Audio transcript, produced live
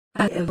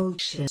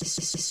Evolution,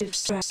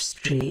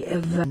 history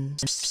of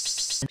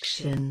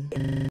abstraction,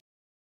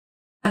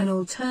 an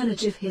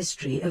alternative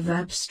history of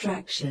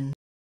abstraction.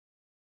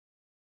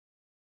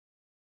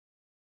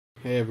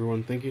 Hey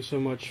everyone, thank you so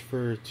much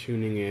for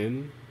tuning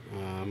in.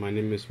 My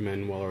name is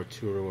Manuel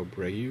Arturo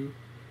Abreu.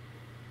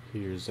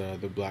 Here's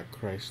the Black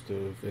Christ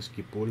of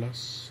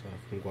Esquipulas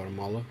from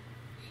Guatemala.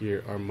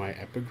 Here are my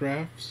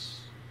epigraphs.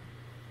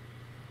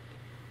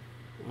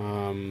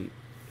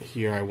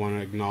 Here I want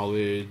to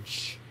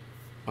acknowledge,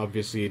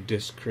 obviously,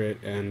 Discrit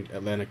and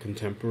Atlanta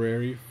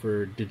Contemporary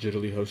for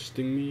digitally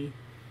hosting me,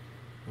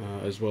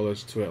 as well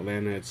as to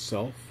Atlanta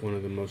itself, one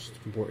of the most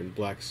important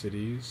black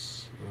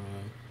cities.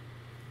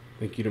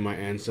 Thank you to my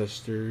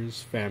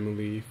ancestors,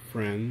 family,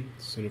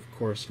 friends, and of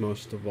course,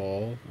 most of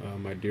all,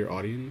 my dear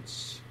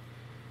audience.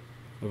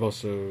 I've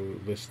also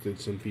listed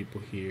some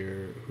people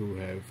here who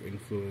have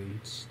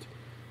influenced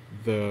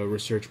the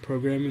research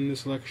program in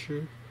this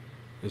lecture,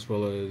 as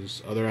well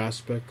as other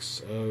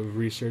aspects of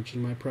research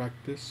in my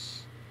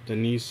practice.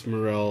 Denise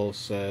Morel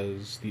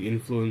says, the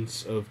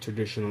influence of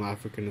traditional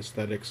African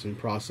aesthetics and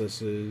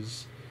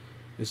processes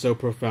is so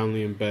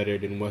profoundly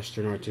embedded in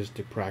Western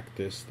artistic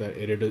practice that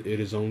it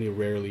is only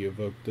rarely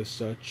evoked as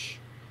such.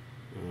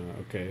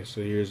 Okay, so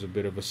here's a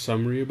bit of a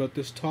summary about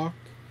this talk.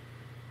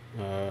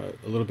 A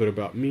little bit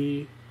about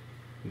me,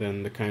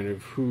 then the kind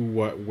of who,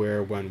 what,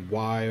 where, when,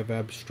 why of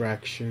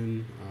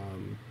abstraction.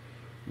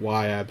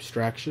 Why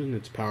abstraction?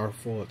 It's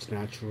powerful, it's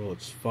natural,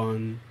 it's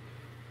fun.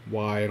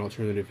 Why an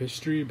alternative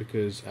history?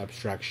 Because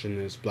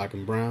abstraction is black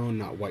and brown,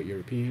 not white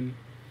European.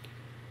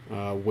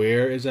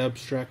 Where is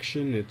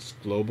abstraction? It's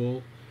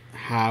global.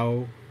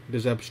 How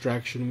does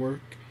abstraction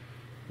work?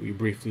 We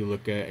briefly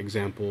look at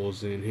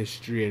examples in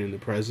history and in the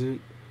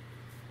present.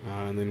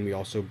 And then we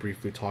also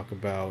briefly talk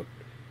about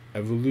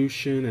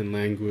evolution and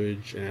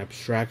language and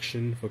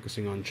abstraction,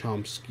 focusing on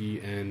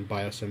Chomsky and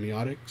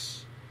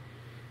biosemiotics.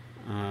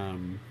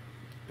 And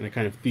a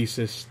kind of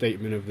thesis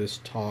statement of this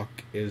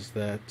talk is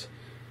that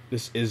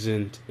this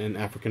isn't an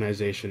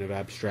Africanization of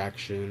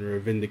abstraction or a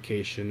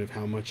vindication of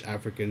how much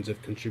Africans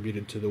have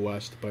contributed to the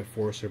West by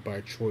force or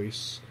by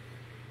choice.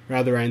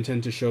 Rather, I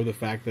intend to show the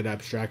fact that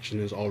abstraction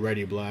is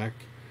already black.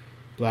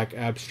 Black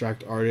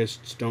abstract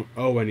artists don't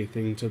owe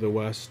anything to the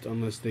West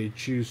unless they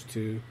choose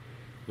to.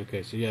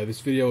 Okay, so yeah, this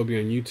video will be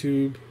on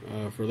YouTube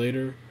for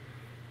later.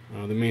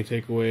 The main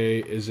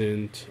takeaway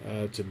isn't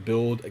to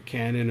build a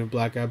canon of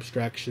black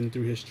abstraction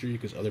through history,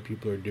 because other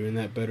people are doing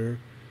that better.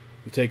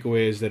 The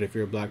takeaway is that if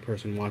you're a black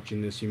person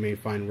watching this, you may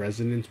find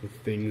resonance with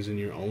things in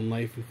your own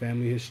life and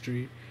family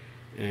history.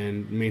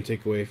 And the main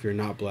takeaway, if you're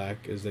not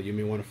black, is that you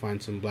may want to find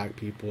some black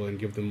people and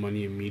give them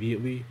money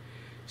immediately,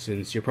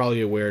 since you're probably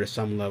aware to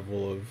some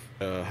level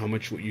of how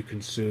much what you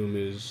consume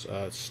is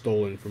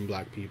stolen from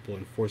black people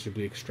and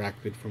forcibly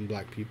extracted from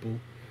black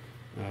people.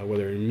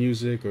 Whether in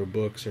music or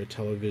books or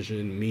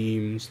television,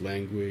 memes,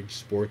 language,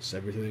 sports,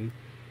 everything.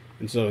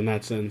 And so in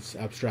that sense,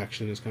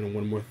 abstraction is kind of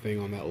one more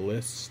thing on that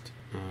list.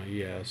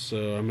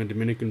 So I'm a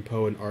Dominican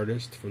poet and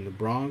artist from the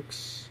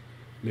Bronx,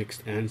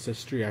 mixed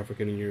ancestry,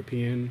 African and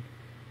European.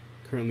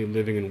 Currently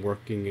living and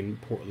working in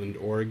Portland,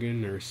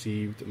 Oregon. I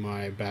received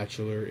my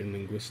bachelor in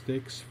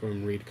linguistics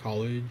from Reed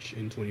College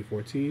in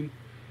 2014.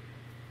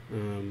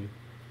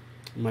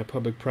 My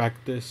public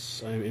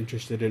practice, I'm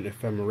interested in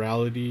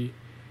ephemerality.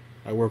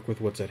 I work with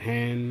what's at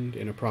hand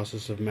in a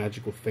process of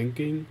magical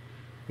thinking,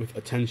 with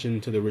attention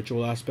to the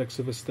ritual aspects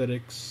of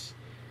aesthetics.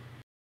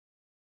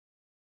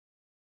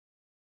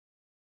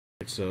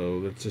 So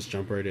let's just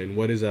jump right in.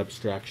 What is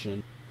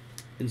abstraction?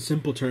 In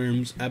simple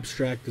terms,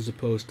 abstract as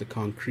opposed to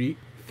concrete.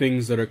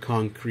 Things that are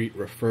concrete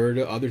refer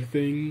to other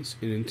things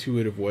in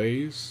intuitive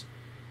ways.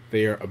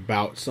 They are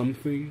about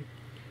something,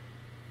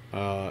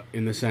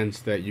 in the sense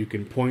that you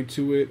can point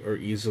to it or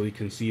easily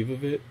conceive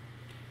of it.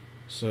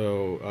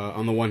 So,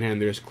 on the one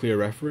hand, there's clear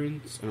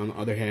reference, and on the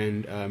other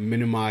hand,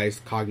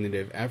 minimized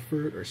cognitive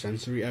effort or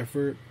sensory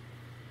effort.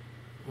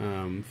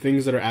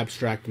 Things that are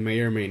abstract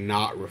may or may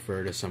not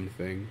refer to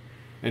something,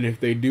 and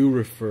if they do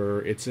refer,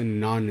 it's in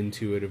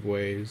non-intuitive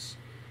ways,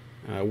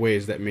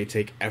 ways that may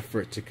take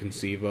effort to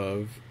conceive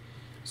of.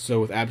 So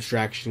with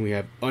abstraction, we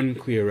have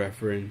unclear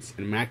reference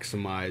and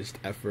maximized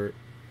effort.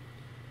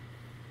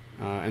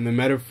 And the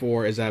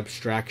metaphor is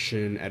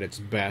abstraction at its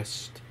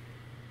best,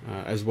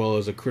 as well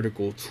as a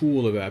critical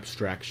tool of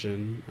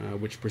abstraction,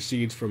 which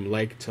proceeds from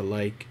like to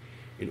like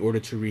in order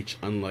to reach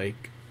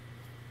unlike.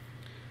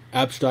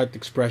 Abstract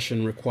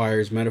expression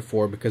requires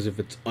metaphor because of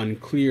its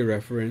unclear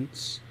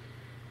reference.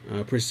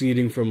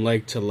 Proceeding from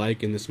like to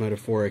like in this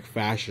metaphoric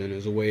fashion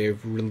is a way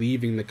of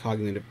relieving the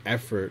cognitive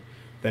effort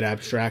that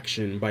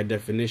abstraction, by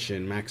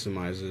definition,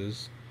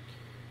 maximizes.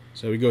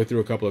 So we go through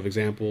a couple of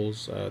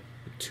examples.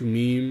 Two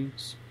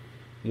memes.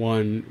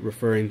 One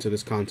referring to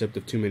this concept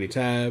of too many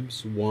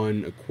tabs,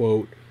 one a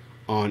quote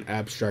on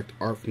abstract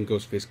art from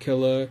Ghostface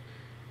Killah,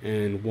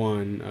 and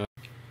one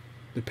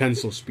the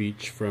pencil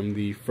speech from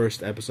the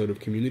first episode of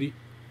Community.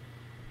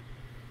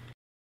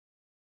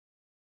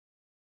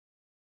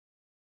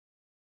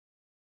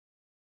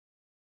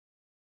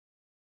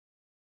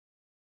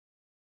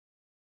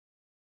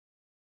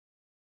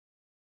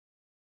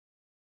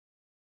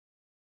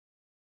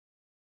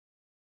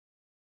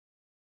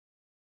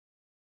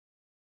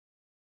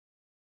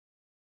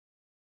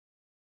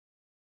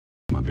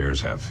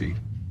 bears have feet.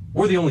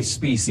 We're the only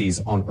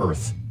species on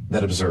Earth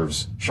that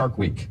observes Shark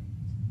Week.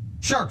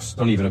 Sharks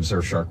don't even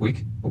observe Shark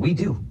Week, but we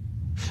do.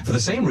 For the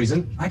same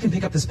reason, I can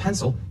pick up this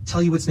pencil,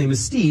 tell you its name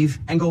is Steve,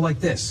 and go like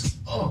this.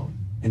 Oh.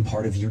 And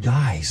part of you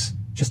dies.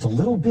 Just a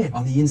little bit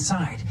on the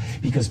inside.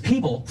 Because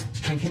people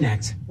can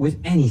connect with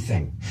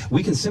anything.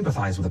 We can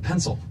sympathize with a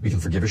pencil, we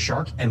can forgive a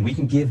shark, and we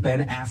can give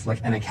Ben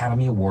Affleck an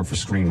Academy Award for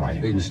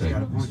screenwriting. Big mistake.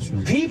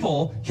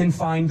 People can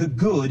find the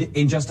good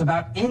in just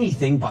about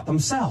anything but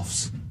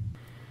themselves.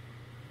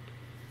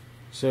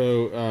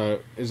 So,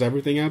 is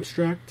everything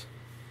abstract?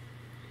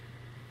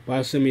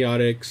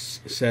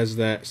 Biosemiotics says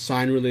that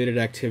sign-related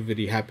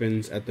activity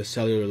happens at the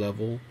cellular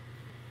level.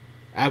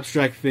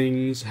 Abstract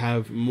things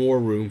have more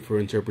room for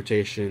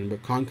interpretation,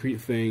 but concrete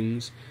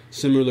things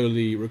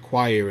similarly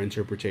require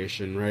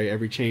interpretation, right?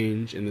 Every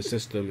change in the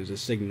system is a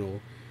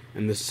signal,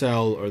 and the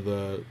cell or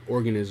the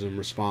organism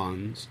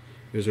responds.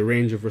 There's a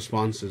range of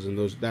responses, and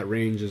that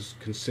range is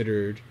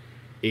considered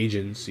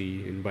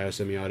agency in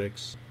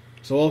biosemiotics.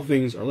 So all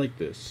things are like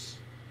this.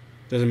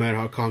 Doesn't matter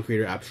how concrete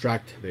or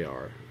abstract they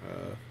are.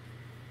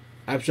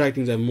 Abstract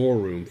things have more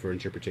room for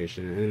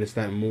interpretation, and it's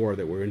that more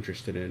that we're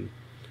interested in.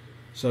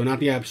 So not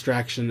the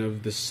abstraction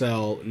of the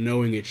cell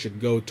knowing it should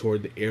go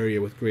toward the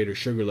area with greater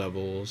sugar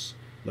levels,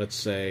 let's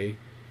say,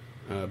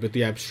 but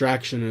the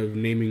abstraction of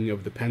naming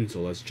of the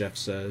pencil, as Jeff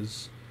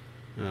says,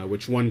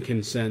 which one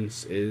can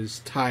sense is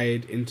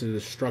tied into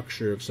the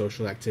structure of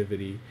social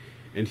activity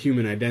and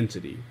human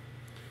identity,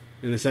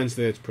 in the sense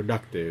that it's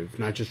productive,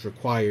 not just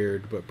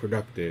required, but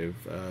productive.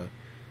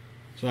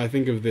 So I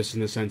think of this in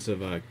the sense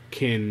of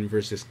kin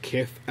versus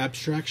kith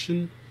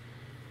abstraction.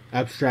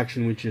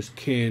 Abstraction, which is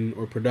kin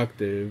or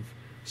productive,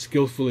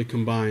 skillfully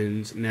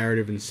combines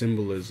narrative and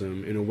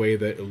symbolism in a way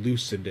that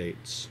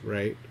elucidates,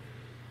 right?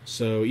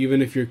 So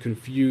even if you're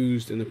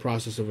confused in the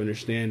process of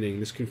understanding,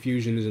 this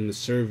confusion is in the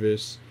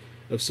service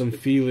of some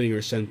feeling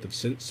or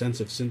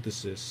sense of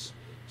synthesis,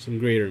 some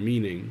greater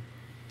meaning.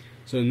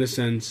 So in this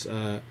sense,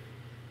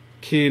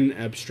 kin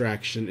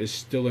abstraction is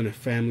still in a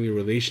family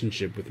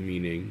relationship with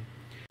meaning.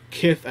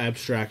 Kith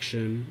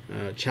abstraction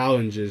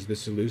challenges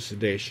this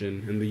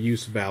elucidation and the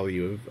use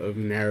value of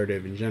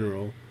narrative in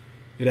general.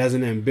 It has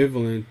an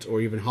ambivalent or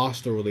even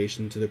hostile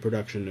relation to the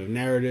production of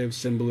narrative,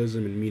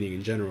 symbolism, and meaning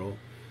in general.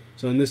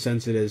 So in this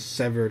sense, it has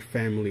severed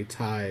family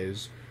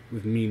ties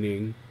with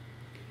meaning.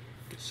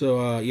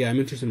 So yeah, I'm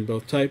interested in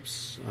both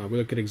types. We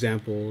look at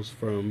examples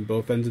from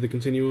both ends of the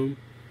continuum,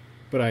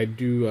 but I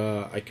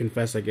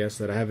confess, I guess,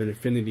 that I have an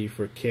affinity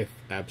for kith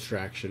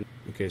abstraction.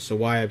 Okay, so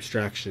why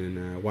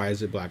abstraction? Why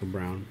is it black and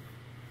brown?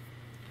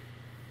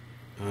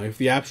 If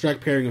the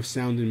abstract pairing of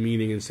sound and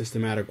meaning in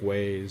systematic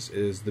ways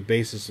is the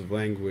basis of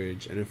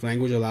language, and if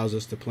language allows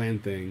us to plan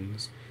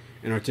things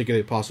and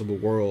articulate possible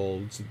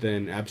worlds,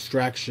 then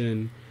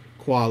abstraction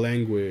qua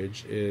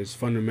language is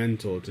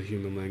fundamental to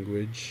human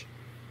language.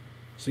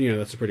 So,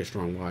 that's a pretty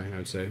strong why, I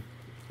would say.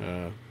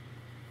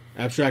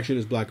 Abstraction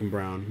is black and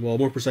brown. Well,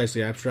 more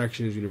precisely,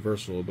 abstraction is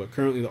universal, but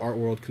currently the art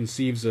world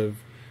conceives of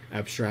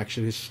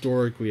abstraction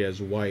historically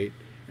as white,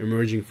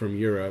 emerging from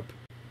Europe.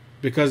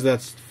 Because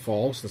that's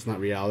false, that's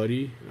not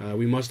reality,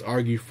 we must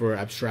argue for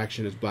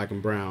abstraction as black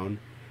and brown,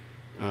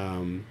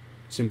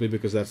 simply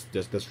because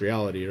that's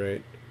reality,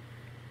 right?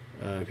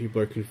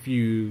 People are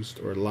confused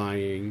or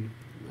lying.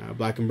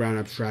 Black and brown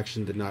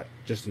abstraction did not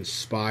just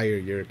inspire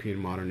European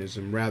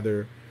modernism,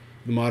 rather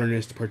the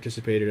modernists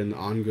participated in the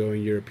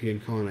ongoing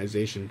European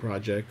colonization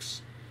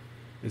projects.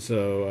 And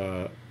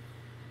so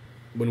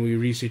when we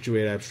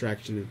resituate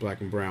abstraction as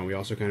black and brown, we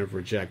also kind of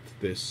reject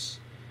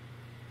this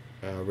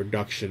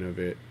reduction of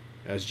it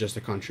as just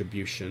a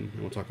contribution,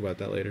 and we'll talk about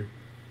that later.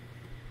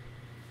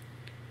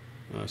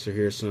 So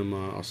here's some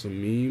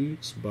awesome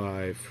memes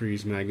by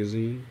Freeze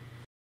Magazine.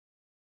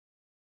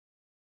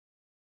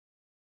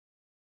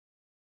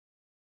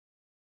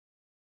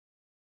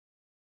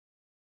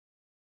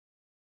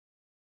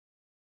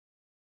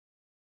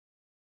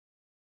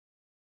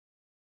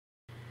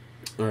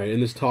 Alright,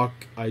 in this talk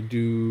I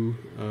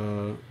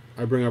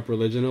bring up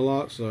religion a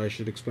lot, so I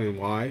should explain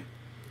why.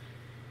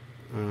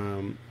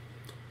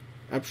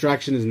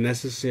 Abstraction is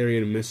necessary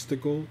and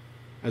mystical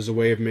as a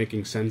way of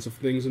making sense of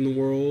things in the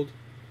world.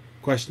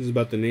 Questions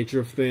about the nature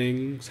of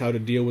things, how to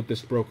deal with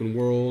this broken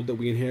world that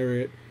we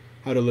inherit,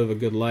 how to live a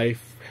good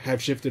life, have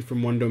shifted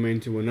from one domain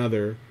to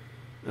another.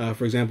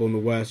 For example, in the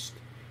West,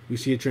 we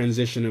see a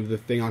transition of the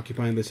thing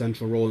occupying the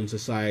central role in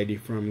society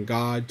from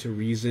God to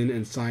reason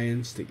and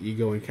science to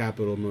ego and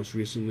capital most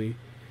recently.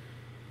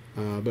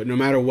 But no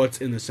matter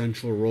what's in the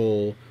central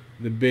role,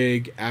 the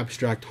big,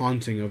 abstract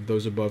haunting of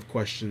those above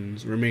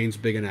questions remains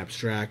big and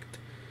abstract.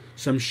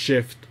 Some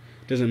shift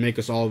doesn't make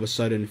us all of a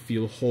sudden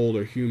feel whole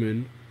or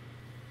human.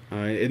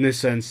 In this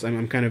sense,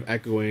 I'm kind of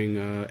echoing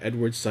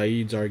Edward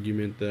Said's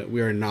argument that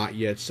we are not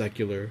yet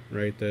secular,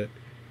 right? That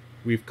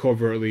we've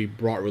covertly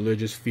brought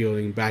religious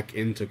feeling back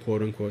into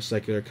quote-unquote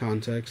secular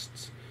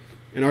contexts.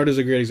 And art is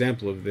a great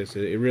example of this.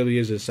 It really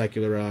is a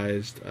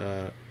secularized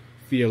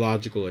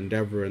theological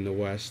endeavor in the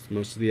West.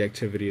 Most of the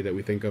activity that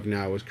we think of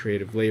now as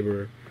creative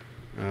labor,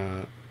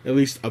 at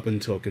least up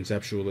until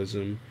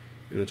conceptualism,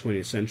 in the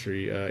 20th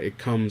century. It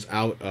comes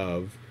out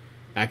of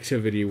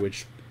activity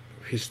which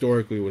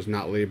historically was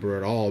not labor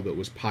at all, but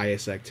was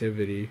pious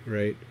activity,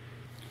 right?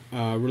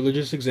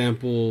 Religious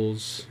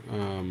examples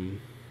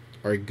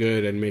are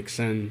good and make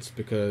sense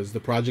because the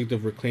project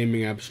of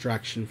reclaiming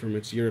abstraction from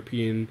its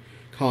European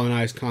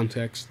colonized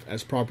context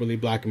as properly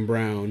black and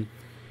brown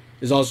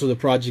is also the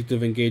project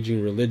of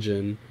engaging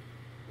religion,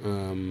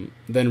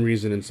 then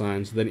reason and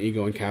science, then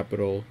ego and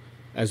capital,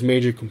 as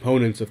major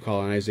components of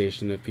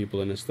colonization of people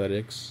and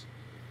aesthetics.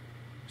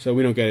 So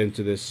we don't get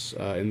into this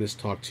in this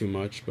talk too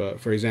much,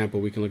 but for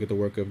example, we can look at the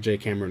work of J.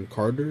 Cameron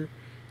Carter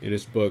in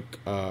his book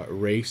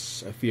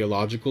Race, a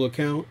Theological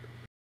Account.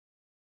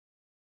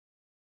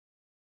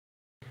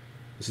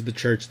 This is the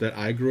church that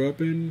I grew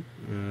up in.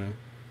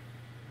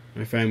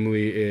 My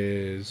family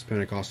is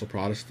Pentecostal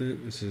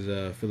Protestant. This is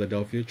a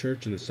Philadelphia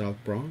church in the South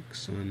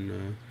Bronx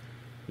on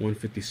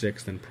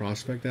 156th and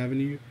Prospect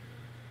Avenue.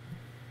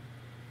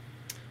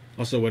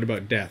 Also, what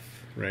about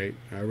death, right?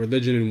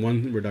 Religion in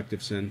one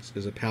reductive sense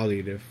is a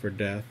palliative for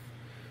death.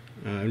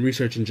 And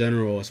research in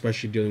general,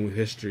 especially dealing with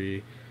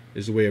history,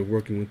 is a way of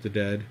working with the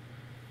dead.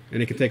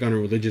 And it can take on a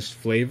religious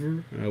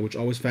flavor, which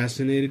always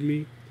fascinated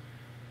me.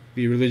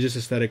 The religious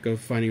aesthetic of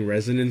finding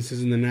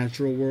resonances in the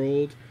natural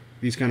world,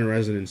 these kind of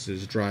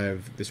resonances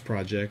drive this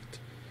project.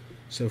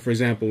 So, for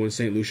example, when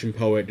St. Lucian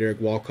poet Derek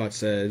Walcott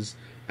says,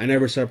 "I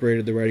never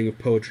separated the writing of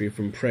poetry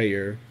from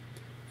prayer,"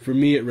 for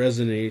me it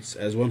resonates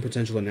as one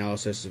potential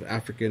analysis of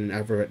African and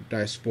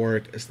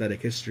Afro-diasporic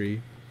aesthetic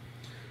history.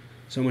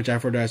 So much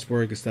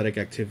Afro-diasporic aesthetic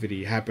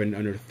activity happened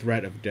under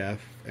threat of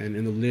death and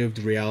in the lived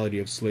reality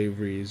of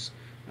slavery's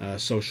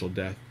social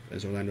death,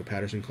 as Orlando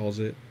Patterson calls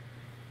it.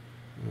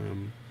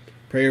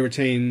 Prayer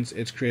retains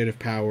its creative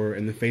power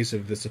in the face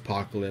of this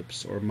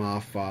apocalypse, or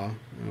Ma'afa,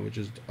 which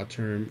is a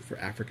term for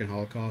African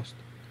Holocaust,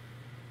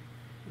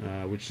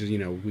 which is,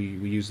 we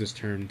use this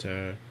term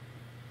to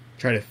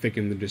try to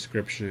thicken the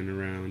description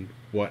around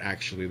what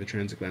actually the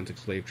transatlantic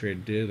slave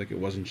trade did. Like, it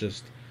wasn't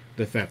just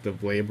the theft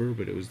of labor,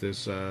 but it was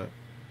this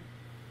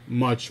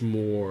much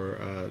more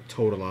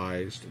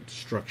totalized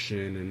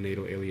destruction and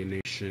natal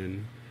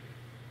alienation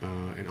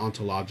and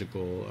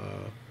ontological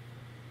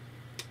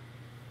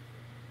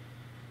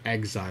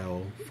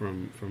exile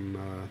from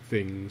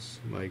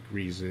things like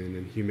reason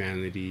and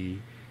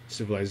humanity,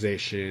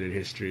 civilization and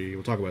history.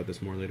 We'll talk about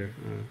this more later.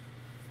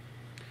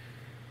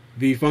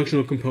 The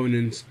functional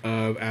components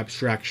of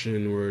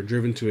abstraction were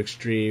driven to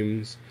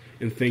extremes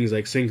in things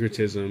like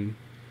syncretism,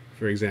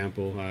 for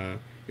example,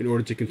 in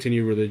order to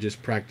continue religious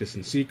practice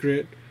in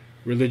secret,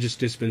 religious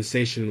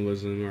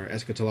dispensationalism or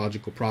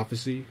eschatological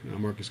prophecy,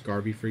 Marcus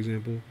Garvey, for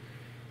example,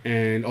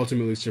 and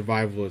ultimately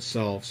survival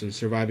itself, since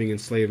surviving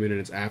enslavement in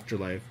its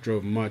afterlife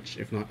drove much,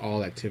 if not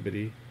all,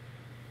 activity.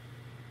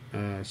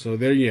 So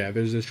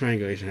there's this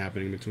triangulation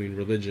happening between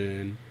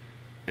religion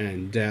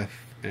and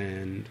death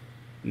and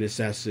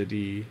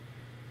necessity.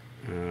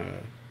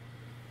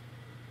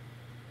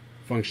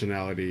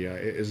 Functionality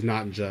is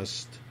not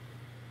just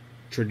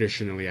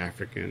traditionally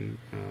African.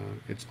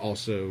 It's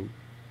also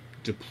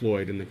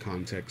deployed in the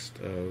context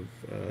of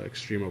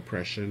extreme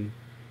oppression.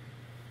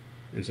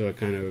 And so it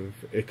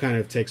kind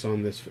of takes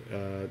on this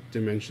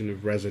dimension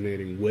of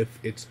resonating with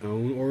its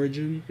own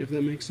origin, if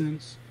that makes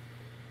sense.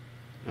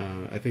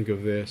 I think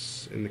of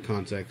this in the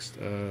context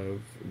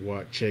of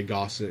what Che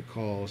Gossett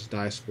calls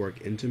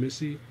diasporic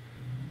intimacy.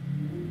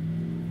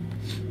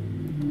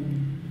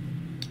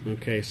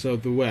 Okay, so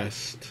the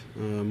West.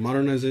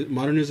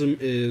 Modernism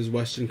is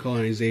Western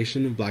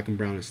colonization of black and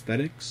brown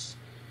aesthetics.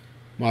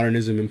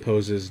 Modernism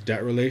imposes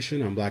debt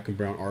relation on black and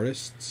brown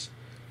artists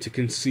to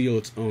conceal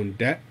its own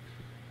debt.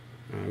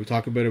 We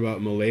talk a bit about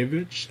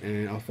Malevich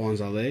and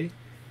Alphonse Allais,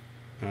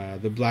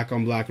 the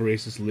black-on-black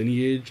racist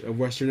lineage of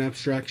Western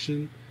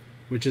abstraction,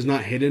 which is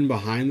not hidden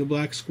behind the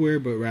black square,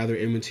 but rather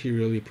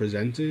immaterially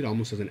presented,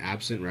 almost as an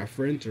absent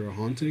referent or a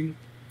haunting.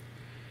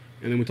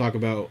 And then we talk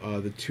about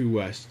the two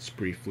Wests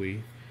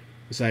briefly.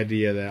 This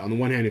idea that, on the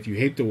one hand, if you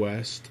hate the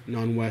West,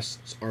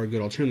 non-Wests are a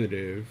good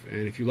alternative,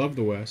 and if you love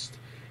the West,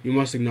 you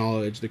must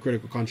acknowledge the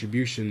critical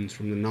contributions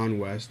from the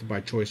non-West, by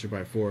choice or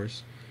by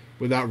force,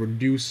 without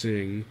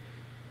reducing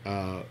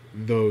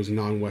those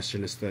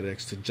non-Western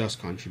aesthetics to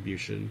just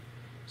contribution.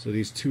 So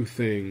these two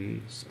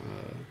things,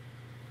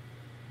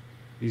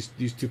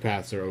 these two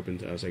paths are open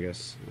to us, I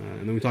guess.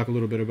 And then we talk a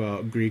little bit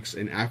about Greeks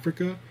in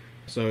Africa.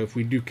 So if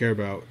we do care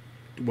about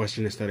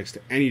Western aesthetics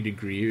to any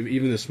degree,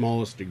 even the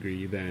smallest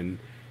degree, then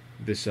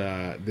this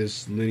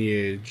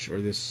lineage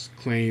or this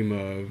claim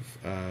of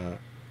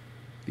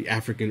the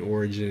African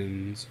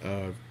origins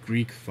of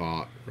Greek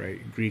thought, right?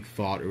 Greek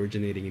thought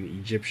originating in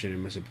Egyptian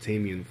and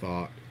Mesopotamian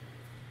thought,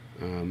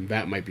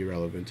 that might be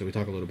relevant. So we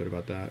talk a little bit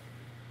about that.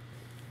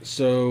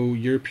 So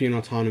European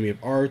autonomy of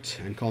art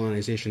and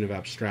colonization of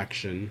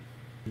abstraction.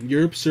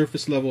 Europe's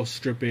surface level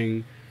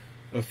stripping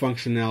of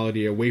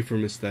functionality away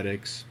from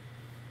aesthetics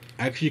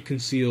actually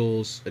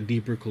conceals a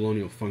deeper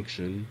colonial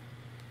function.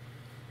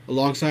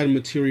 Alongside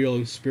material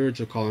and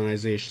spiritual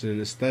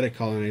colonization, aesthetic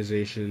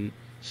colonization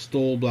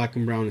stole black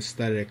and brown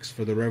aesthetics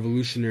for the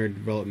revolutionary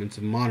developments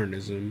of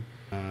modernism,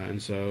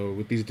 And so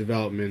with these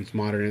developments,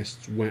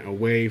 modernists went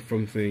away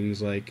from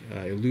things like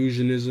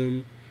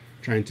illusionism,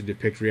 trying to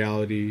depict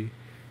reality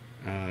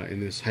in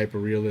this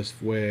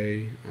hyper-realist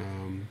way,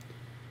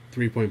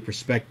 three-point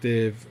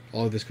perspective,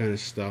 all of this kind of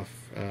stuff.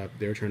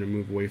 They were trying to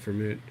move away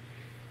from it.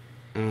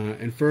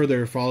 And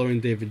further, following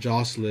David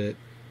Joslet,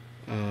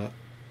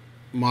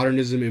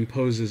 modernism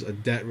imposes a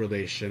debt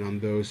relation on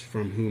those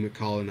from whom it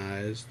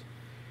colonized.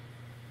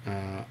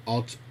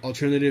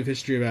 Alternative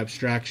history of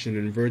abstraction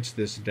inverts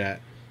this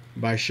debt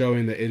by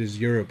showing that it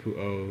is Europe who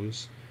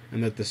owes,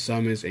 and that the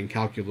sum is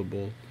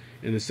incalculable,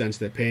 in the sense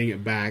that paying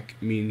it back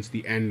means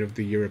the end of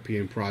the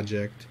European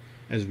project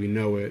as we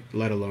know it,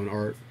 let alone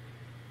art.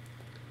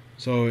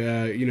 So,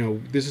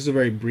 this is a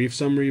very brief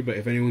summary, but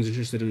if anyone's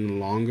interested in a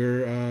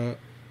longer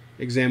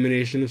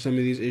examination of some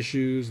of these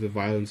issues, the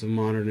violence of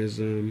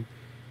modernism,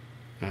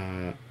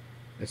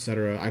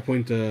 etc., I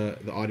point the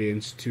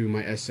audience to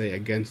my essay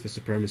Against the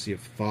Supremacy of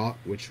Thought,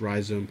 which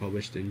Rhizome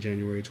published in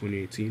January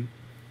 2018.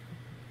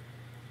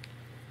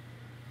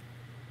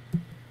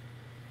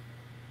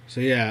 So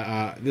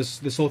yeah,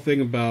 this whole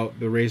thing about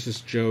the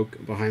racist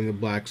joke behind the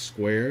black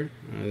square,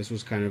 this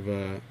was kind of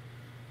a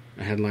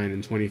headline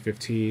in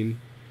 2015.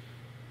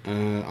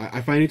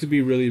 I find it to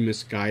be really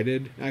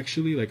misguided,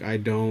 actually. Like, I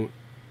don't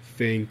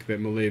think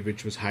that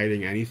Malevich was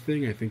hiding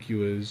anything. I think he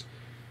was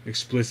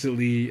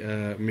explicitly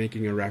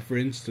making a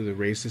reference to the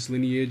racist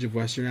lineage of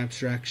Western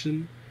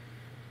abstraction.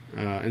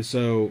 And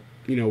so,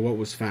 what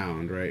was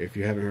found, right, if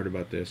you haven't heard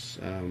about this,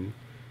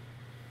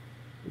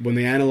 when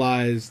they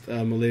analyzed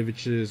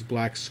Malevich's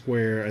black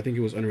square, I think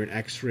it was under an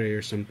X-ray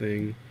or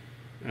something,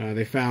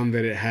 they found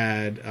that it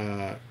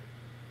had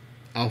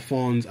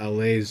Alphonse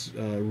Allay's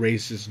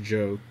racist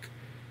joke.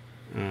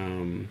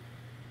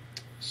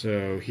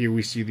 So here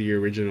we see the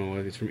original.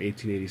 It's from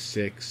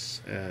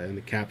 1886, and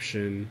the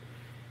caption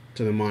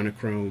to the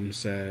monochrome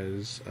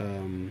says,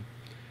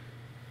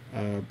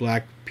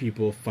 black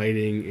people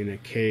fighting in a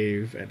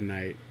cave at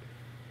night.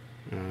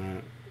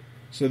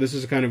 So this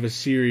is kind of a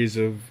series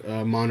of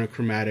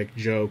monochromatic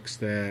jokes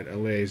that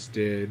Allais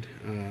did.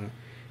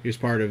 He was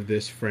part of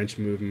this French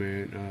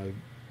movement,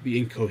 the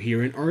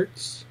incoherent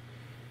arts,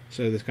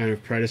 so this kind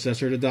of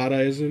predecessor to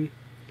Dadaism.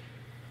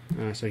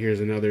 So here's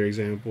another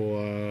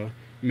example.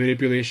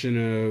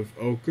 Manipulation of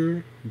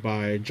Ochre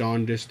by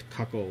Jaundiced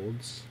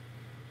Cuckolds.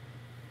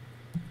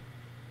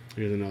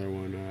 Here's another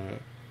one.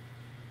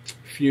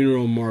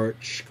 Funeral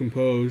March,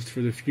 composed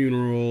for the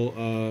funeral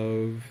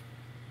of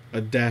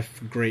a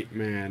deaf great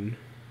man,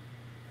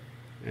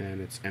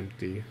 and it's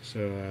empty.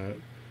 So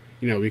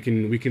we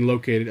can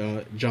locate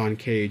John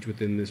Cage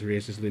within this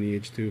racist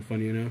lineage too,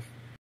 funny enough.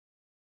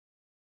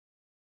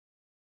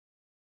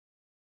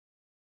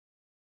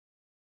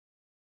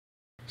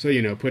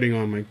 So putting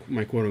on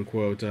my quote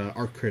unquote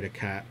art critic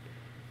hat,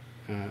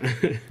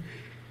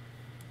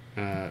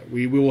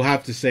 we will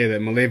have to say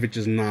that Malevich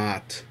is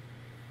not,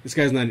 this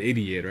guy's not an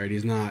idiot, right?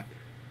 He's not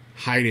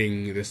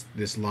hiding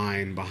this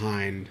line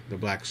behind the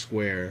black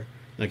square.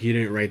 Like, he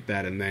didn't write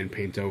that and then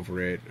paint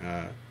over it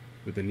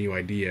with a new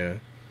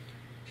idea.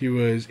 He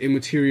was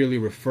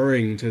immaterially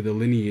referring to the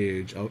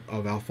lineage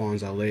of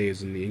Alphonse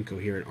Allais and the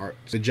incoherent art.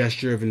 The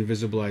gesture of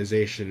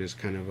invisibilization is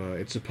kind of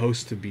it's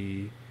supposed to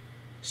be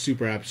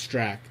super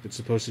abstract. It's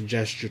supposed to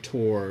gesture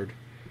toward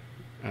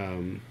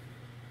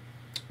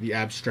the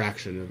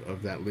abstraction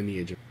of that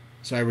lineage.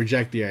 So I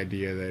reject the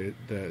idea that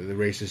the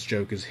racist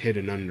joke is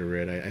hidden under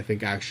it. I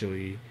think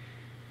actually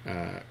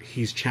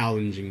he's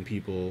challenging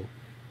people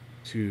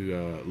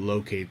to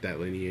locate that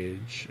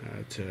lineage,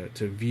 to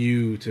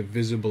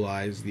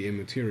visibilize the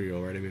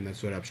immaterial, right? I mean,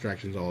 that's what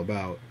abstraction is all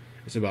about.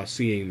 It's about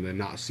seeing the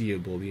not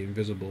seeable, the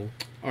invisible.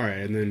 All right,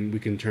 and then we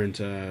can turn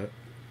to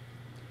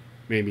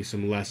maybe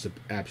some less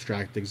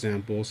abstract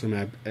examples,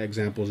 some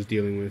examples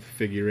dealing with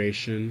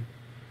figuration.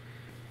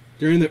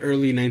 During the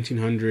early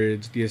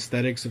 1900s, the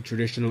aesthetics of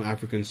traditional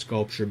African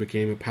sculpture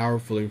became a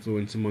powerful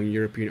influence among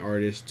European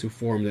artists who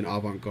formed an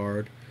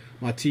avant-garde.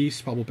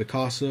 Matisse, Pablo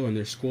Picasso, and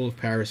their School of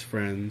Paris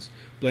friends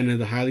blended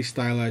the highly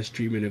stylized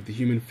treatment of the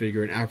human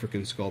figure in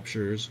African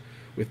sculptures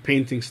with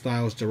painting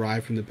styles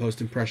derived from the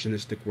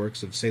post-impressionistic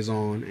works of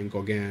Cezanne and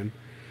Gauguin.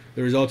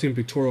 The resulting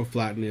pictorial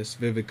flatness,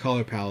 vivid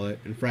color palette,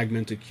 and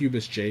fragmented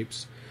cubist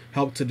shapes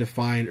helped to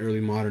define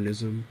early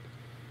modernism.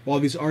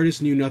 While these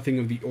artists knew nothing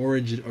of the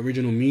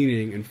original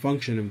meaning and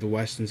function of the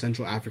West and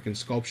Central African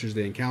sculptures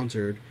they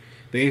encountered,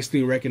 they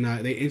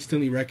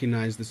instantly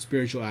recognized the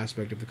spiritual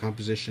aspect of the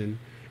composition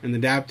and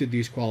adapted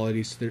these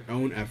qualities to their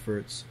own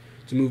efforts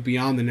to move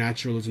beyond the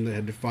naturalism that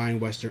had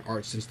defined Western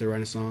art since the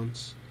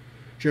Renaissance.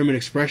 German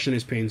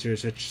expressionist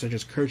painters such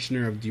as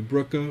Kirchner of Die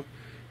Brücke,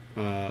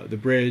 The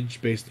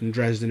Bridge, based in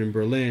Dresden and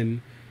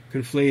Berlin,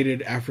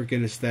 conflated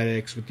African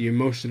aesthetics with the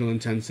emotional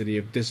intensity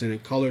of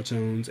dissonant color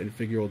tones and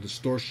figural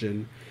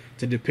distortion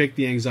to depict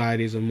the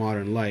anxieties of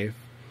modern life,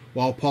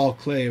 while Paul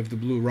Klee of the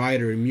Blue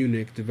Rider in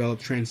Munich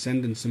developed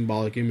transcendent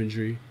symbolic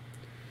imagery.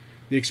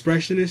 The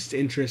expressionist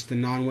interest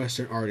in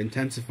non-Western art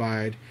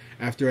intensified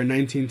after a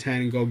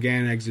 1910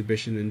 Gauguin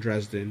exhibition in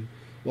Dresden,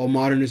 while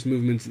modernist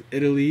movements in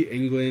Italy,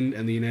 England,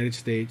 and the United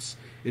States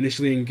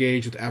initially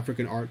engaged with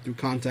African art through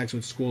contacts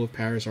with School of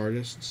Paris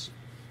artists.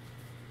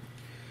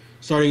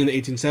 Starting in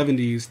the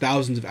 1870s,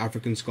 thousands of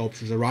African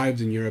sculptures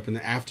arrived in Europe in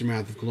the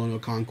aftermath of colonial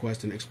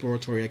conquest and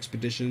exploratory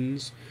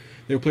expeditions.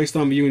 They were placed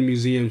on view in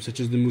museums such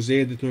as the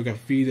Musée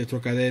d'Ethnographie de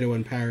Trocadero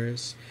in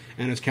Paris,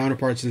 and its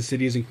counterparts in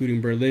cities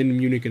including Berlin,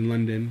 Munich, and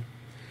London.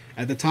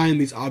 At the time,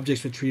 these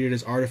objects were treated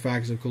as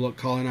artifacts of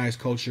colonized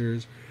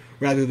cultures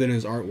rather than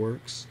as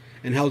artworks,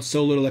 and held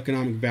so little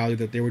economic value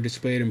that they were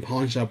displayed in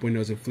pawnshop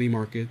windows and flea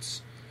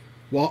markets.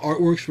 While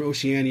artworks from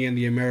Oceania and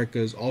the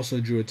Americas also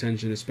drew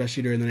attention,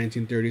 especially during the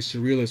 1930s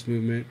Surrealist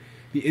movement,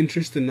 the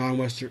interest in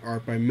non-Western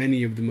art by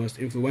many of the most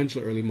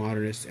influential early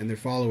modernists and their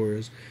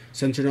followers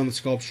centered on the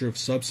sculpture of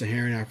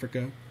sub-Saharan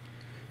Africa.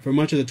 For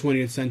much of the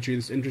 20th century,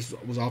 this interest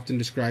was often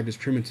described as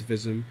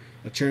primitivism,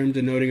 a term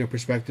denoting a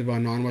perspective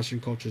on non-Western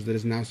cultures that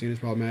is now seen as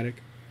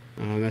problematic.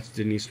 That's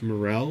Denise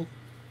Morel.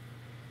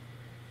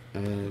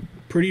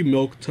 Pretty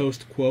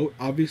milquetoast quote,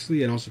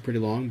 obviously, and also pretty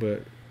long,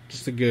 but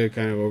just a good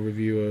kind of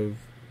overview of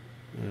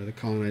the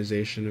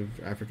colonization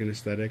of African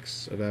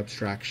aesthetics, of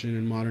abstraction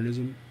and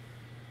modernism.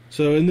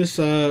 So in this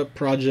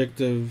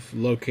project of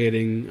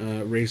locating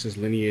racist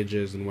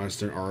lineages in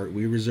Western art,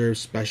 we reserve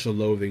special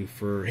loathing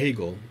for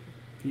Hegel.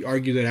 He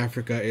argued that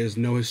Africa is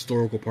no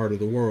historical part of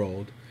the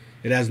world.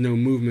 It has no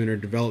movement or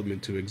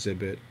development to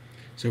exhibit.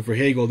 So for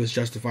Hegel, this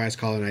justifies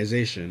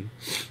colonization.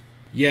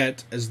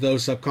 Yet, as though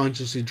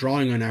subconsciously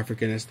drawing on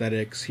African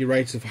aesthetics, he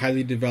writes of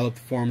highly developed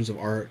forms of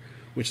art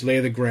which lay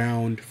the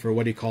ground for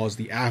what he calls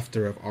the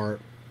after of art,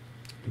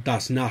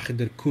 das Nach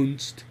der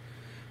Kunst,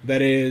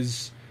 that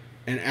is,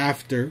 an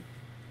after,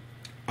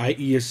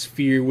 i.e. a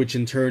sphere which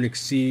in turn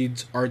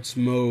exceeds art's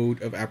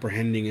mode of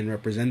apprehending and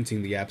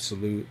representing the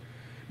absolute,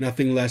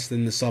 nothing less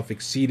than the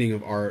self-exceeding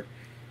of art,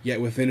 yet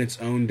within its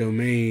own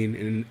domain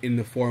and in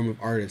the form of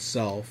art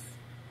itself.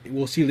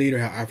 We'll see later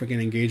how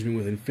African engagement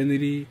with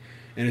infinity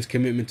and its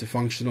commitment to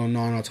functional,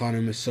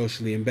 non-autonomous,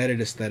 socially embedded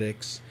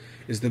aesthetics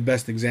is the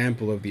best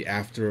example of the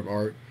after of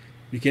art.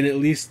 You can at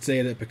least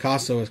say that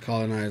Picasso, as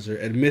colonizer,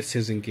 admits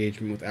his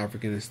engagement with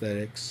African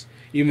aesthetics,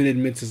 even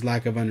admits his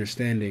lack of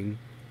understanding.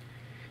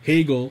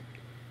 Hegel,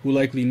 who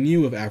likely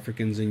knew of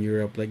Africans in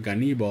Europe like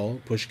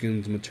Gannibal,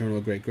 Pushkin's maternal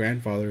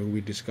great-grandfather, who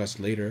we discussed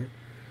later,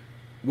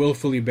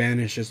 willfully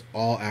banishes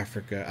all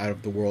Africa out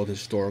of the world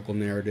historical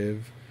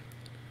narrative.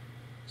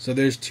 So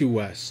there's two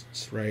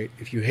Wests, right?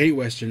 If you hate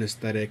Western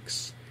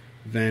aesthetics,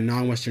 then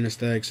non-Western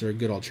aesthetics are a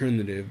good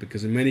alternative,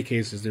 because in many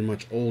cases they're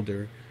much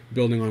older,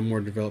 building on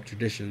more developed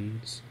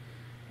traditions.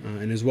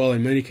 And as well,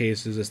 in many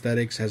cases,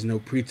 aesthetics has no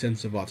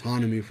pretense of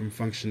autonomy from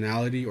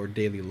functionality or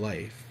daily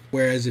life.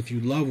 Whereas if you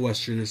love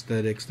Western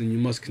aesthetics, then you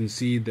must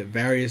concede that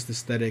various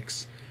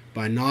aesthetics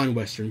by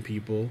non-Western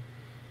people,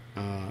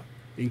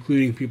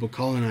 including people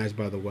colonized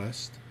by the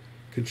West,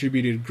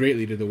 contributed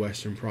greatly to the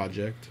Western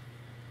project.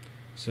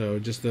 So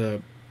just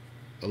a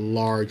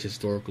large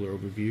historical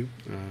overview.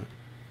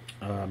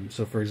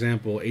 So for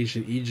example,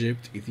 ancient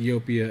Egypt,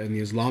 Ethiopia, and the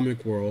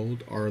Islamic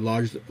world are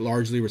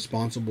largely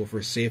responsible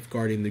for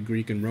safeguarding the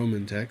Greek and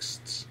Roman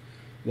texts,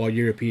 while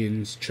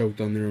Europeans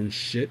choked on their own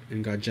shit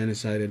and got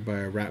genocided by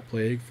a rat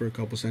plague for a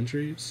couple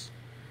centuries.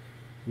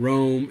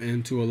 Rome,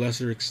 and to a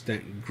lesser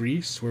extent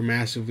Greece, were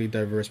massively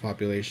diverse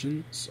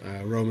populations.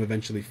 Rome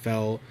eventually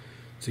fell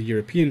to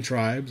European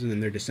tribes and then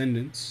their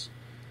descendants,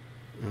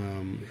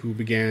 who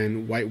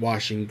began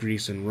whitewashing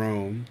Greece and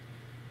Rome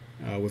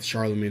with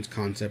Charlemagne's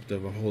concept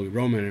of a Holy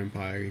Roman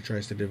Empire. He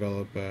tries to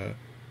develop a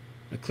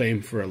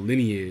claim for a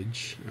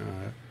lineage.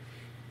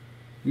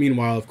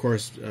 Meanwhile, of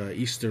course,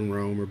 Eastern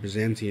Rome, or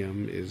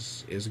Byzantium,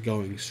 is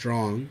going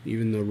strong.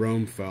 Even though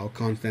Rome fell,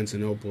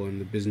 Constantinople and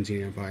the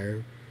Byzantine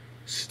Empire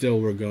still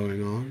were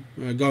going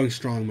on. Going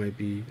strong might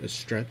be a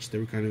stretch. They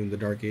were kind of in the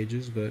Dark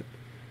Ages, but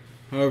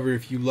however,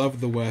 if you love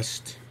the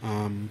West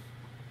and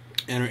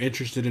are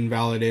interested in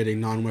validating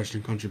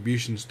non-Western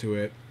contributions to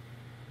it,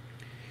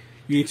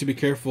 you need to be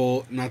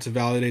careful not to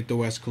validate the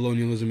West's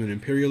colonialism and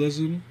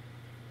imperialism,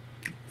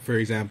 for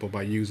example,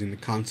 by using the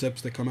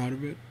concepts that come out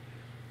of it.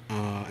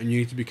 And you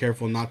need to be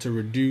careful not to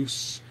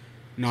reduce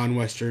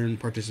non-Western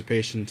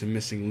participation to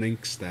missing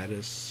link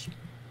status.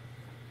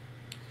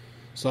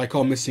 So I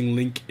call missing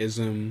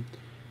linkism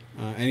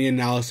any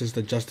analysis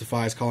that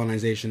justifies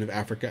colonization of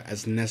Africa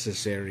as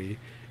necessary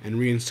and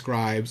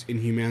reinscribes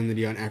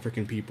inhumanity on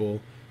African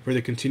people for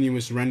the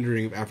continuous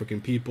rendering of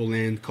African people,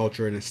 land,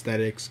 culture, and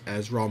aesthetics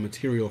as raw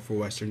material for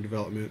Western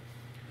development.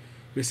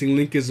 Missing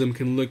linkism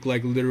can look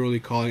like literally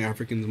calling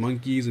Africans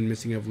monkeys and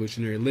missing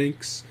evolutionary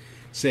links,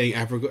 saying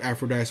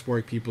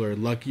Afro-diasporic people are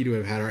lucky to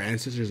have had our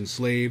ancestors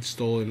enslaved,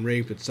 stolen,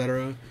 raped,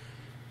 etc.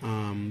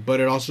 But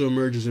it also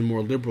emerges in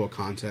more liberal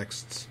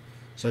contexts,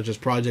 such as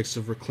projects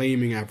of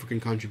reclaiming African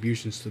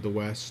contributions to the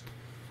West,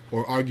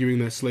 or arguing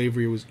that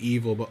slavery was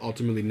evil but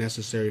ultimately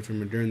necessary for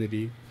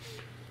modernity.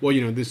 Well,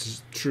 this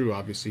is true,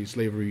 obviously.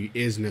 Slavery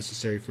is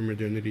necessary for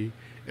modernity,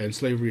 and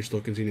slavery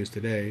still continues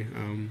today.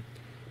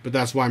 But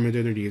that's why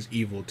modernity is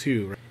evil,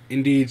 too. Right?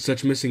 Indeed,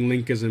 such missing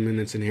linkism and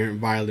its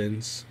inherent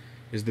violence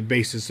is the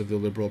basis of the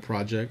liberal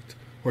project.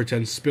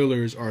 Hortense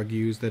Spillers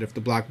argues that if the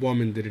black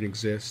woman didn't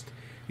exist,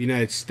 the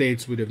United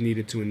States would have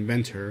needed to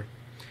invent her.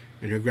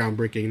 In her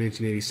groundbreaking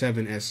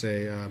 1987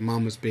 essay,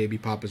 Mama's Baby,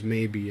 Papa's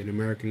Maybe, an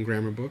American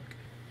grammar book.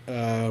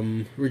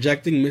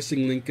 Rejecting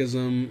missing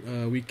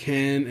linkism, we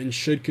can and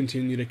should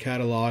continue to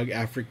catalog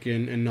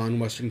African and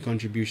non-Western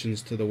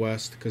contributions to the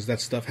West, because that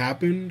stuff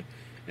happened,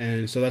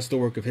 and so that's the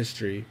work of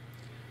history.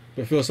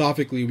 But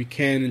philosophically, we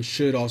can and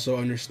should also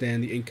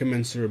understand the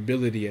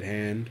incommensurability at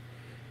hand.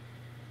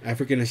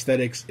 African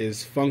aesthetics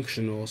is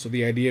functional, so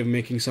the idea of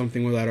making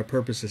something without a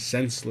purpose is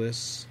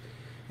senseless.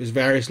 There's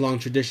various long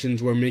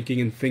traditions where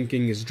making and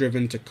thinking is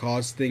driven to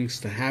cause things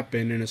to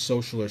happen in a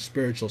social or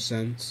spiritual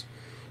sense.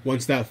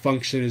 Once that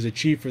function is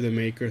achieved for the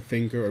maker,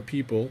 thinker, or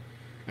people,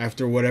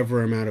 after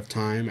whatever amount of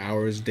time,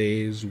 hours,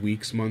 days,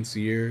 weeks, months,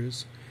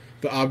 years,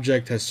 the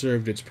object has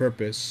served its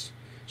purpose.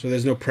 So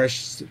there's no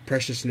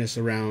preciousness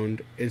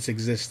around its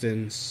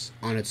existence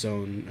on its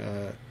own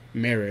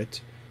merit,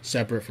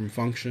 separate from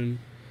function.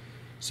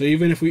 So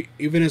even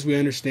as we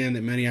understand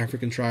that many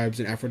African tribes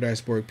and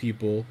Afro-diasporic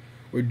people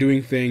were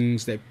doing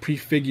things that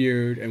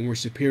prefigured and were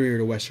superior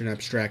to Western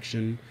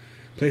abstraction,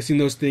 placing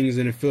those things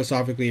in a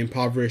philosophically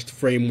impoverished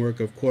framework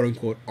of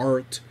quote-unquote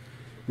art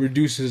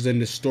reduces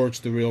and distorts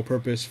the real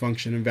purpose,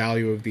 function, and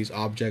value of these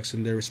objects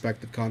in their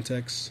respective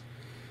contexts.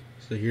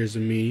 So here's a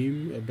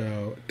meme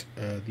about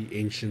the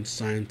ancient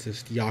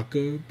scientist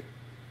Jacob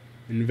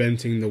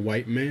inventing the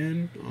white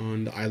man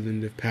on the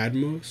island of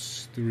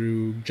Patmos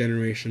through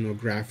generational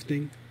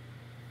grafting.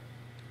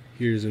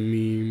 Here's a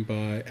meme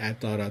by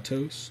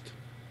 @Toast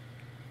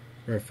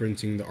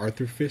referencing the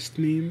Arthur Fist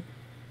meme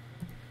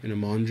in a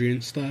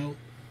Mondrian style.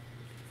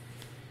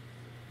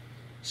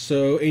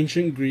 So,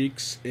 ancient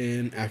Greeks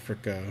in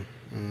Africa.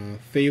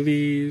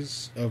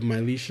 Thales of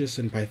Miletus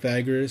and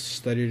Pythagoras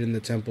studied in the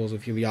temples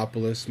of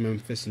Heliopolis,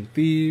 Memphis, and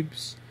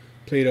Thebes.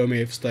 Plato may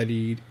have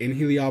studied in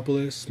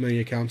Heliopolis. Many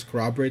accounts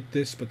corroborate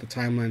this, but the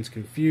timeline's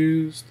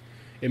confused.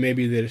 It may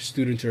be that a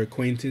student or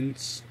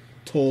acquaintance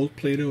told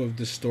Plato of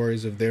the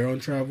stories of their own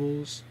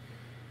travels.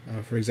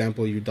 For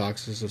example,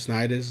 Eudoxus of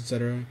Cnidus,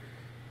 etc.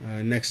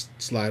 Next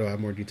slide will have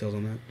more details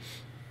on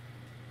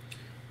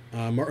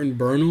that. Martin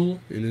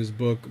Bernal, in his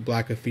book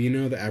Black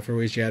Athena, The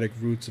Afro-Asiatic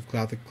Roots of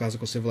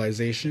Classical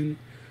Civilization,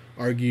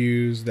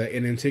 argues that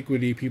in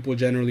antiquity, people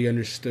generally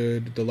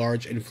understood the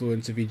large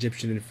influence of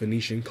Egyptian and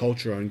Phoenician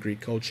culture on Greek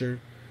culture.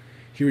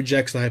 He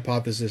rejects the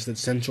hypothesis that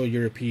Central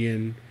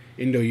European,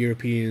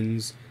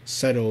 Indo-Europeans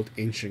settled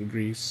ancient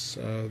Greece.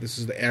 This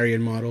is the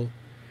Aryan model.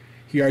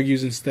 He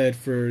argues instead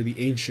for the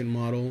ancient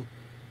model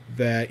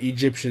that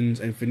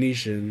Egyptians and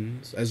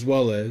Phoenicians, as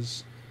well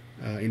as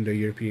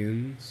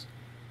Indo-Europeans,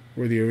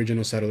 were the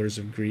original settlers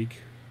of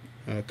Greek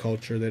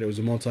culture, that it was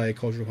a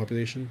multicultural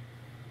population.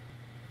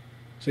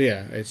 So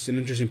yeah, it's an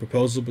interesting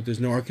proposal, but there's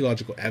no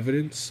archaeological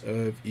evidence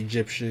of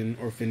Egyptian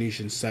or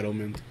Phoenician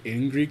settlement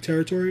in Greek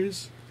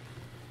territories.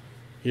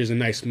 Here's a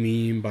nice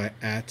meme by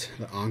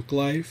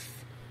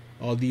 @TheAnkLife.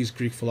 All these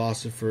Greek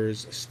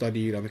philosophers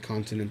studied on the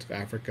continent of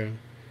Africa.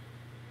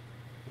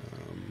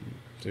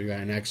 So you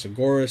got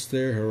Anaxagoras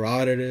there,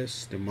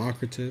 Herodotus,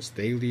 Democritus,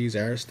 Thales,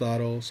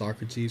 Aristotle,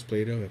 Socrates,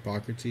 Plato,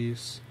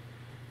 Hippocrates.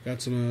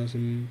 Got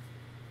some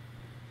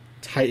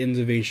titans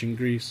of ancient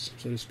Greece,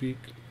 so to speak.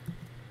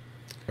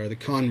 The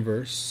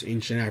converse,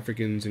 ancient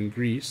Africans in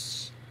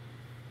Greece.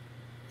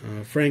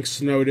 Frank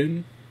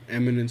Snowden,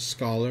 eminent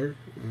scholar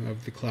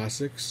of the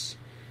classics,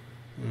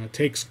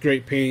 takes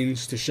great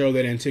pains to show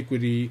that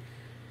antiquity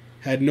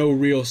had no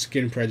real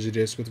skin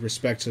prejudice with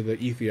respect to the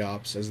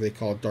Ethiops, as they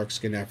called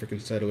dark-skinned African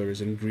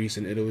settlers in Greece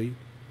and Italy.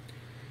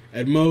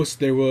 At most,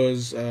 there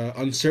was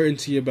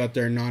uncertainty about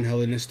their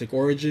non-Hellenistic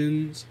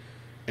origins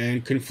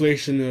and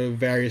conflation of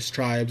various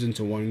tribes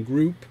into one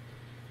group,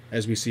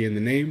 as we see in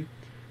the name,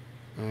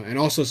 and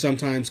also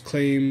sometimes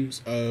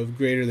claims of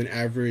greater than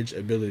average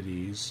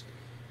abilities,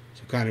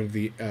 so kind of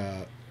the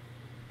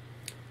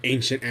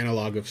ancient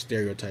analog of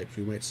stereotypes,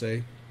 we might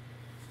say.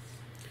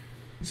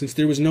 Since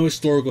there was no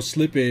historical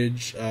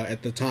slippage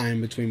at the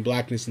time between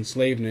blackness and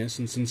slaveness,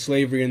 and since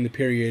slavery in the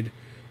period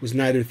was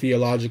neither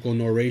theological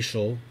nor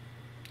racial,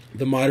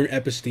 the modern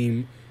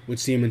episteme would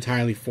seem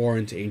entirely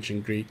foreign to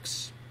ancient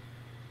Greeks.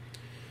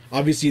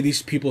 Obviously,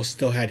 these people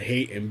still had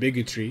hate and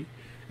bigotry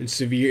and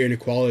severe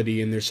inequality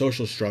in their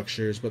social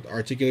structures, but the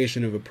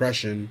articulation of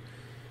oppression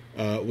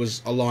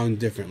was along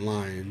different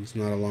lines,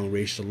 not along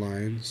racial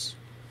lines.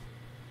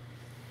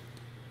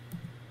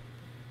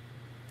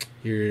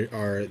 Here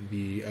are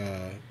the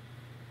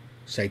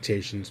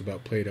citations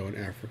about Plato in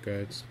Africa.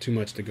 It's too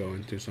much to go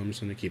into, so I'm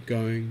just going to keep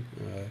going.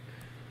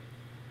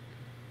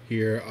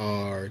 Here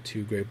are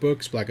two great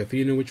books, Black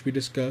Athena, which we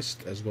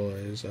discussed, as well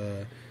as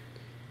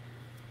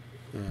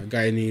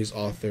Guyanese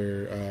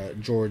author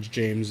George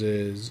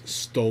James's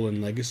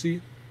Stolen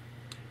Legacy.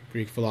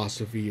 Greek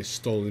philosophy is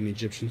stolen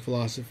Egyptian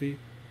philosophy.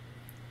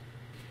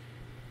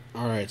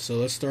 Alright, so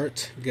let's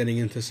start getting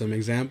into some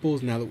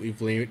examples now that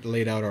we've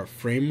laid out our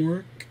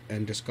framework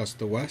and discussed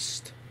the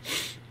West.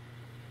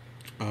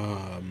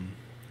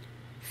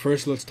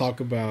 First, let's talk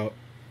about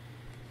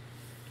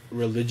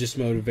religious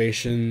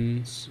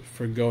motivations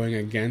for going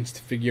against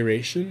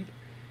figuration.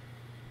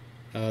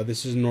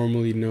 This is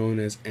normally known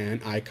as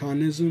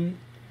aniconism.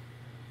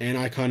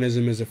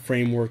 Aniconism is a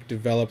framework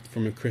developed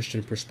from a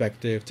Christian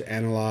perspective to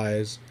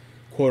analyze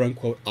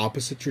quote-unquote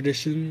opposite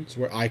traditions,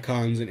 where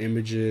icons and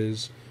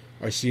images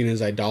are seen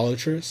as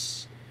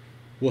idolatrous.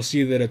 We'll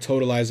see that a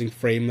totalizing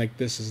frame like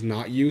this is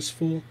not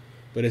useful,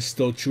 but it's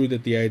still true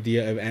that the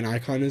idea of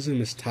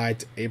aniconism is tied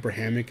to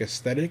Abrahamic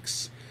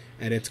aesthetics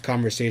and its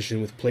conversation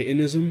with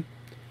Platonism.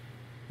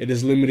 It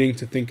is limiting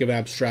to think of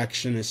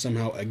abstraction as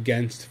somehow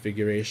against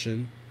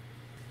figuration.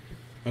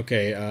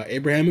 Okay,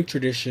 Abrahamic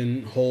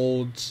tradition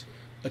holds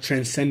a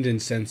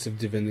transcendent sense of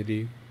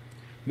divinity.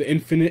 The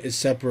infinite is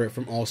separate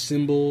from all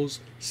symbols,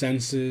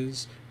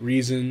 senses,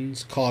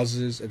 reasons,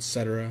 causes,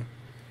 etc.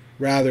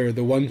 Rather,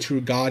 the one true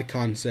God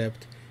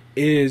concept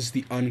is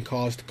the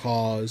uncaused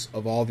cause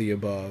of all the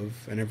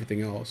above and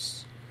everything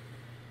else.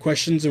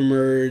 Questions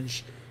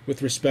emerge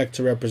with respect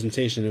to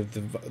representation of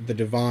the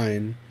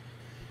divine.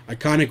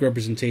 Iconic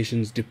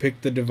representations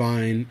depict the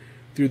divine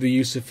through the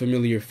use of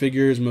familiar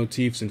figures,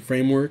 motifs, and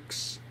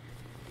frameworks.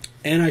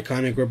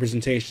 Aniconic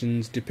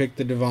representations depict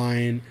the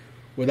divine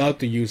without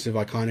the use of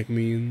iconic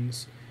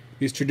means.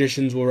 These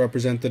traditions will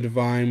represent the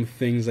divine with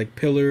things like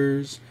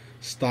pillars,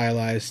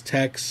 stylized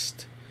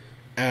text,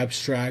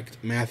 abstract,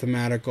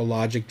 mathematical,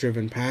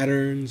 logic-driven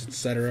patterns,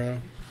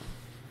 etc.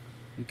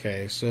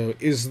 Okay, so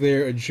is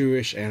there a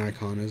Jewish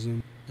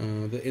aniconism?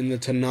 In the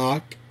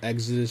Tanakh,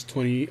 Exodus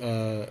 20,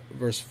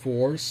 verse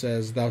 4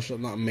 says, "Thou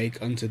shalt not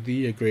make unto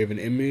thee a graven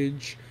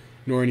image,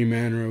 nor any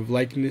manner of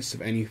likeness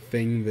of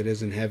anything that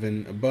is in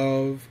heaven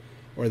above,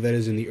 or that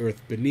is in the earth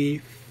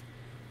beneath,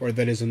 or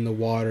that is in the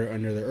water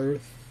under the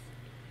earth."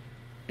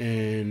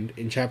 And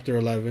in chapter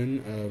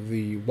 11 of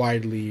the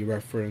widely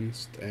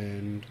referenced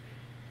and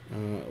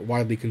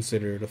widely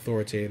considered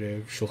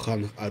authoritative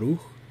Shulchan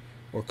Aruch,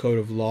 or Code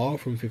of Law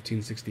from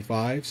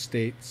 1565,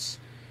 states,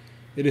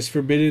 "It is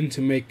forbidden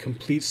to make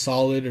complete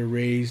solid or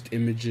raised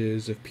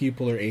images of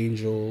people or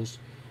angels,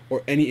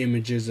 or any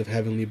images of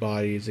heavenly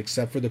bodies,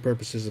 except for the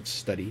purposes of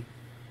study."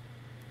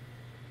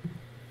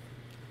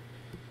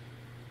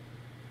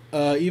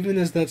 Even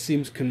as that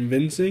seems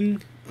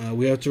convincing,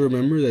 we have to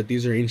remember that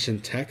these are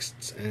ancient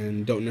texts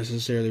and don't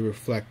necessarily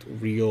reflect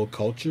real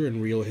culture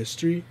and real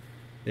history.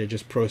 They're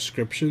just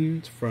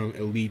proscriptions from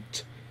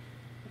elite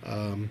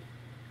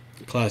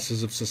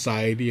classes of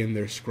society and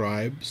their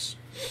scribes.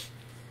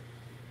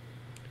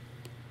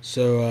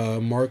 So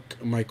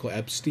Michael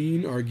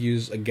Epstein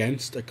argues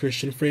against a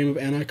Christian frame of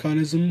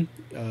aniconism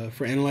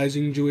for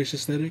analyzing Jewish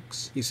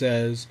aesthetics. He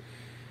says,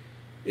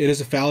 "It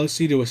is a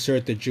fallacy to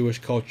assert that Jewish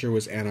culture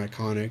was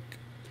aniconic.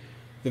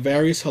 The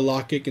various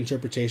halakhic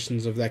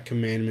interpretations of that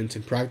commandment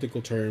in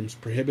practical terms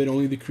prohibit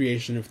only the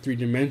creation of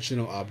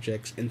three-dimensional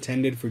objects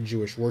intended for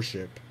Jewish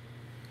worship.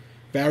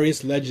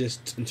 Various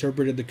legists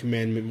interpreted the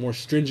commandment more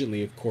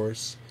stringently, of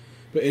course,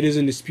 but it is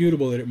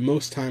indisputable that at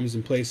most times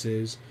and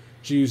places,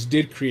 Jews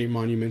did create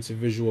monuments of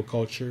visual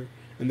culture,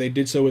 and they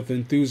did so with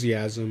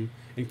enthusiasm,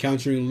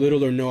 encountering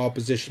little or no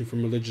opposition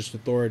from religious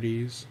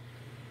authorities.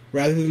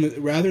 Rather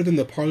than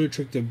the parlor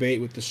trick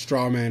debate with the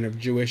straw man of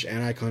Jewish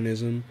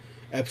aniconism,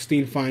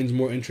 Epstein finds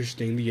more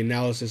interesting the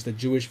analysis that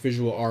Jewish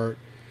visual art,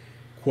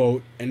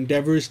 quote,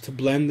 endeavors to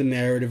blend the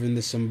narrative and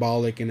the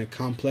symbolic in a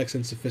complex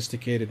and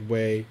sophisticated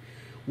way,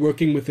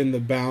 working within the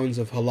bounds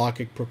of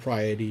halakhic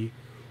propriety,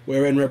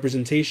 wherein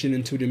representation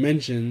in two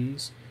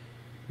dimensions,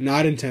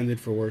 not intended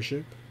for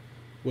worship,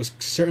 was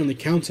certainly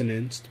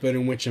countenanced, but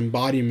in which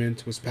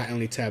embodiment was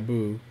patently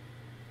taboo."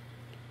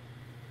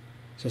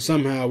 So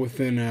somehow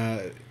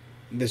within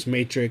this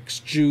matrix,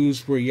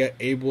 Jews were yet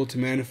able to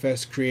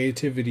manifest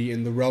creativity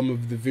in the realm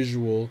of the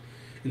visual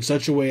in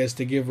such a way as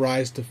to give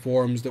rise to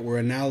forms that were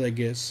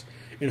analogous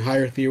in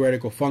higher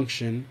theoretical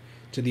function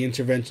to the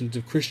interventions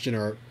of Christian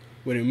art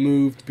when it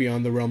moved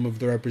beyond the realm of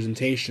the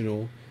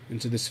representational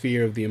into the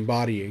sphere of the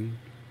embodying.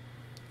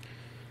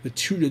 The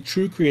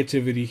true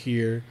creativity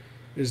here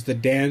is the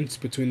dance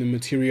between the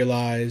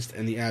materialized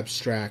and the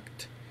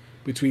abstract,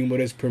 between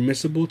what is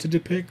permissible to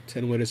depict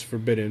and what is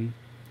forbidden.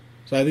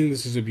 So I think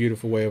this is a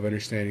beautiful way of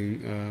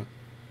understanding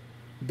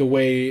the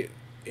way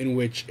in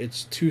which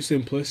it's too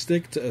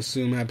simplistic to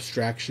assume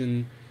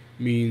abstraction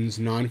means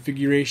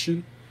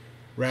non-figuration.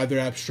 Rather,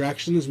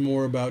 abstraction is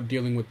more about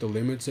dealing with the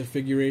limits of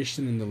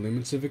figuration and the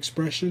limits of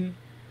expression.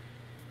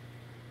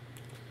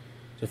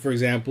 So for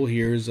example,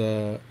 here's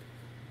a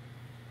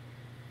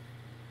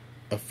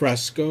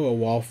fresco, a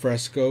wall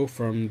fresco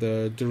from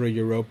the Dura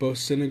Europos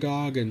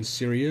synagogue in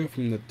Syria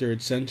from the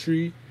 3rd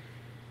century.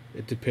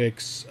 It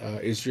depicts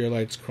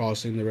Israelites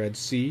crossing the Red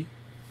Sea.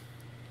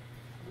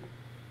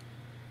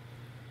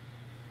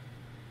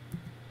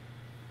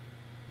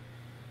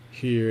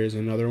 Here is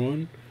another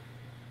one.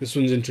 This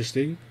one's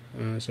interesting.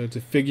 So it's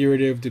a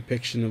figurative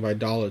depiction of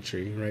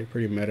idolatry, right?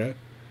 Pretty meta.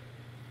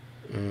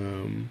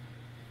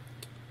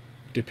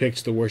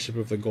 Depicts the worship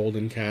of the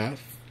golden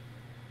calf.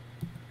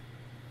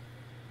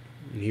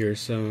 And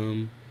here's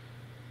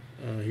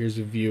here's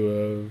a view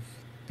of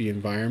the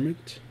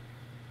environment.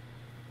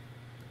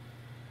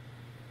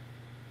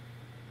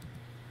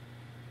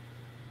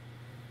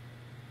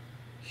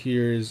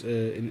 Here's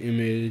an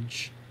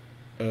image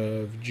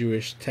of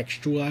Jewish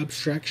textual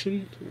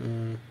abstraction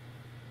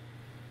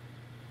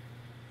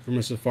from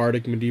a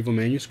Sephardic medieval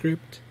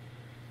manuscript.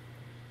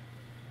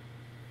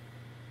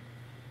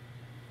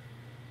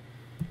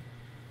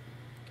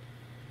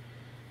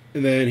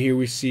 And then here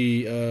we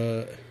see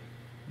the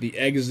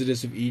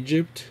Exodus of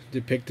Egypt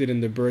depicted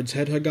in the Bird's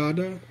Head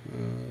Haggadah,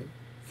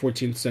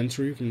 14th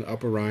century, from the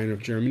Upper Rhine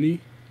of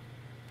Germany.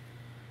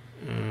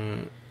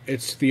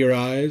 It's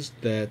theorized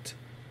that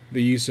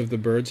the use of the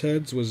bird's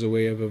heads was a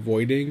way of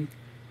avoiding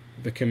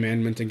the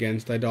commandment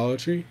against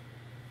idolatry.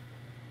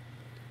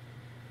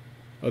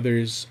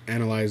 Others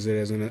analyze it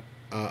as an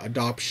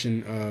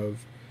adoption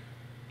of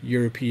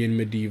European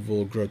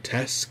medieval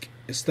grotesque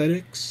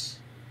aesthetics,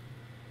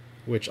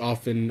 which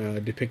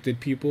often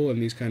depicted people in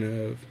these kind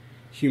of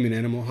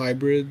human-animal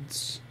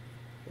hybrids,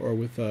 or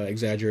with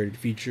exaggerated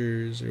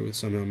features, or with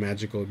somehow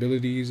magical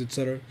abilities,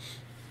 etc.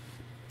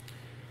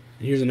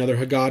 And here's another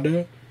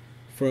Haggadah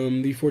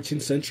from the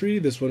 14th century,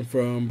 this one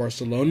from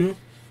Barcelona.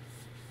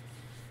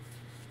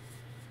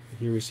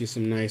 Here we see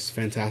some nice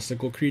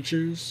fantastical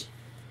creatures,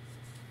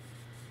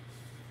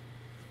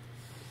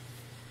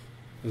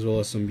 as well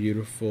as some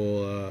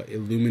beautiful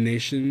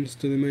illuminations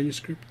to the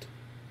manuscript.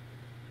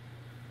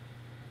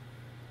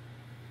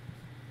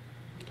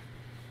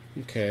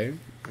 Okay,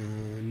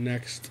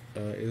 next,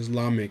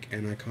 Islamic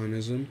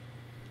aniconism.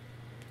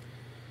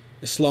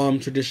 Islam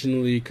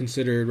traditionally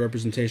considered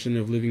representation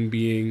of living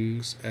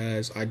beings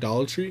as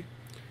idolatry.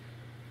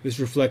 This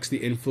reflects the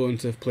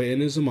influence of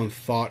Platonism on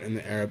thought in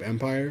the Arab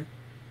Empire.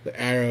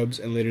 The Arabs,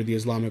 and later the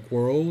Islamic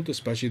world,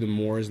 especially the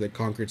Moors that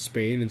conquered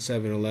Spain in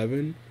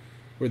 711,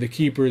 were the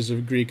keepers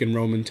of Greek and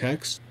Roman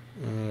texts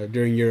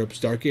during Europe's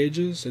Dark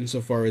Ages.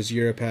 Insofar as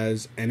Europe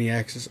has any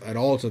access at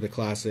all to the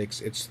classics,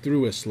 it's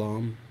through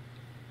Islam.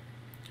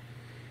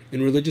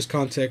 In religious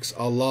contexts,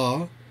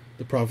 Allah,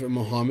 the Prophet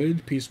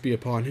Muhammad, peace be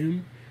upon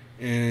him,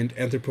 and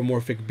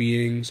anthropomorphic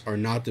beings are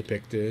not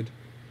depicted.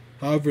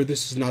 However,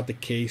 this is not the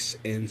case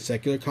in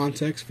secular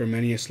contexts for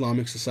many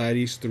Islamic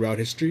societies throughout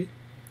history.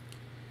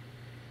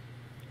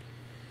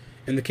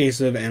 In the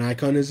case of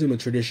aniconism, a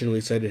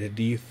traditionally cited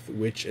hadith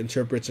which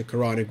interprets a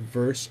Quranic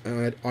verse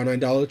on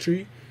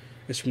idolatry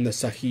is from the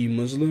Sahih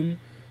Muslim,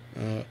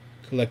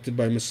 collected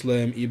by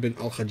Muslim ibn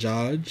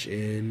al-Hajjaj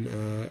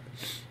in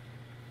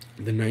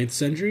the 9th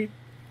century.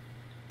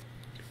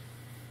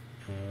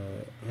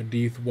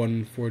 Hadith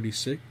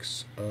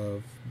 146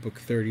 of Book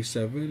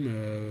 37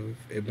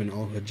 of Ibn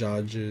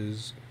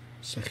al-Hajjaj's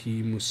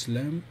Sahih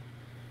Muslim.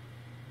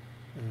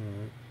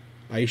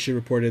 Aisha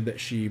reported that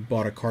she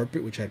bought a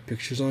carpet which had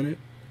pictures on it.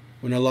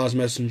 When Allah's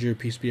Messenger,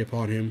 peace be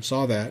upon him,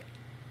 saw that,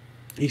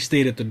 he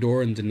stayed at the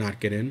door and did not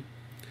get in.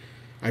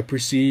 I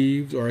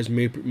perceived, or was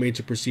made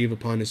to perceive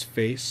upon his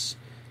face,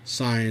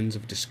 signs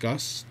of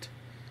disgust.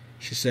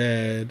 She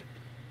said,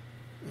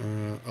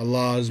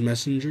 Allah's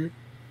Messenger,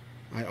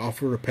 I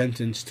offer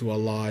repentance to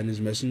Allah and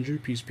His Messenger,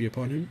 peace be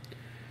upon him.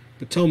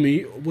 But tell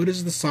me, what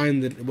is the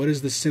sin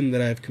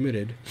that I have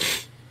committed?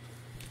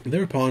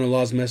 Thereupon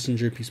Allah's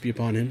Messenger, peace be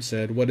upon him,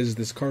 said, what is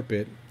this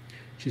carpet?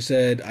 She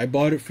said, I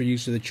bought it for you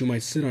so that you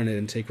might sit on it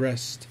and take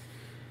rest.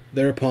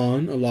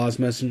 Thereupon Allah's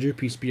Messenger,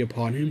 peace be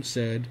upon him,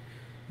 said,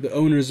 the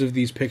owners of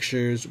these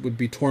pictures would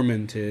be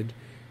tormented,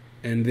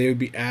 and they would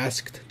be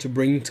asked to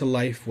bring to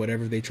life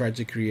whatever they tried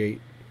to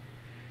create.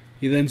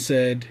 He then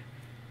said,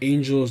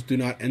 angels do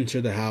not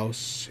enter the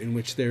house in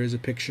which there is a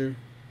picture.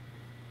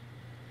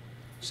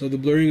 So the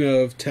blurring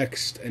of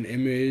text and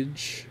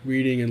image,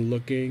 reading and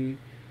looking,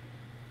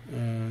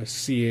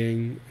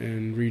 seeing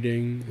and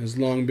reading, has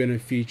long been a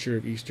feature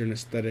of Eastern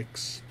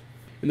aesthetics.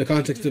 In the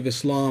context of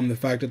Islam, the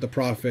fact that the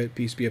Prophet,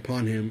 peace be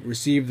upon him,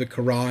 received the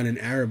Quran in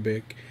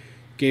Arabic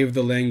gave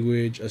the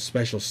language a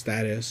special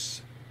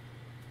status.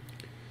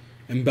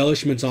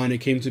 Embellishments on it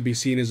came to be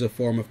seen as a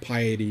form of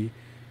piety,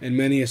 and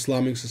many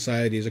Islamic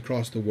societies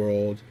across the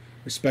world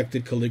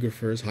respected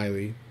calligraphers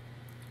highly.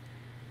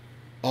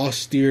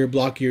 Austere,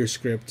 blockier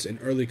scripts and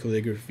early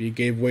calligraphy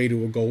gave way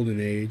to a golden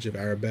age of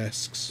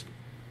arabesques.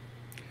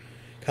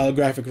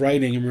 Calligraphic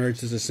writing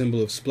emerged as a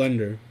symbol of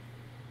splendor.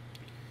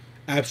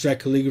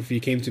 Abstract calligraphy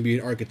came to be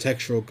an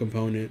architectural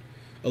component,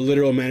 a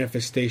literal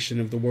manifestation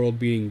of the world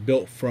being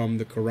built from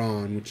the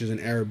Quran, which is an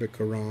Arabic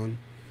Quran,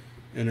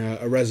 and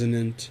a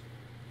resonant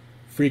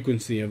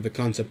frequency of the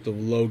concept of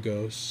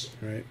logos,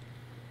 right?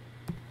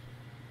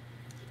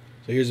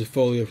 So here's a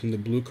folio from the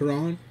Blue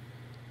Quran,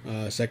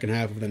 second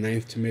half of the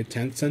 9th to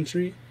mid-10th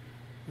century,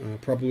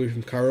 probably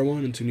from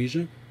Kairouan in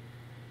Tunisia.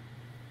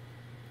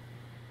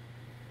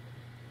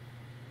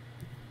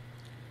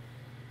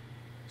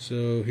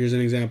 So here's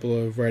an example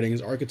of writing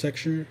as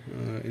architecture,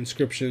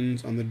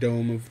 inscriptions on the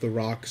dome of the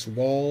rock's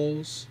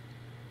walls.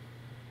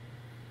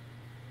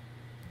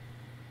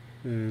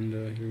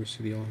 And here we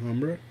see the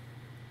Alhambra.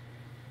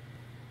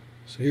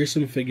 So here's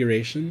some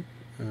figuration.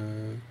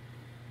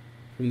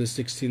 From the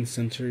 16th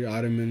century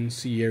Ottoman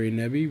Siyeri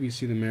Nebi, we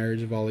see the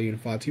marriage of Ali and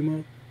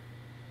Fatima.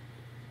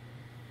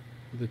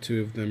 The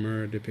two of them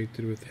are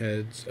depicted with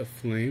heads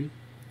aflame.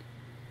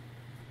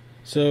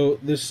 So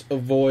this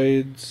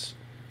avoids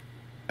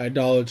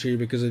idolatry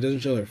because it doesn't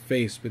show their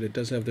face, but it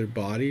does have their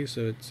body,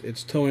 so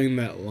it's towing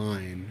that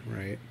line,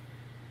 right?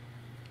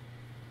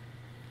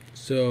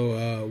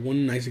 So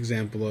one nice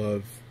example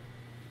of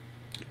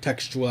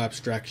textual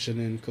abstraction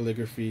in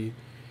calligraphy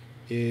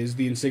is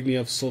the insignia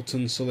of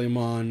Sultan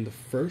Suleiman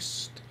I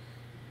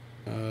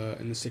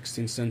in the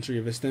 16th century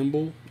of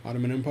Istanbul,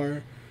 Ottoman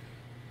Empire.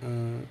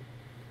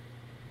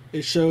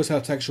 It shows how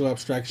textual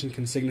abstraction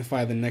can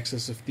signify the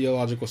nexus of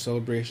theological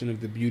celebration of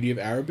the beauty of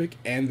Arabic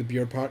and the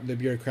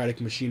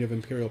bureaucratic machine of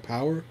imperial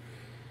power.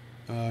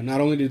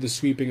 Not only did the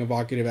sweeping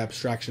evocative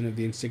abstraction of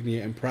the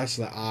insignia impress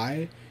the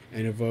eye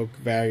and evoke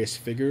various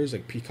figures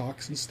like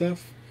peacocks and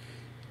stuff.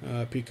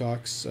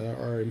 Peacocks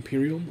are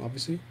imperial,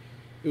 obviously.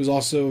 It was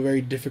also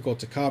very difficult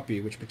to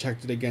copy, which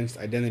protected against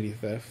identity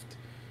theft.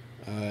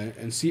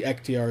 And see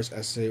Ekhtiar's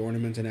essay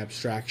Ornament and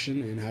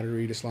Abstraction in How to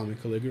Read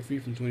Islamic Calligraphy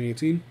from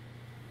 2018.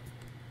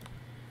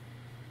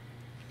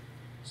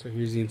 So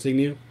here's the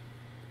insignia.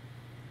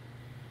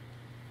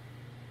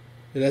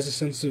 It has a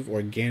sense of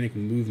organic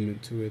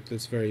movement to it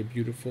that's very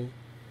beautiful.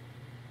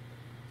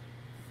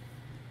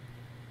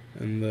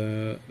 And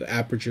the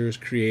apertures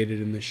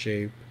created in the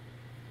shape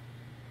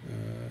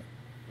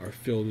are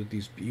filled with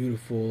these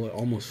beautiful,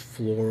 almost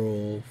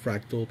floral,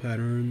 fractal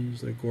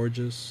patterns. They're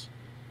gorgeous.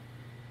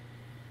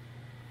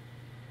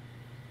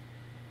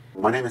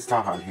 My name is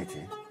Taha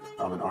Al-Hiti.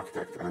 I'm an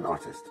architect and an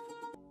artist.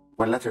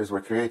 When letters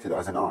were created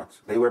as an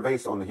art, they were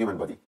based on the human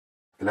body.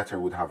 The letter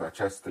would have a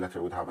chest, the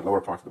letter would have a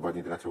lower part of the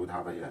body, the letter would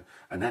have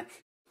a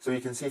neck. So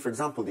you can see, for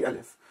example, the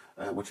alif,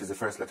 which is the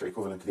first letter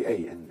equivalent to the A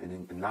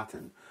in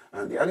Latin.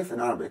 The alif in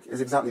Arabic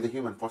is exactly the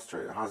human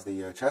posture. It has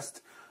the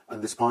chest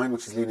and the spine,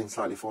 which is leaning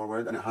slightly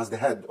forward, and it has the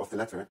head of the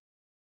letter.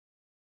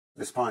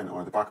 The spine,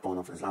 or the backbone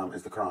of Islam,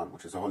 is the Quran,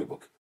 which is a holy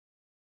book.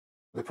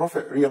 The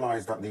Prophet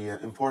realized that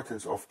the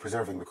importance of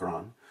preserving the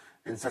Quran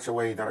in such a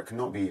way that it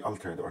cannot be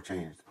altered or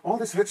changed. All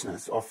this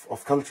richness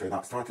of culture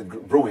that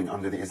started brewing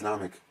under the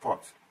Islamic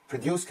pot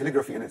produced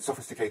calligraphy in its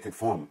sophisticated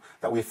form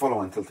that we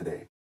follow until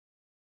today.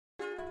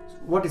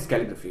 What is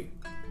calligraphy?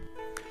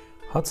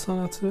 Hat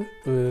sanatı,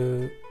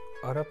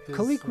 Arap yazısı-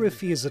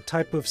 Calligraphy is a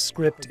type of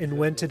script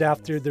invented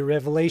after the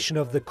revelation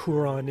of the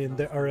Quran in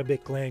the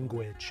Arabic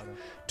language,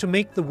 to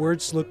make the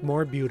words look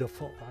more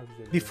beautiful.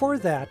 Before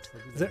that,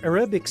 the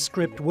Arabic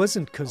script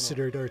wasn't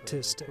considered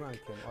artistic.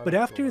 But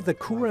after the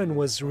Quran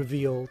was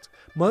revealed,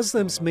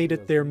 Muslims made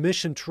it their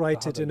mission to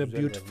write it in a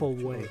beautiful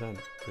way.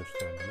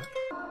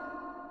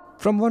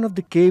 From one of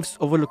the caves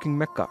overlooking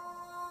Mecca,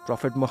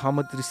 Prophet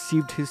Muhammad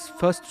received his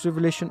first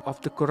revelation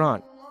of the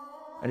Quran,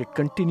 and it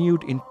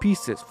continued in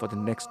pieces for the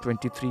next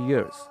 23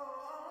 years.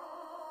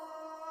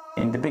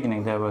 In the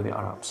beginning, there were the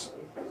Arabs,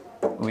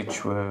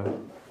 which were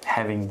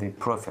having the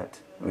Prophet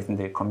within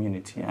their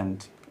community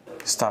and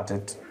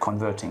started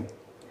converting.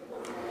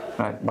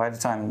 Right. By the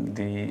time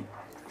the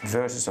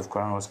verses of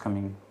Quran was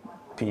coming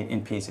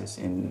in pieces,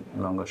 in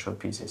longer short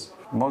pieces,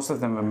 most of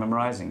them were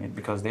memorizing it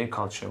because their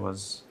culture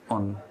was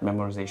on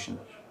memorization.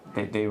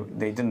 They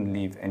didn't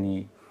leave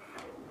any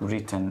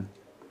written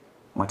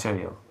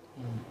material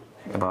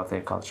about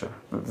their culture.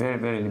 Very,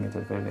 very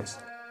limited, very less.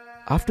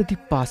 After the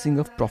passing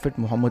of Prophet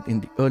Muhammad in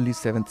the early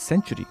 7th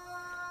century,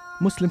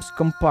 Muslims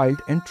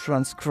compiled and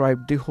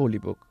transcribed the Holy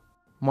Book,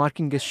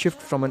 marking a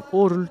shift from an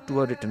oral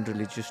to a written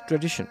religious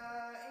tradition.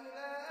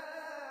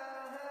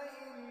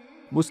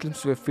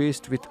 Muslims were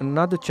faced with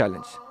another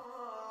challenge.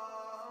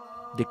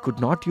 They could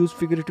not use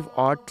figurative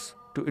arts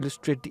to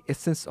illustrate the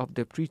essence of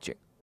their preaching.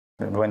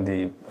 When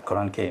the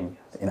Quran came,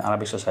 in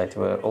Arabic society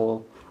were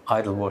all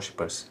idol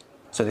worshippers.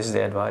 So this is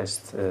the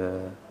advice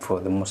for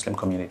the Muslim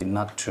community,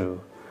 not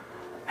to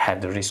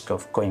have the risk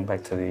of going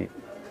back to the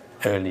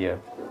earlier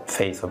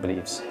faith or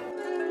beliefs.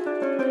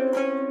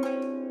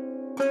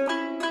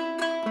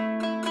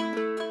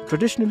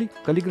 Traditionally,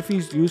 calligraphy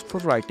is used for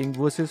writing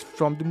verses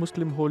from the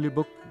Muslim holy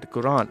book, the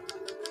Quran.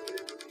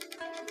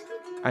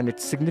 And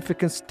its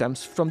significance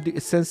stems from the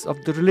essence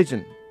of the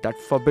religion that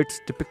forbids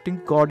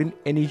depicting God in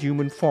any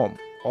human form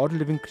or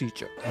living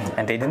creature.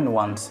 And they didn't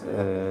want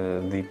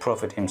the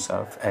Prophet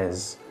himself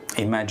as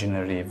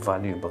imaginary,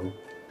 valuable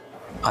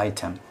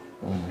item.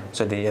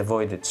 So they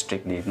avoided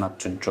strictly not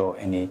to draw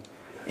any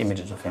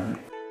images of him.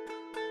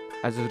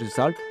 As a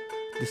result,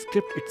 the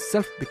script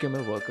itself became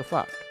a work of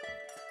art.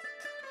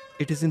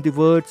 It is in the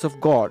words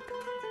of God,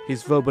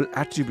 his verbal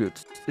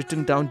attributes,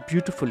 written down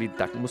beautifully,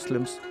 that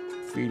Muslims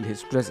feel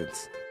his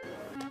presence.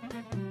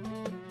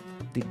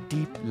 The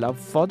deep love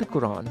for the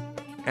Quran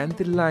and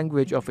the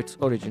language of its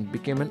origin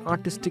became an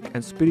artistic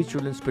and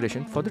spiritual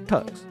inspiration for the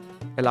Turks,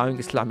 allowing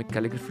Islamic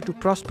calligraphy to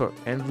prosper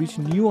and reach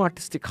new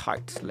artistic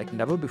heights like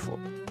never before.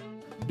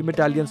 The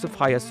medallions of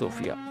Hagia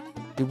Sophia,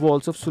 the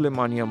walls of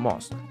Suleymania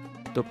Mosque,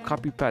 the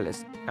Topkapi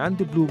Palace, and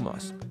the Blue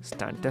Mosque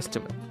stand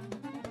testament.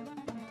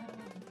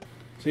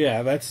 So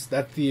yeah, that's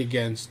the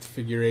against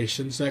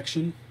figuration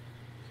section.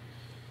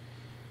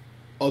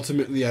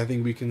 Ultimately, I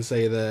think we can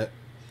say that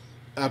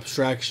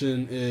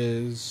abstraction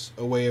is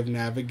a way of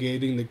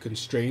navigating the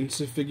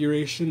constraints of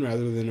figuration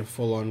rather than a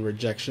full-on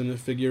rejection of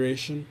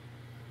figuration.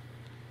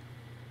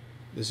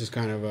 This is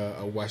kind of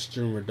a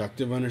Western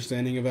reductive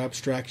understanding of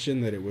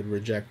abstraction, that it would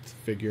reject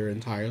figure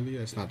entirely.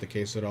 That's not the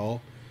case at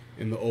all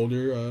in the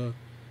older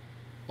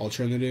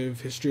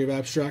alternative history of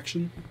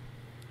abstraction.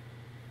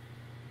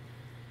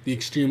 The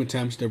extreme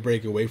attempts to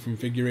break away from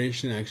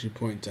figuration actually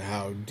point to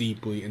how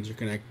deeply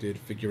interconnected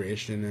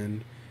figuration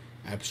and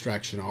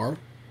abstraction are,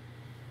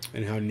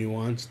 and how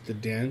nuanced the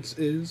dance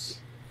is.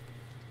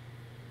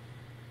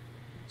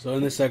 So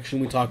in this section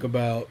we talk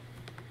about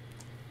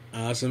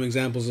some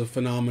examples of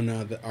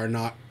phenomena that are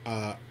not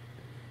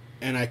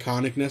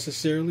aniconic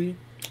necessarily,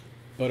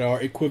 but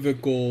are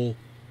equivocal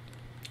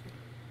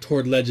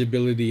toward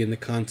legibility in the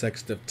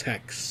context of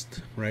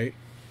text, right?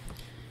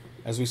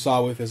 As we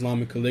saw with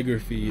Islamic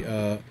calligraphy,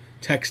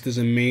 text is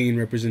a main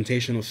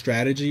representational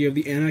strategy of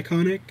the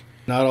aniconic.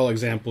 Not all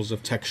examples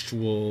of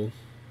textual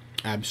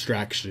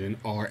abstraction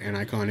are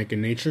aniconic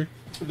in nature,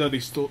 though they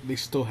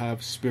still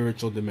have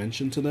spiritual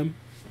dimension to them.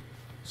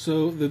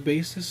 So the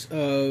basis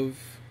of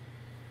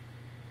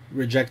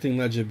rejecting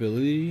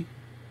legibility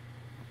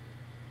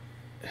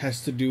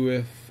has to do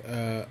with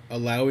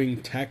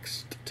allowing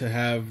text to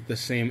have the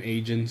same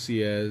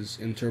agency as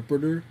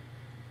interpreter,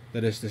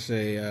 that is to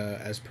say,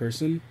 as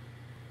person.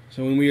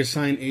 So when we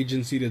assign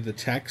agency to the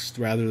text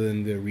rather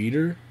than the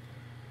reader,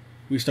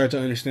 we start to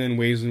understand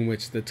ways in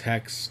which the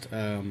text,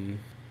 in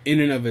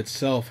and of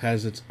itself,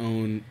 has its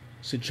own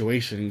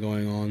situation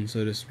going on,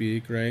 so to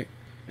speak, right?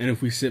 And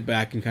if we sit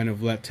back and kind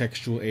of let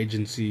textual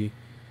agency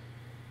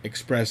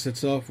express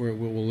itself,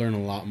 we'll learn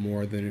a lot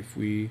more than if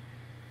we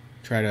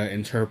try to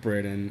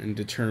interpret and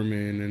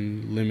determine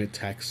and limit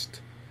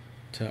text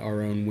to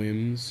our own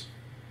whims.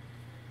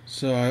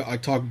 So I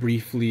talked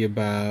briefly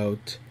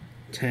about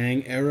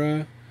Tang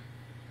era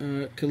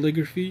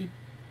calligraphy.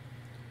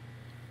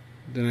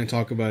 Then I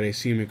talk about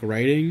asemic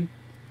writing.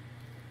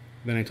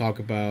 Then I talk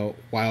about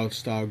wild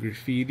style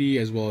graffiti,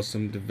 as well as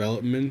some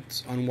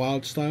developments on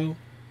wild style.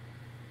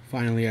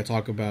 Finally, I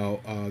talk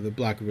about the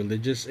Black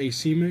religious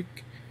asemic,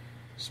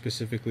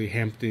 specifically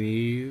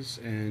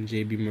Hamptonese and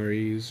J.B.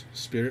 Murray's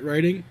spirit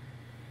writing.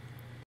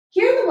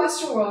 Here in the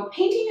Western world,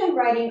 painting and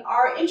writing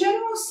are in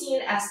general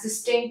seen as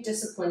distinct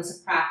disciplines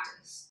of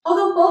practice.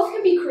 Although both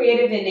can be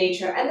creative in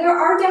nature, and there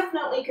are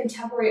definitely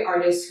contemporary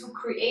artists who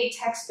create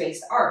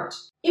text-based art,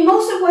 in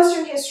most of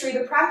Western history,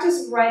 the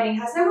practice of writing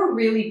has never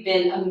really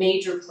been a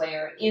major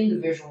player in the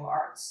visual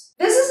arts.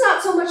 This is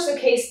not so much the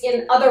case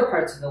in other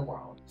parts of the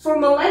world. For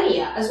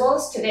millennia, as well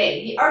as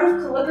today, the art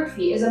of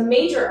calligraphy is a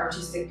major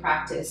artistic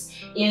practice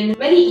in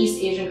many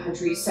East Asian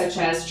countries such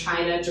as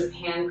China,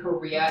 Japan,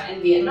 Korea,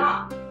 and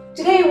Vietnam.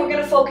 Today, we're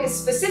going to focus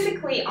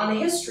specifically on the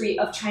history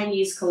of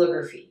Chinese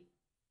calligraphy.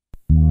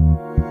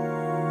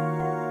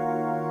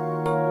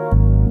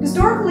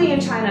 Historically in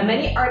China,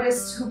 many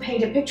artists who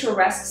painted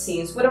picturesque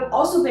scenes would have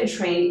also been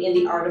trained in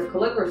the art of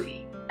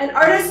calligraphy. And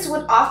artists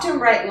would often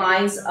write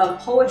lines of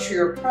poetry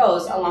or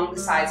prose along the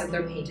sides of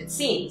their painted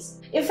scenes.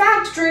 In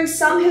fact, during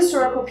some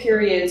historical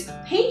periods,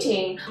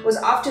 painting was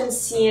often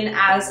seen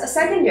as a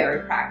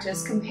secondary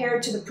practice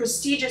compared to the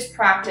prestigious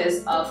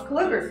practice of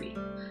calligraphy.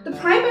 The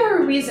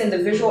primary reason the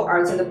visual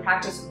arts and the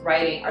practice of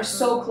writing are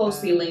so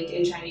closely linked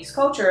in Chinese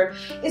culture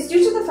is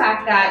due to the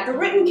fact that the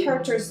written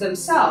characters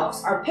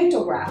themselves are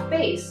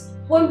pictograph-based.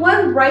 When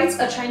one writes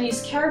a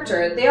Chinese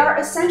character, they are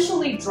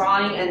essentially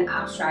drawing an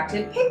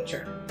abstracted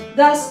picture.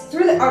 Thus,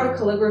 through the art of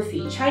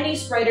calligraphy,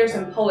 Chinese writers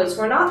and poets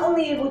were not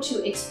only able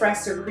to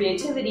express their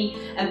creativity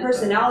and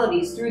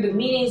personalities through the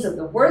meanings of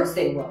the words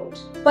they wrote,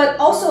 but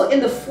also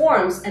in the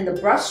forms and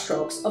the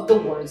brushstrokes of the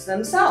words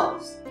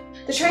themselves.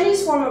 The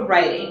Chinese form of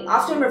writing,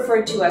 often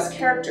referred to as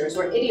characters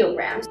or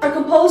ideograms, are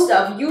composed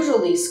of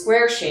usually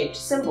square-shaped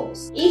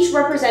symbols, each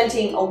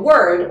representing a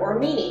word or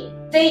meaning.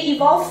 They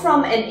evolved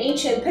from an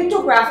ancient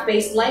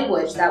pictograph-based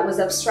language that was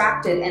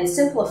abstracted and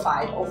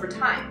simplified over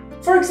time.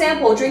 For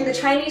example, during the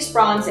Chinese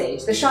Bronze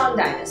Age, the Shang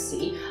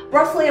Dynasty,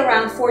 roughly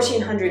around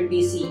 1400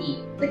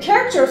 BCE, the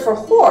character for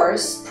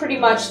horse pretty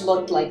much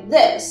looked like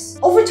this.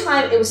 Over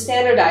time, it was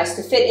standardized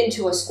to fit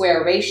into a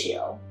square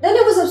ratio. Then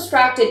it was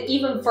abstracted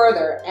even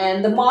further,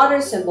 and the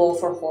modern symbol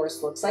for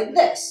horse looks like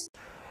this.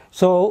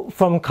 So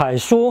from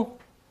Kaishu,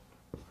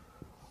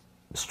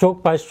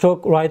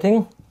 stroke-by-stroke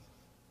writing,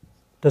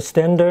 the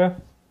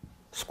standard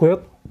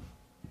script,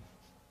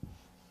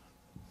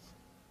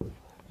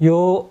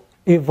 you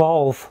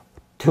evolve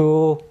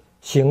to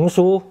行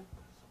书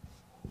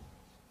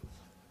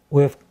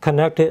with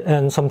connected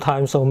and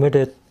sometimes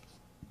omitted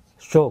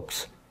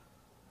strokes.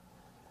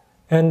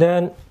 And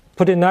then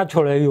pretty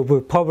naturally you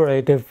will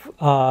probably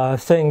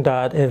think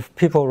that if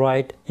people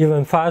write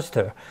even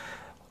faster,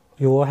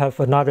 you will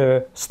have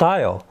another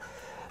style.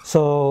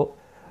 So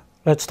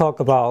let's talk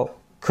about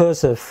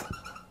cursive.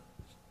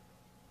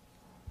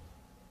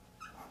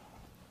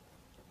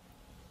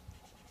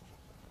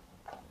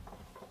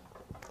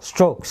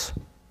 Strokes.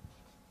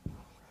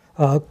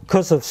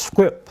 Cursive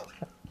script,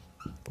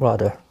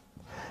 rather.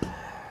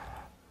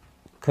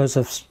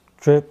 Cursive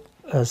script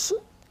as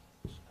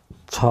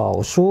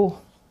草书.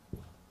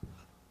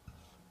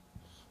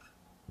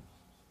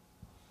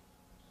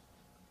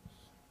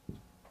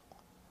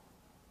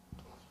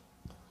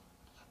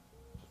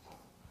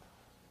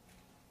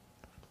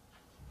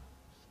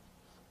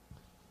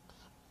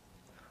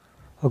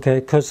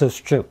 okay, cursive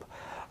strip,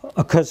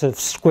 a cursive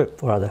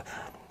script rather.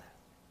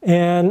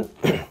 And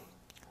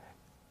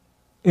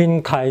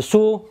in 楷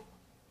书,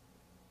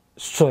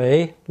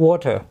 水,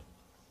 water,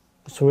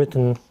 it's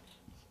written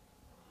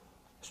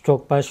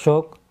stroke by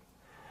stroke.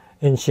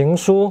 In 行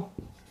书,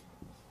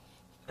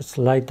 it's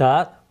like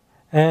that.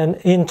 And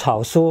in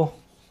草书,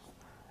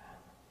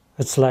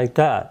 it's like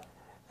that.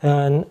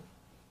 And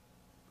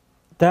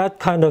that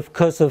kind of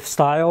cursive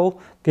style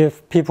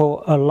gives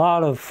people a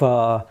lot of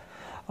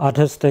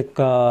artistic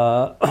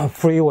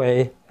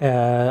freeway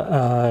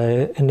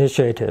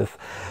initiative.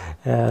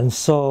 And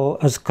so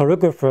as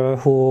calligrapher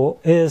who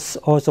is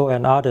also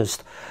an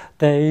artist,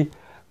 they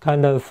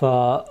kind of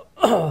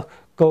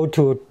go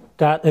to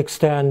that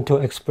extent to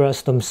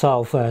express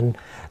themselves, and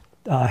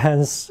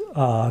hence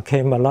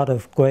came a lot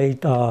of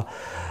great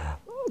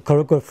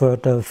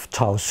calligrapher of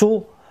草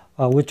书,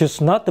 which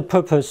is not the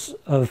purpose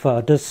of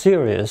this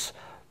series,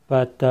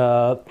 but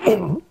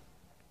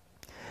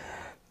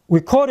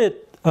we called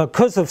it a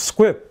cursive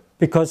script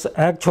because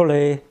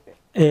actually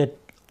it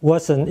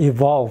wasn't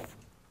evolved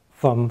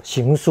from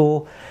行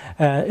书.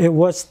 It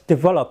was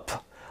developed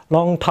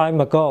long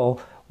time ago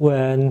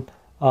when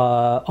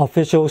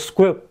official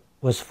script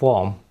was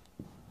formed.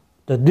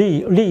 The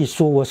隶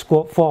书 was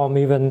formed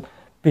even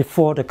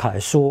before the 楷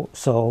书,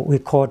 so we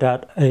call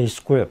that a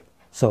script.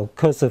 So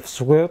cursive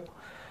script,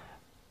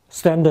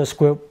 standard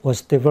script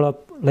was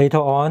developed later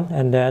on,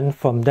 and then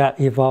from that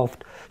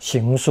evolved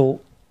行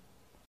书.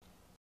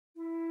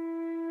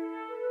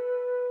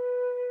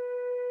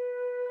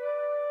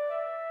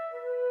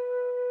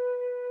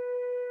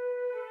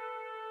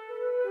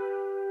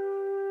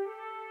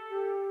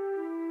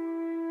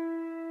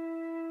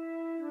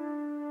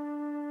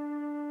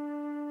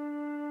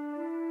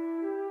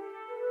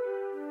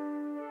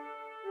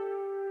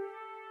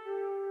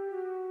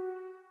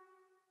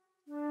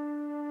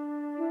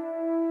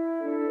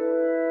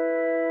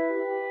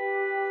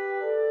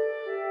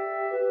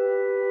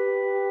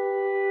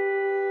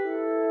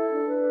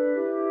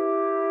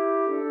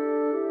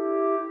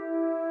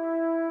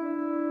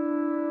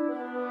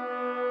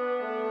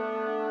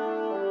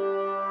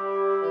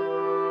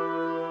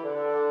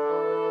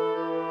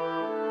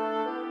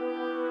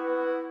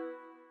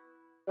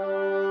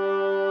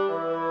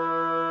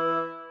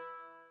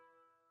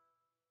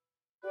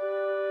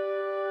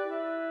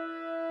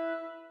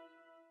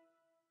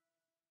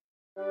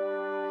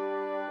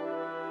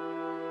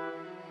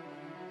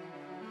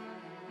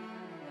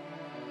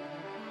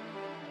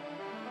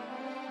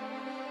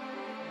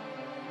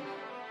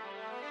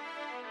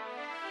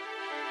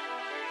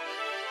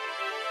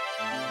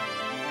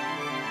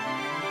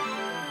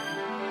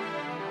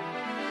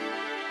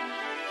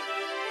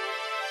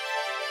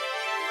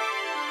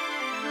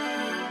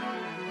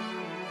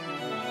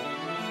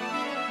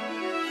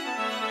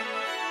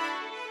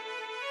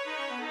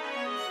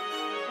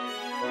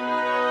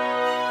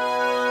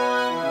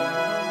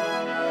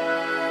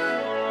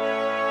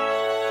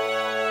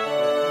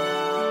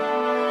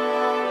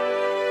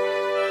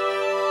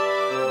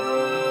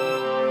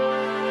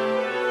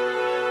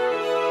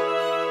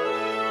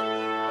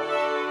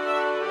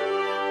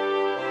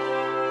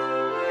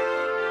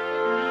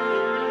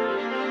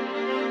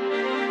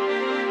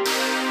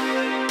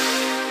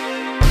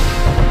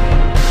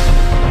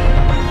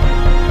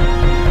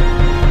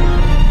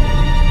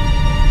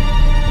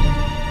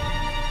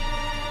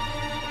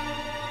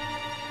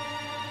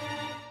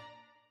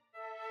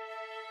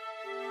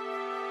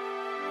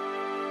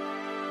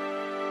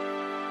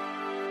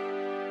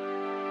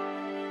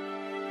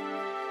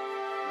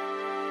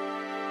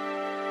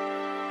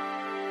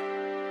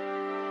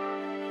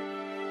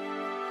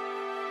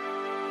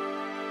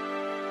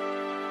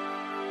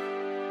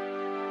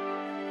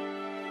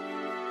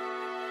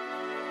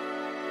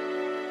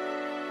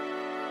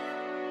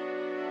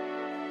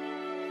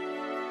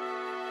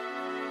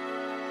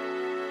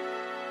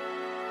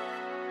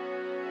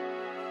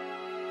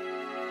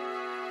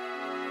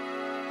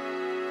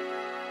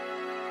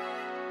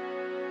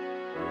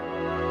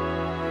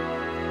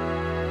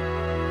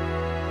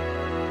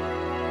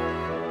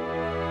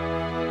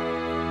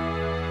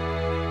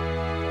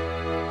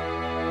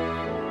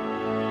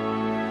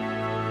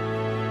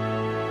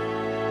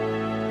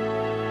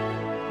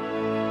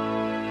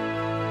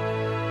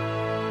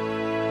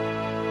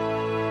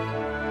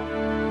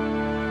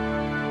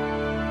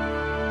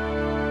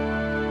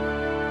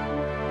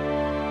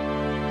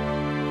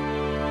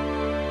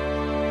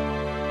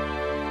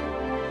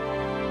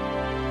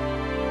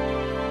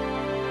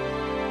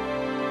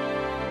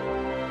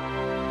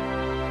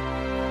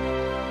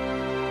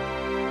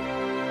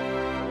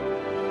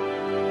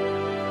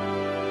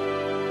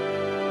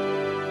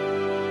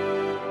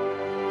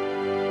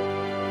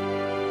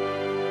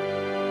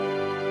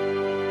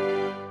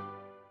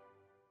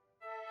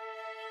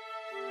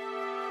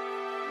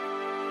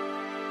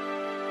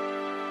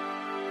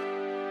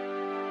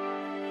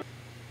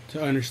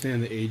 To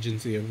understand the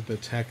agency of the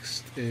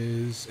text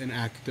is an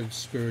act of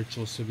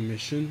spiritual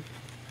submission.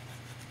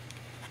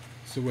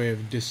 It's a way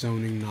of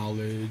disowning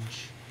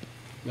knowledge,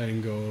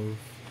 letting go of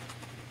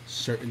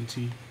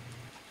certainty.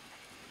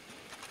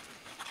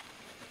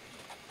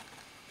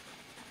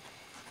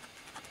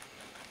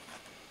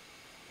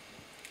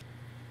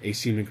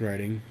 asemic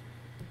writing.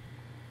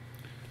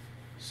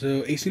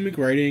 So asemic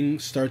writing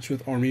starts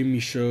with Henri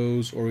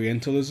Michaud's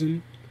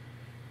Orientalism.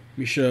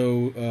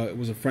 Michaud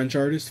was a French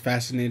artist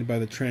fascinated by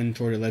the trend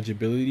toward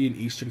illegibility in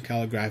Eastern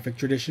calligraphic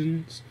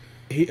traditions.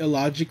 He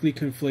illogically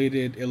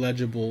conflated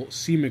illegible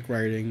semic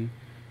writing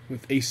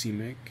with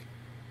asemic.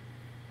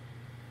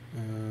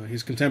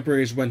 His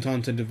contemporaries went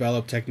on to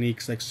develop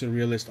techniques like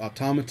surrealist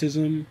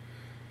automatism,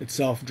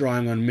 itself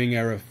drawing on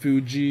Ming-era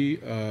Fuji,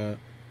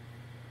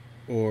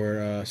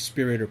 or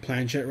spirit or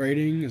planchette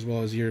writing, as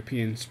well as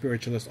European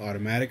spiritualist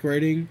automatic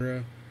writing.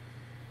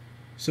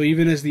 So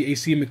even as the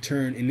asemic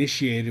turn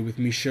initiated with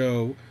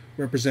Michaud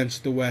represents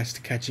the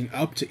West catching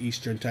up to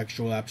Eastern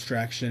textual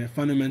abstraction, it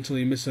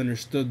fundamentally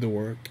misunderstood the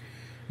work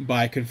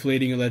by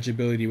conflating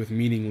illegibility with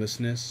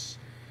meaninglessness.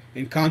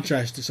 In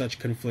contrast to such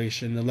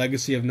conflation, the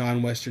legacy of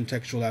non-Western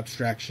textual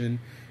abstraction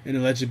and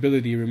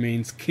illegibility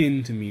remains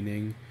kin to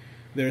meaning.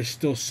 There is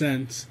still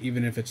sense,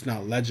 even if it's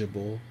not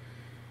legible.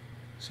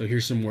 So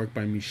here's some work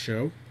by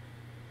Michaud.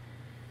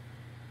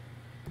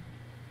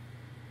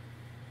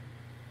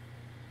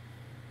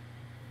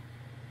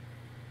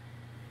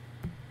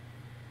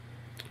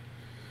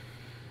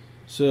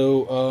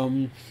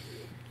 So,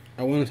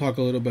 I want to talk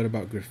a little bit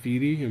about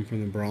graffiti. I'm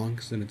from the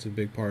Bronx, and it's a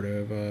big part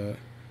of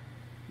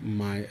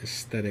my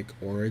aesthetic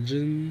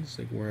origins,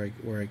 like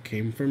where I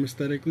came from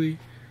aesthetically.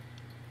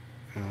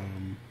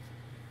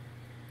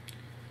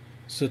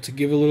 So to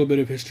give a little bit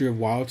of history of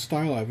wild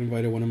style, I've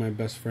invited one of my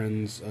best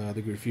friends,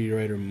 the graffiti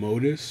writer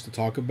Modus, to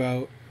talk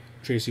about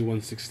Tracy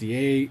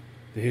 168,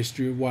 the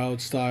history of wild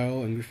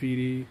style and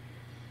graffiti,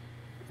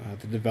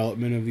 the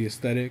development of the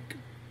aesthetic.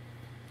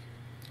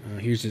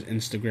 Here's his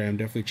Instagram.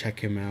 Definitely check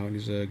him out.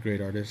 He's a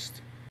great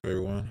artist. Hey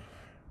everyone,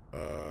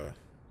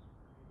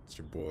 it's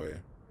your boy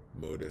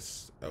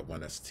Modus at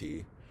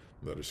 1ST,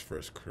 Letters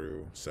First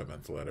Crew,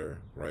 7th Letter,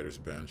 Writer's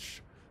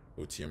Bench,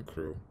 OTM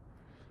Crew.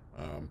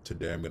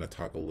 Today I'm going to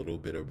talk a little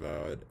bit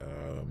about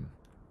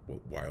what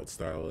wild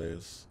style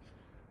is.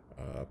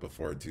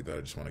 Before I do that,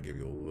 I just want to give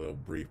you a little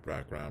brief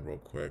background real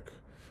quick.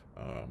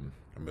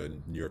 I'm a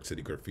New York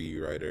City graffiti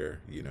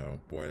writer,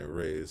 born and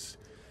raised.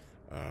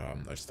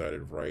 I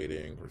started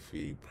writing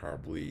graffiti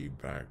probably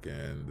back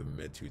in the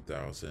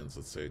mid-2000s,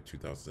 let's say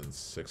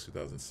 2006,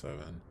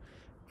 2007.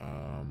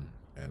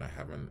 And I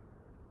haven't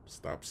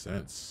stopped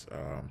since.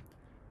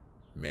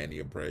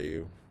 Manny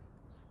Abreu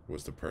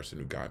was the person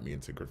who got me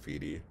into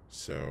graffiti,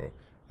 so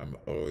I'm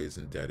always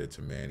indebted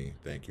to Manny.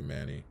 Thank you,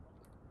 Manny.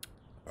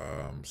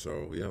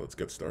 So yeah, let's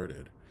get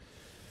started.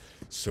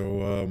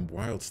 So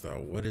wild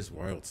style, what is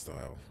wild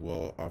style?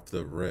 Well, off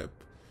the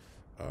rip,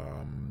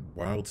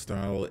 wild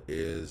style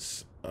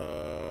is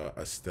a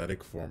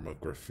aesthetic form of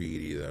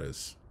graffiti that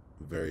is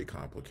very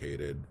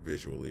complicated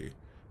visually.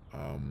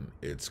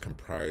 It's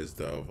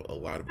comprised of a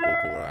lot of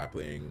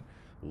overlapping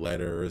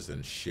letters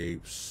and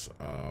shapes,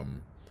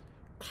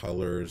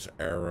 colors,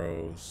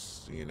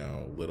 arrows,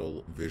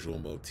 little visual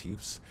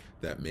motifs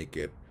that make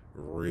it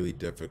really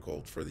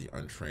difficult for the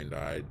untrained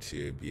eye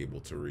to be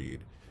able to read.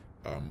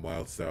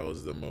 Wild style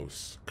is the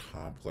most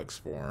complex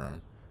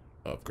form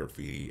of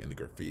graffiti in the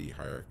graffiti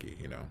hierarchy.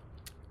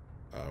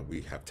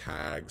 We have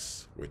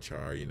tags, which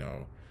are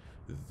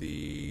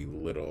the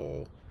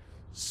little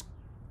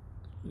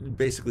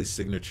basically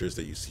signatures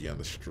that you see on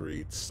the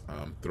streets,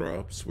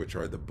 throw-ups, which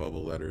are the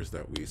bubble letters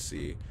that we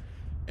see,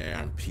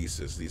 and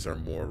pieces. These are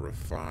more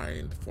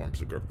refined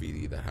forms of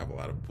graffiti that have a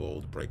lot of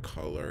bold, bright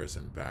colors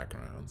and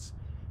backgrounds.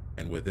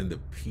 And within the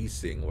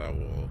piecing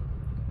level,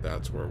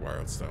 that's where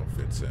wild style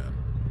fits in.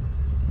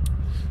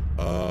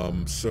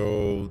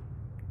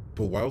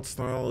 But wild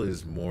style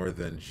is more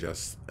than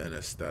just an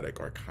aesthetic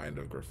or kind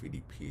of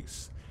graffiti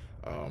piece.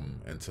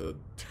 And to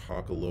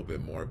talk a little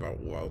bit more about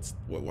what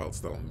wild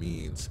style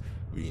means,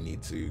 we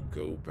need to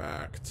go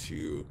back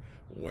to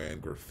when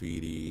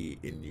graffiti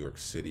in New York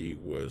City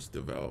was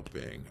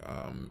developing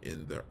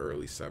in the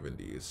early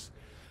 70s.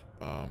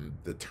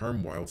 The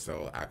term wild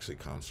style actually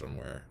comes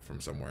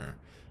from somewhere,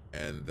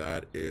 and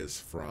that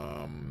is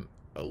from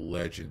a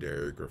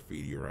legendary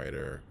graffiti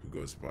writer who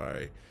goes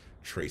by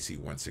Tracy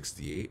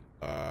 168.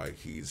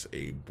 He's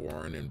a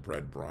born and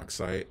bred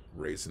Bronxite,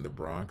 raised in the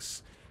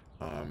Bronx,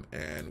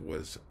 and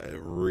was a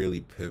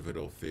really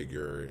pivotal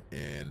figure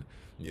in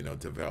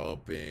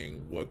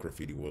developing what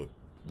graffiti will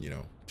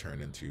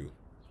turn into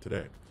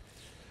today.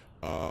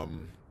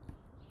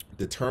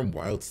 The term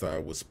wild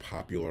style was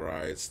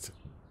popularized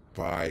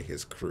by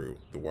his crew,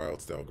 the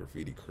Wild Style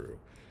Graffiti crew,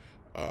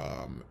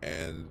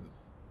 and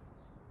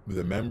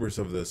the members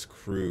of this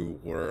crew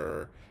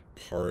were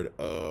part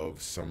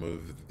of some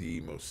of the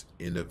most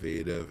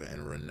innovative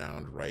and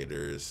renowned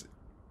writers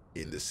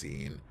in the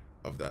scene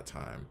of that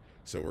time.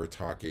 So we're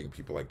talking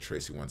people like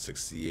Tracy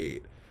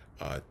 168,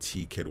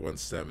 T-Kid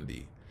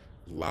 170,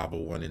 Lava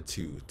 1 and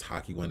 2,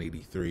 Taki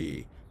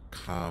 183,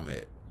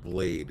 Comet,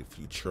 Blade,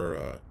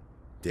 Futura,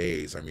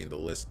 Days. I mean, the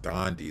list,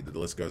 Dondi, the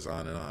list goes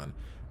on and on.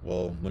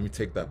 Well, let me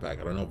take that back.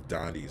 I don't know if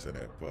Dondi's in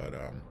it, but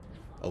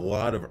a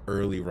lot of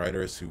early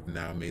writers who've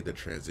now made the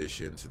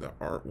transition to the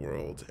art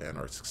world and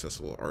are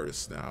successful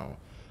artists now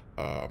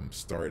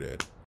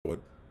started. What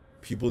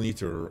people need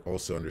to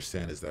also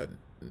understand is that,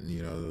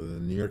 you know, the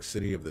New York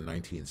City of the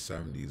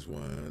 1970s,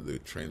 when the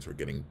trains were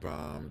getting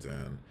bombed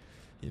and,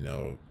 you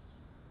know,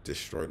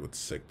 destroyed with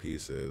sick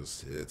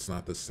pieces, it's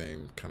not the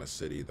same kind of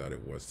city that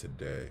it was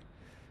today,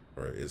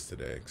 or is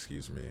today,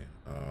 excuse me.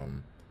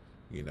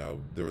 You know,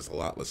 there was a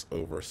lot less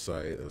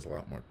oversight, there was a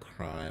lot more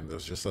crime, there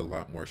was just a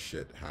lot more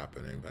shit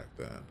happening back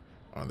then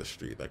on the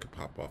street that could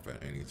pop off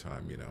at any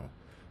time, you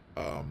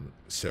know.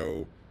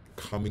 So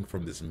coming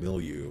from this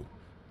milieu,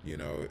 you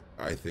know,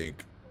 I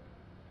think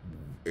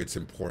it's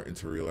important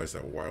to realize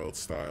that wild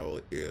style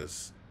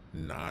is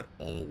not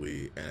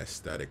only an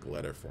aesthetic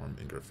letter form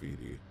in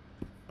graffiti.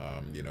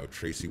 You know,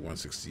 Tracy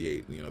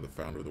 168, you know, the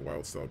founder of the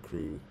Wild Style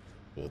crew,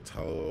 will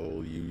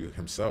tell you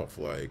himself,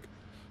 like,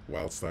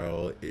 wild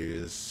style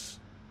is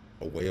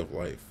a way of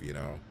life, you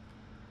know.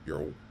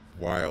 You're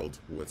wild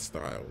with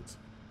styled,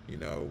 you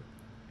know.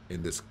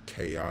 In this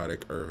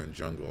chaotic urban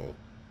jungle,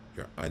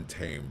 you're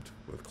untamed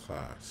with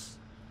class.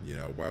 You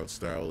know, wild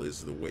style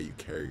is the way you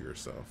carry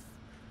yourself.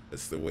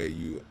 It's the way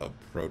you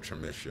approach a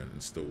mission.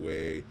 It's the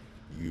way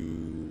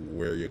you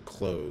wear your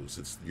clothes.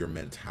 It's your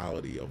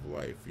mentality of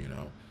life, you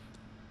know.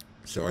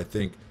 So I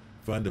think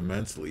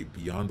fundamentally,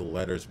 beyond the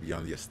letters,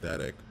 beyond the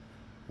aesthetic,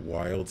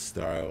 wild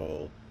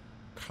style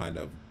kind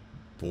of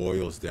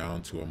boils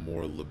down to a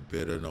more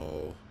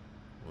libidinal,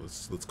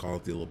 let's call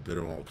it the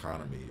libidinal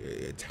economy.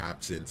 It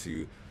taps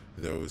into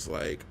those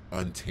like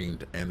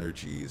untamed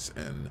energies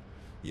and,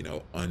 you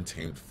know,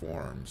 untamed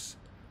forms,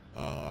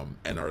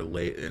 and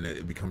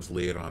it becomes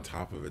laid on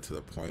top of it to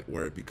the point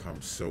where it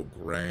becomes so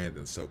grand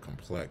and so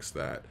complex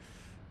that,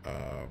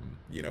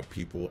 you know,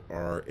 people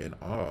are in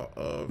awe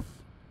of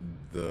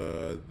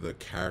the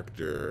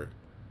character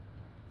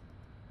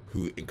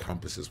who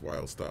encompasses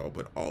wild style,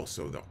 but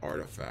also the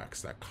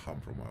artifacts that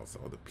come from wild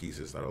style, the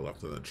pieces that are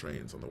left on the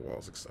trains, on the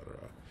walls, etc.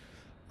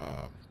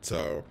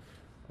 So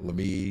let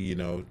me, you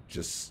know,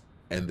 just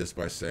end this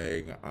by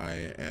saying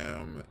I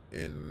am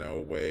in no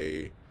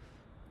way,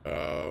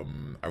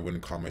 I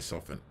wouldn't call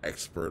myself an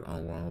expert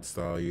on wild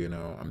style, you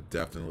know. I'm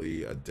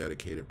definitely a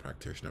dedicated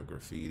practitioner of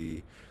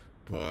graffiti,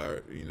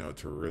 but, you know,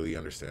 to really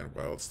understand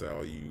wild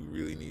style, you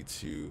really need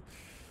to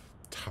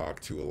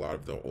talk to a lot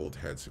of the old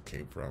heads who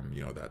came from,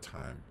 you know, that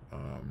time,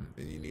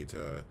 and you need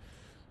to,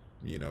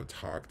 you know,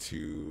 talk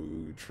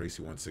to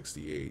Tracy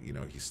 168. You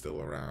know, he's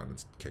still around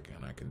and kicking.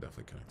 I can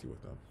definitely connect you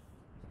with them.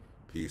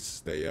 Peace,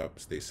 stay up,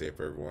 stay safe,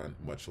 everyone.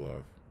 Much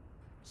love.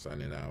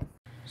 Signing out.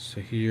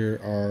 So here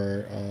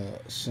are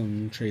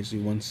some Tracy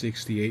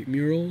 168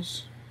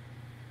 murals.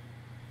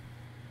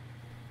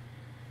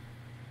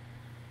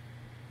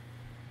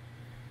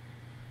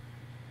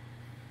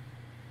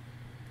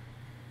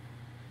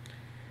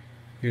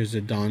 Here's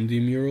a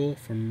Dondi mural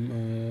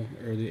from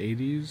early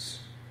 80s.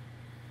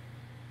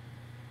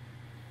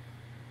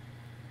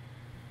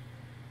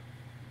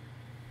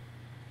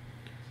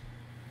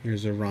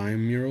 Here's a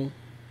rhyme mural.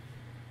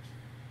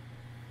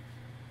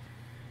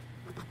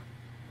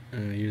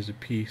 Here's a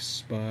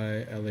piece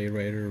by LA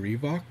writer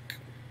Reebok.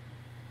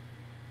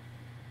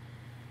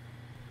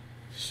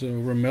 So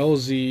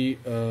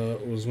Ramelzi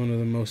was one of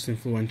the most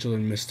influential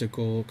and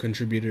mystical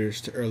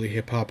contributors to early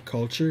hip-hop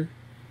culture.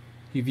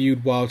 He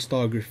viewed wild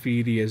style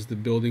graffiti as the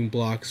building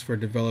blocks for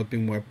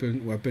developing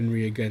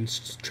weaponry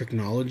against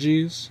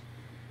technologies.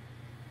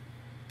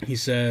 He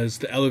says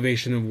the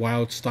elevation of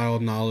wild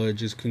style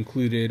knowledge is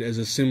concluded as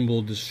a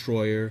symbol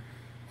destroyer,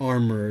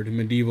 armored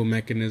medieval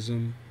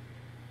mechanism.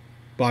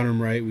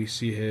 Bottom right, we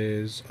see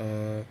his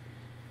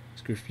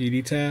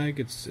graffiti tag.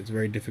 It's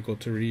very difficult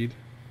to read.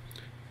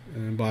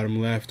 And bottom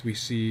left, we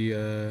see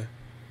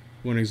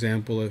one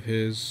example of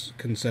his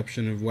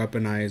conception of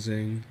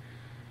weaponizing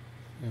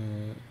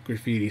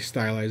graffiti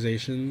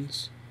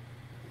stylizations.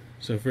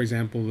 So, for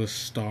example, the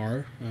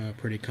star,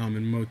 pretty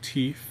common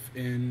motif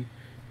in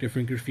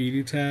different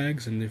graffiti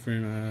tags and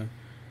different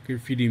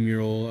graffiti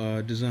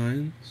mural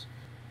designs,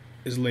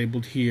 is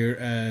labeled here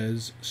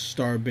as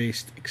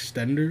star-based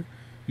extender,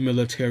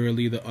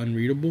 militarily the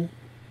unreadable.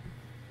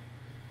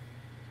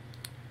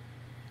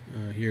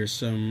 Here's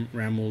some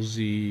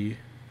Ramelzi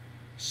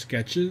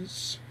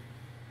sketches.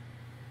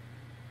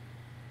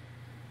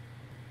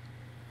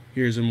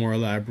 Here's a more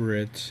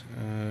elaborate,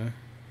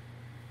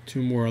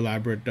 two more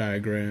elaborate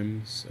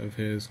diagrams of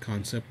his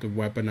concept of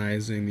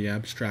weaponizing the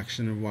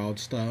abstraction of wild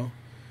style.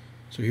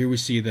 So here we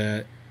see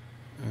that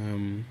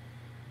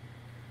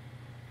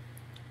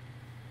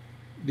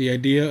the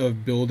idea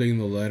of building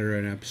the letter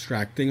and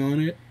abstracting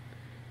on it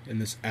in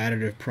this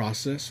additive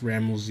process,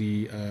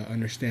 Ramelzi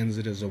understands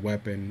it as a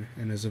weapon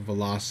and as a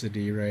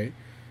velocity, right?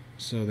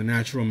 So the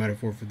natural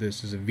metaphor for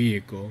this is a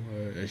vehicle,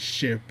 a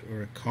ship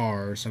or a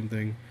car or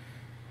something.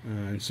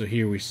 And so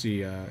here we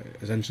see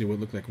essentially what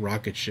look like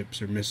rocket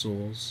ships or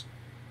missiles.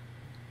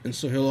 And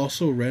so he'll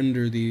also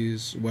render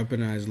these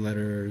weaponized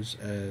letters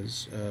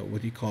as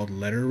what he called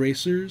letter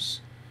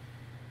racers.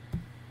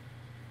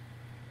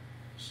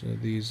 So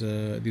these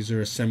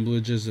are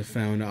assemblages of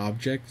found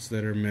objects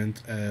that are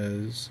meant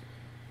as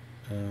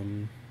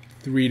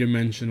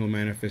three-dimensional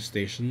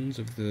manifestations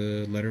of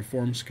the letter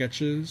form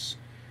sketches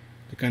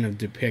to kind of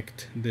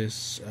depict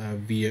this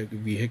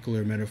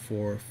vehicular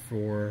metaphor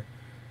for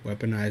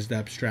weaponized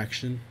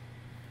abstraction.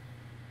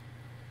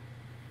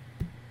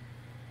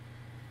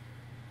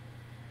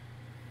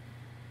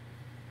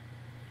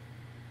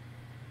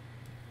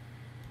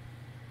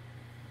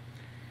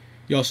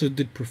 He also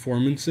did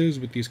performances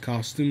with these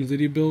costumes that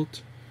he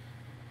built.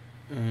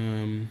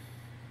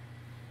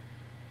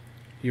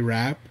 He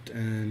rapped,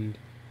 and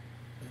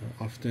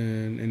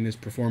often in his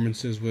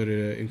performances would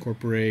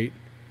incorporate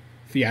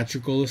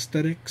theatrical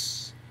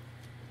aesthetics.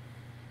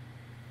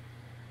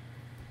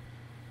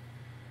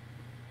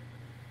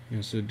 He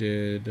also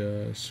did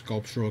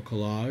sculptural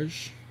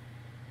collage.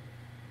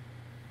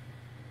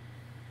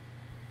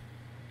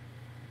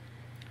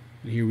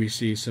 And here we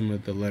see some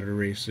of the letter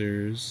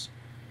racers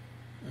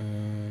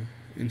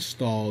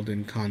installed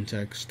in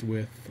context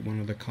with one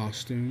of the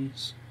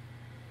costumes.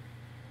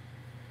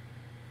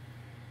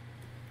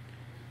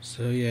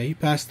 So yeah, he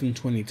passed in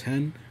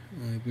 2010,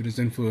 but his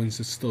influence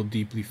is still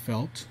deeply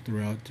felt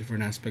throughout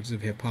different aspects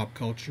of hip-hop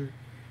culture.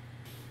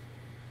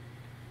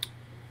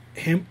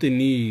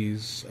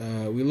 Hamptonese.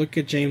 We look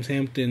at James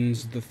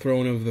Hampton's The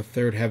Throne of the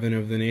Third Heaven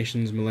of the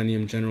Nation's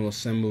Millennium General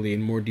Assembly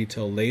in more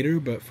detail later,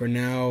 but for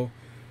now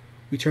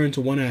we turn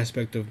to one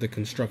aspect of the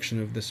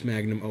construction of this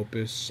magnum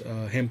opus,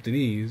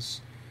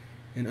 Hamptonese,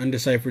 an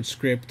undeciphered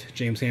script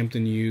James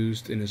Hampton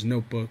used in his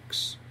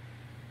notebooks.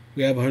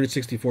 We have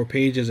 164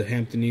 pages of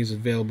Hamptonese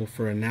available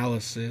for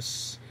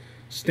analysis.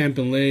 Stamp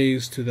and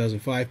Lay's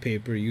 2005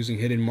 paper, using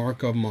hidden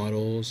Markov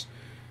models,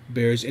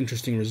 bears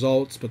interesting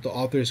results, but the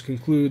authors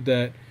conclude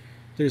that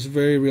there's a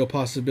very real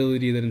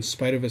possibility that in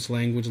spite of its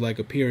language-like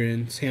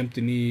appearance,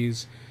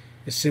 Hamptonese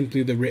is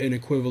simply the written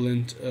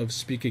equivalent of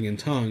speaking in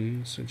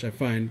tongues, which I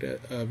find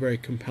a very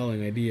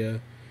compelling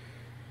idea,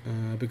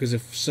 because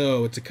if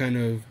so, it's a kind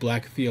of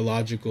black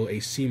theological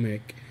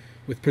asemic,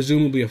 with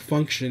presumably a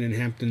function in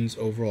Hampton's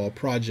overall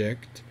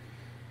project,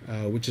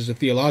 which is a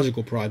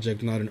theological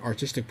project, not an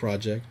artistic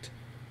project.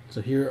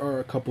 So here are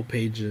a couple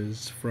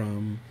pages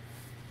from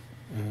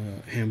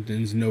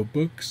Hampton's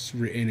notebooks,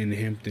 written in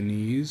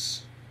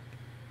Hamptonese.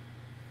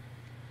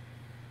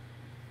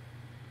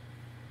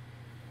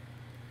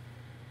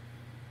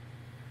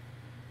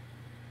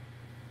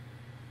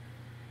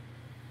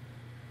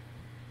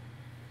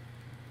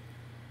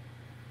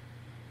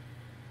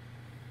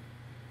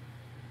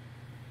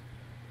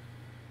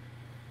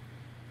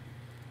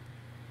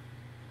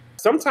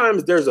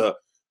 Sometimes there's a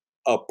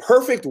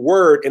perfect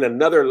word in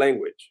another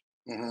language.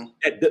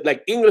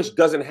 Like English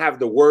doesn't have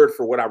the word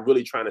for what I'm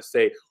really trying to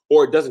say,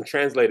 or it doesn't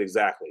translate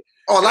exactly.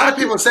 Oh, a lot of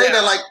people say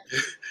that, like,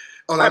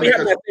 I be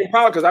having that same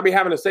problem because I be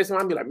having to say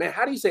something. I'll be like, man,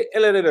 how do you say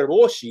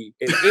 "eleleboshi"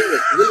 in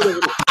English?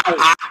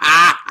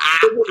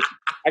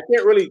 I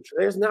can't really.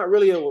 There's not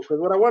really because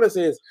what I want to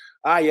say is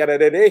yada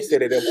they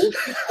said it, and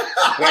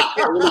I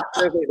can't really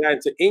translate that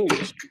into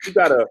English.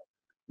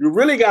 You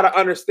really gotta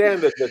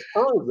understand the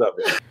tongues of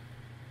it.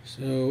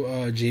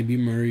 So J.B.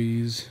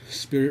 Murray's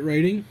spirit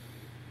writing.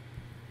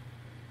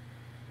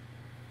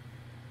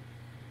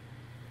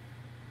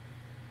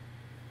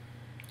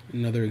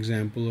 Another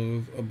example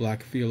of a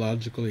black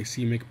theological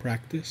asemic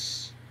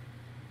practice.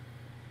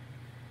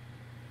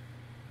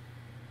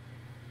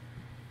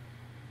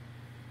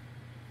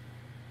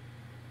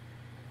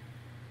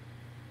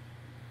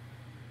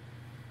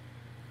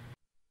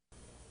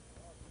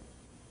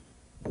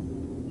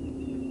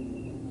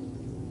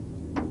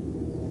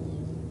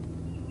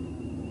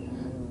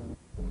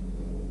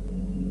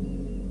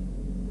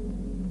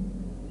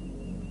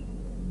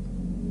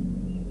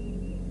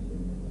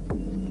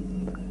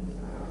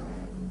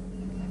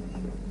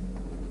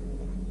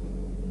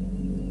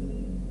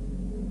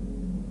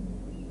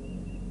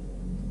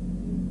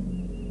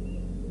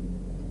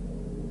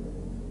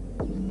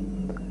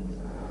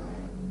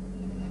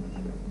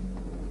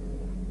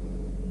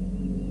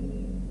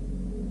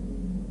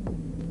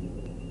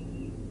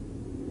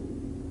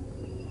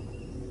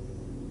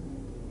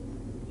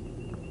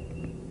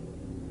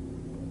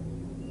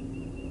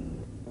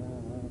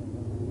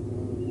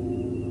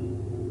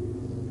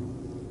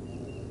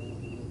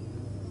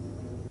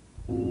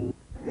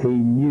 He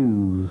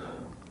used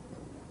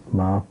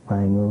my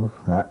fingers.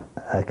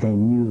 I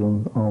can't use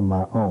them on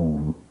my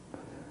own.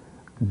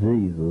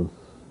 Jesus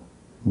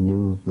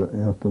used the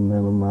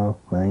instrument of my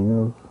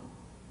fingers.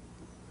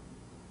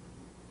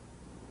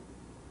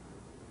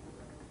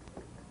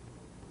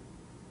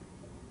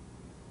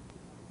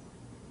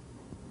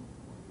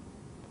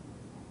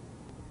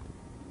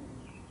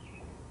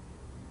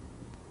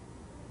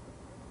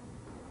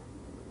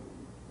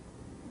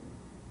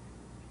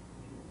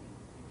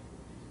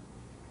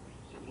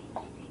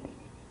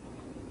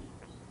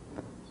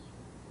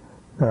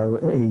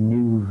 He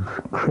used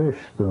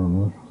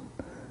Christians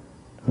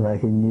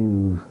like he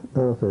used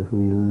us if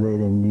we let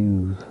him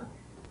use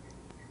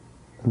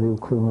little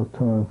criminals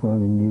turn from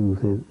him and use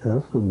his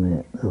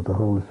estimate of the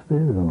Holy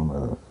Spirit on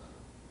us.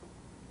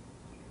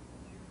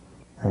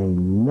 Ain't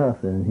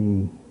nothing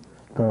he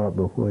start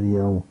before he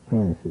don't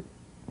finish it.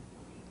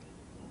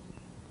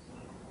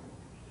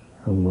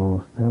 I'm going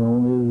to stand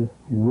on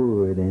His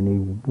word, and He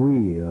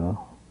will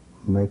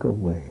make a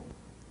way.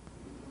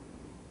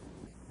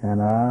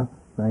 And I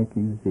thank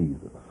you,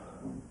 Jesus.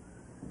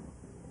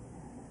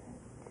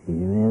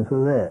 Amen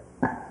for that.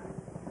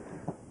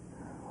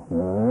 All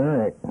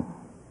right.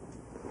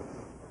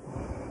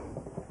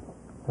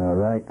 All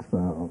right,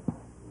 so.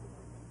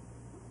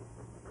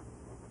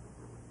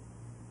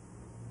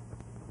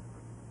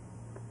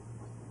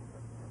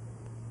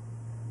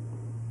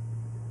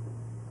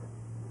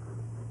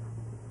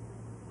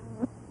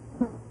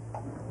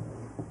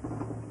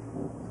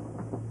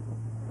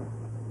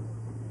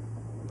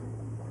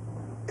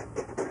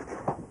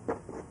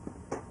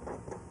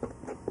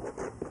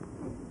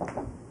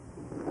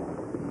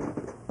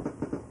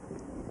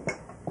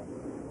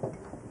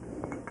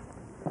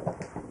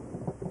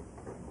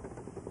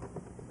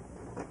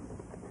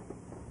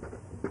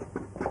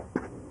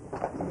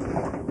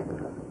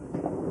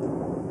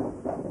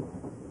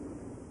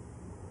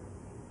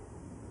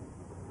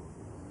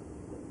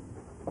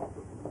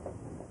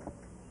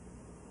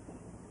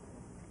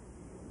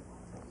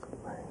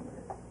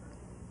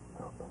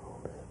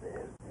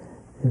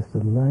 It's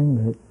the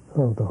language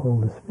of the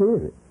Holy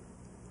Spirit.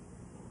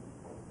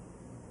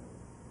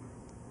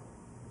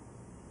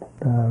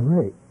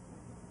 Direct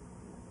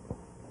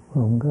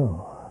from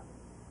God.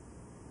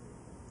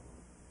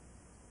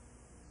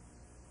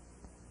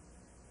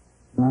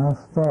 When I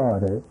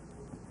started,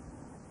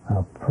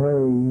 I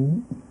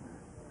prayed,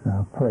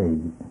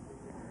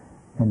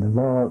 and the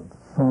Lord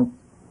sent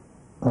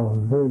a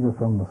vision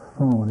from the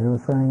sun.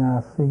 Everything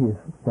I see is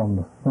from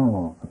the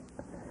sun.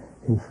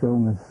 He showed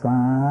me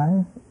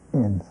signs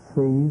and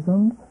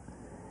seasons,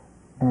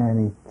 and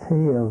He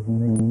tells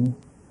me,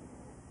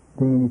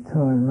 then He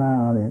turned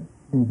around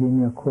and gave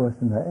me a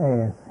question to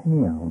ask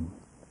Him.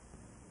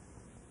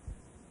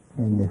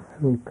 And the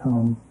three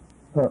come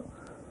up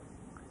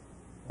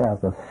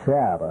as a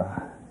shadow,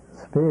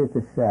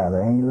 spiritual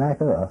shadow, ain't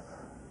like us,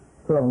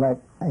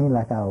 ain't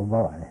like our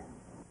body.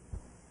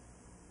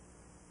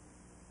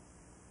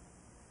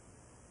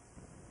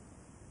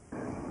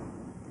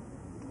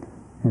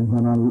 And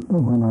when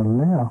I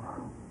left,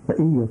 the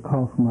eagle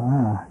crossed my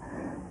eye.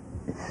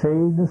 It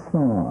saved the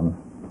sun.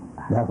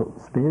 That's a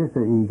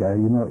spiritual eagle.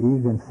 You know,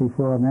 eagle can see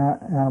for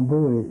our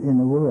bird in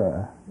the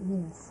world.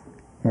 Yes.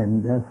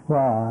 And that's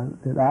why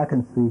that I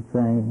can see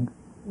things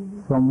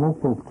some more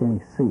folks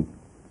can't see.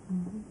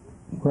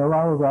 Well,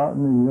 I was out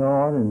in the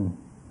yard and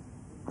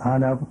I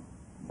never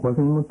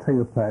working in the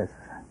potato patch.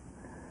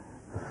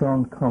 The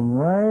sun come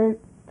right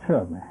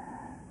to me.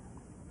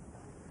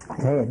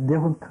 It had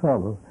different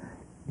colors.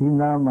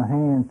 Even on my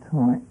hand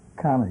turned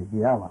kind of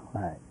yellow,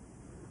 like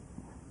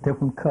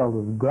different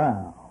colors of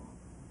ground.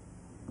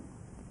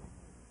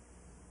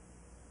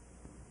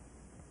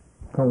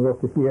 Comes up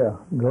to hear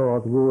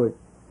God's word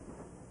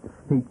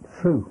speak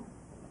true.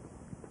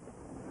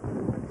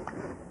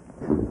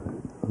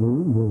 The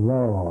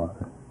Lord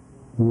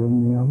give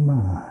me a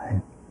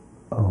mind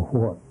of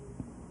what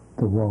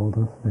the world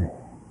say.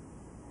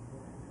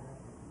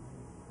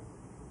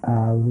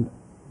 I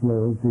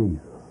love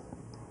Jesus.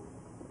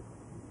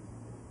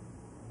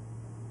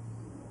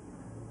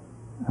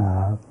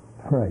 I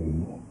pray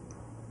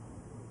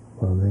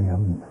for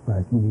them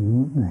by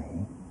new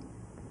name.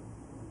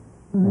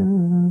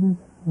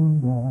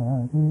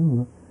 Somebody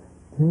will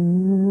tell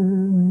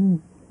me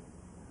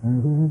where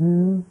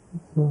is the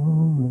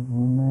soul of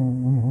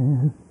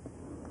man.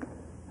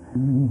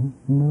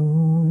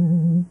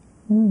 Knowing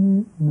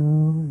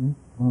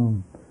from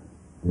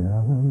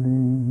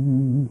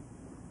Galilee.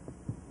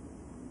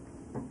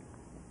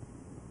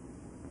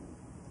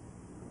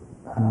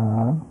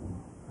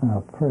 I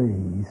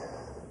praise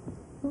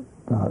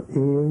about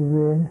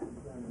every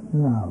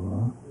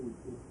hour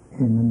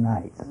in the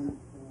night.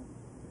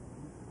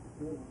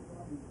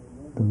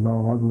 The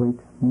Lord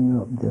wakes me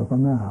up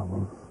different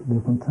hours,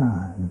 different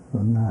times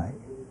of night.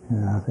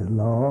 And I said,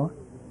 Lord,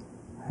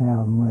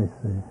 have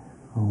mercy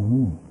on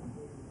me.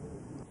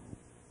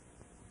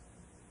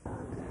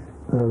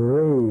 The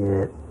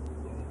red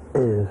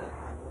is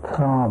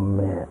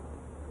torment,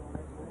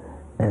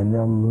 and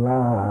them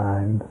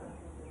lines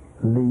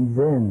leads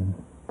in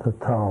to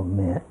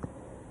torment.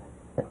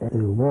 It's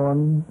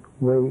one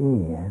way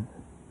in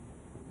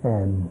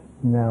and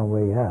now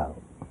way out.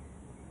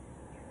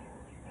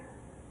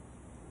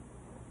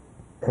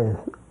 It's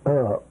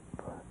up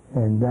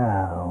and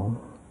down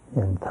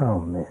in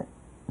torment.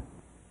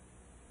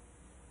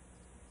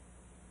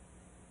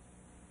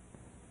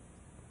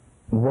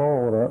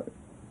 Water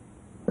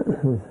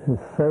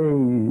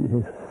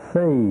saves.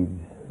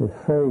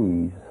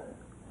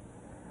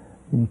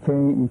 You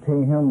can't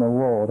handle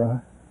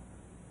water.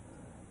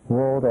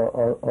 Water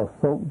are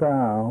soak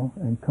down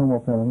and come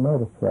up in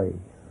another place.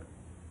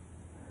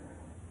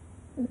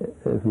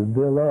 If you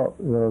build up,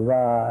 it'll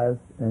rise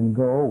and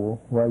go over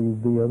while you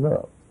build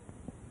up.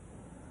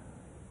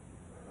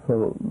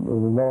 So the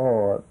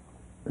Lord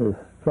is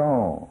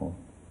strong.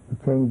 You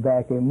can't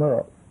back Him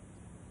up,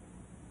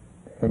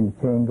 and you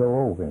can't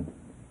go over Him.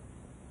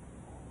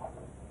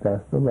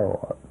 That's the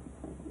Lord.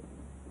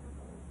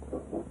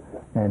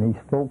 and he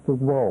spoke to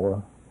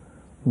water.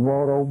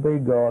 Water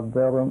obeyed God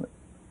better than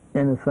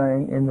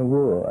anything in the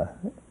world.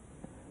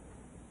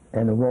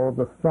 And the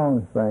water the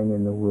strongest thing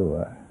in the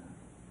world.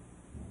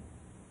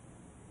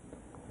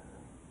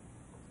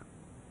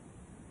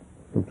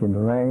 It can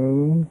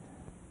rain,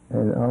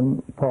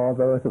 and part of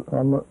the earth,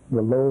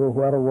 the lower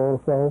where the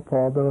waterfall,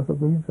 part of the earth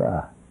will be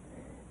dry.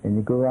 And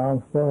you go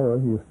down further,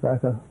 you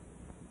strike a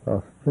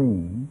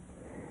stream,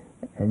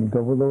 and you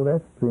go below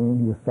that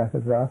stream, you strike a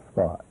dry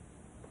spot.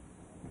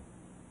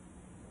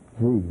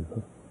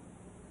 Jesus.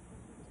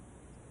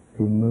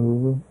 He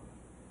moves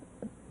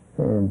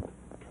in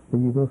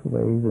mysterious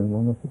ways and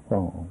wonderful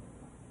forms.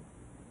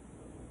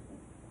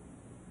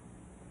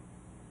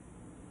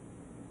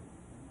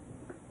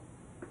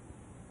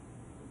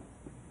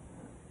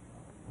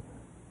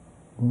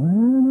 When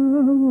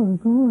I was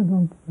going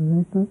from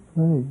place to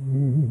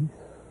place,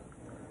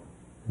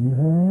 you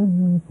had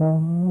me,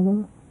 Father,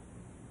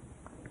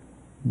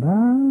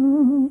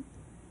 down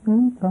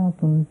and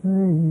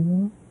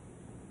contemplating.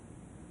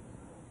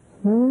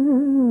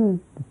 Said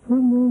to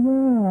put me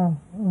there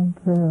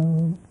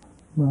until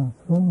my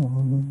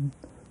son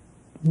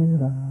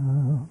get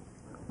out.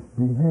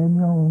 He had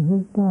me on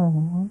his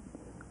bond,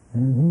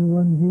 and he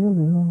wasn't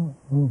guilty no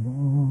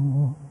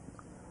more.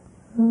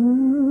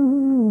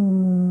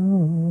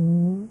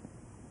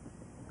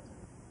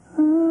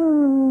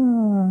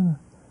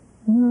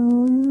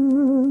 Know you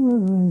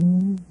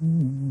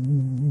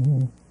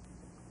me,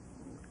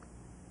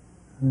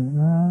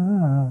 and I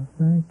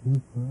thank you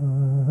for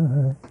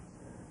it.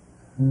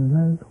 And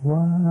that's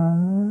why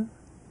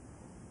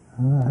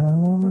I have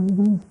always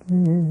been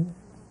scared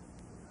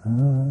of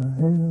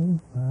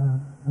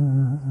hellfire.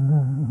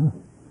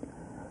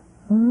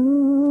 Oh,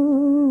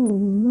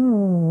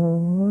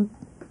 Lord,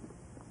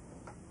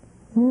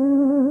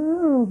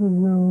 help is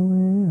your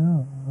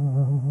will,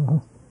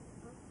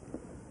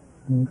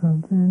 and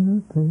continue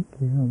to take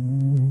care of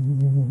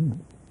me.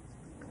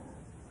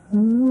 Oh,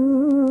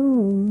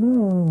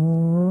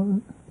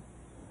 Lord,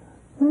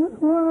 that's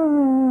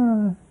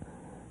why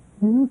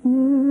you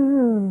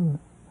give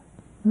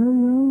the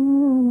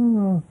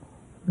young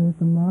with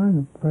the mind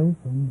to pray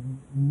for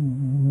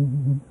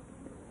me.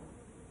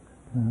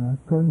 I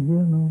couldn't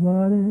hear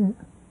nobody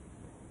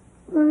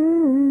pray,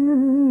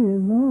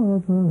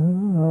 Lord, for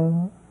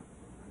her.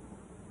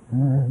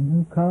 And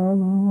you call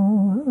on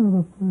her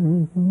to pray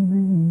for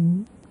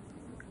me.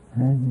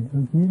 And you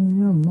give me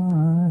a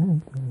mind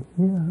to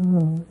hear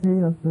her,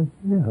 ears to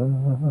hear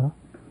her.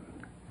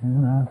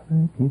 And I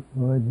thank you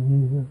for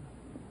this.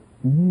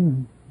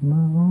 You, my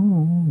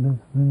only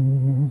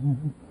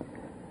friend.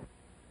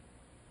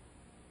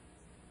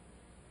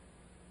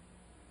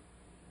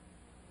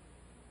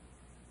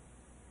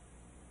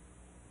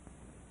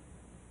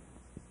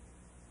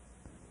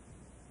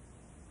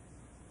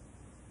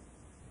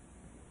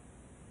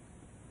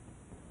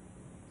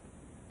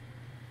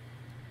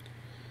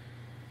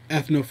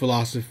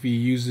 Ethnophilosophy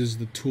uses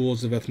the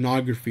tools of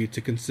ethnography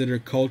to consider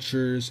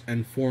cultures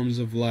and forms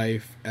of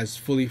life as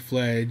fully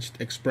fledged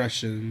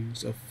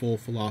expressions of full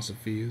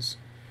philosophies.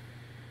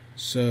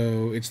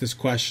 So it's this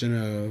question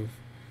of,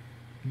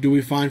 do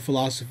we find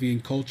philosophy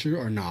in culture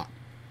or not?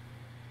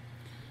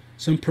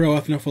 Some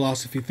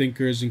pro-ethnophilosophy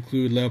thinkers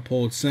include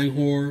Leopold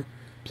Senghor,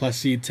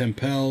 Placide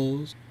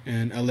Tempels,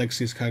 and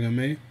Alexis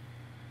Kagame.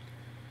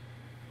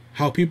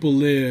 How people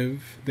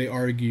live, they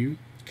argue,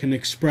 can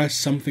express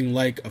something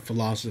like a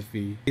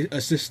philosophy,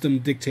 a system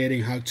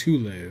dictating how to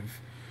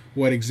live,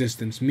 what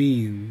existence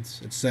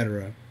means,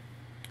 etc.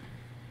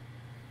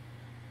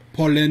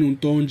 Pauline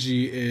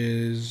Untonji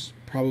is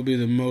probably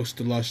the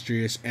most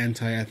illustrious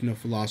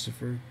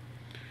anti-ethno-philosopher.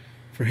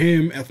 For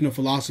him,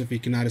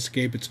 ethnophilosophy cannot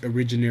escape its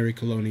originary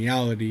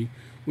coloniality,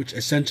 which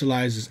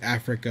essentializes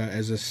Africa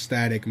as a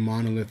static,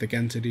 monolithic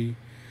entity.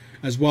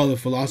 As well,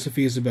 if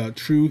philosophy is about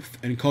truth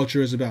and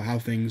culture is about how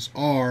things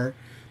are,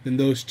 then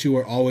those two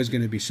are always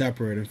going to be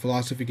separate, and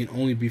philosophy can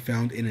only be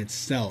found in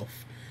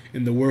itself,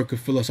 in the work of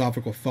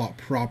philosophical thought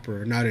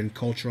proper, not in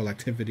cultural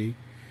activity.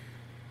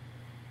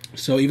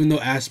 So even though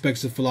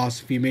aspects of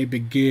philosophy may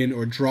begin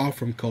or draw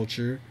from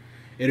culture,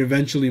 it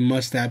eventually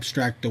must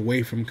abstract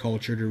away from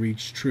culture to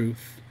reach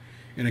truth,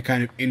 in a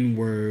kind of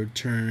inward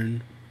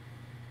turn.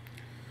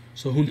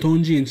 So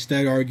Huntonji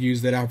instead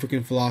argues that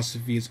African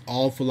philosophy is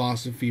all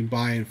philosophy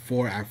by and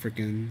for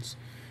Africans,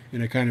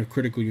 in a kind of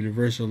critical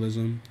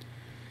universalism.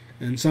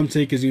 And some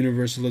take his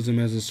universalism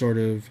as a sort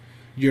of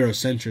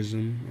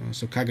Eurocentrism.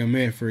 So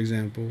Kagame, for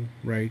example,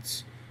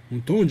 writes,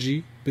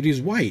 Huntonji, but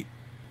he's white.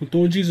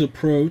 Huntonji's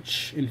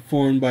approach,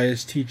 informed by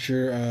his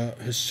teacher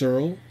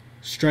Husserl,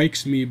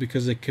 strikes me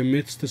because it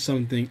commits to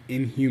something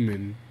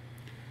inhuman.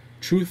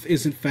 Truth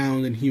isn't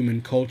found in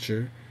human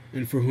culture,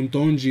 and for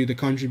Huntonji, the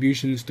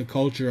contributions to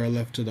culture are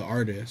left to the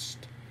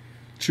artist.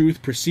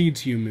 Truth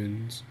precedes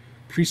humans,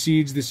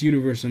 precedes this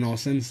universe in all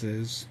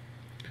senses.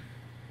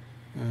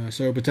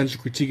 So a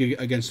potential critique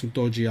against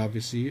Huntonji,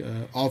 obviously.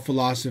 All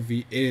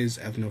philosophy is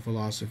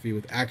ethnophilosophy,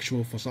 with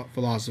actual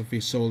philosophy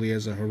solely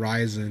as a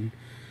horizon.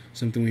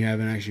 something we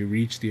haven't actually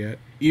reached yet.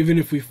 Even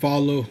if we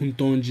follow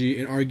Huntonji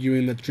in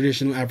arguing that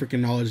traditional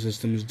African knowledge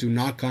systems do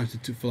not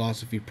constitute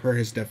philosophy per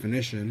his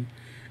definition,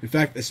 in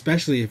fact,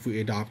 especially if we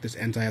adopt this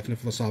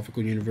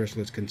anti-ethno-philosophical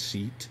universalist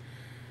conceit,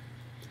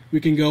 we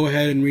can go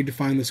ahead and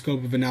redefine the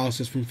scope of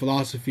analysis from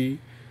philosophy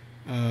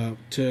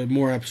to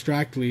more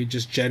abstractly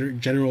just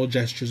general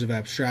gestures of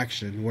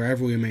abstraction,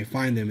 wherever we may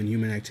find them in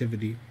human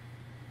activity.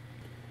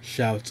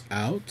 Shouts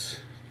out.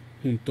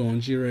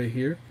 Huntonji right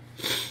here.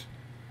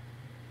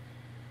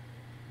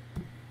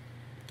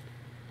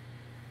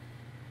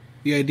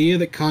 The idea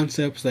that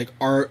concepts like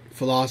art,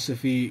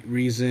 philosophy,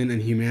 reason,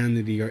 and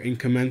humanity are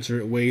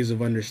incommensurate ways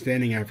of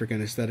understanding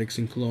African aesthetics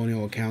and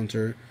colonial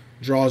encounter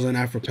draws on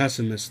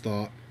Afro-pessimist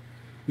thought.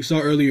 We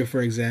saw earlier,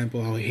 for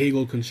example, how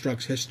Hegel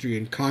constructs history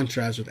in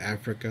contrast with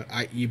Africa,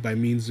 i.e. by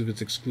means of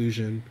its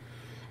exclusion.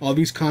 All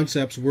these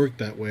concepts work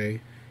that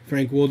way.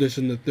 Frank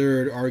Wilderson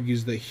III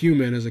argues that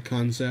human as a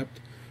concept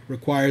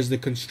requires the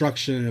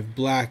construction of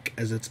black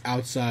as its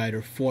outside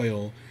or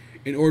foil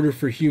in order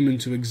for human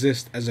to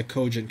exist as a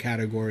cogent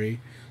category.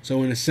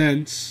 So in a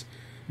sense,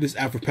 this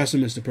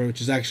Afro-pessimist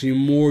approach is actually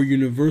more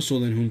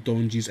universal than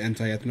Huntonji's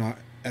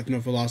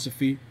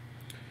anti-ethno-philosophy.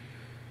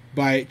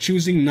 By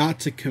choosing not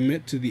to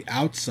commit to the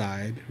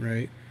outside,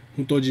 right,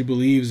 Huntonji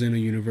believes in a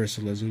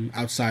universalism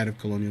outside of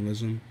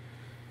colonialism.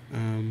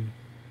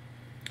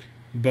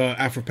 But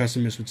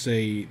Afro-pessimists would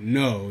say,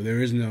 no,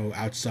 there is no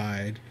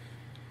outside.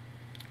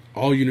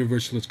 All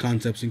universalist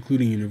concepts,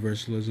 including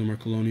universalism, are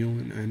colonial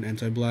and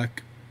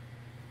anti-black,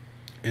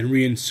 and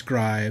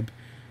reinscribe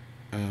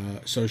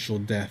social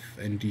death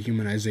and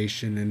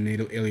dehumanization and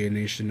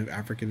alienation of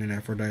African and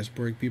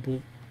Afro-diasporic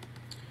people.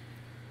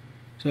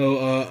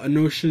 So a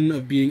notion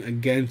of being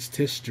against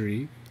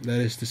history, that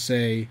is to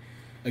say,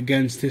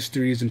 against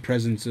histories and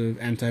presence of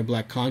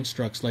anti-black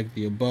constructs like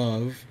the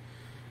above,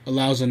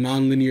 allows a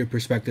nonlinear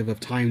perspective of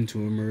time to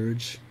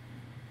emerge.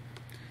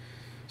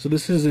 So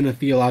this isn't a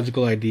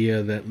theological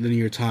idea that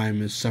linear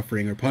time is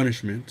suffering or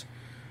punishment.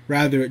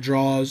 Rather, it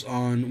draws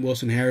on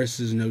Wilson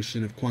Harris's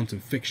notion of quantum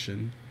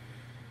fiction.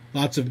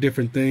 Lots of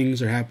different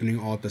things are happening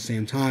all at the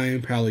same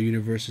time, parallel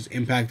universes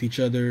impact each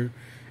other,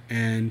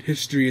 and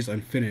history is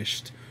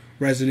unfinished,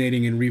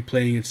 resonating and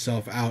replaying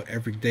itself out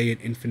every day in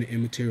infinite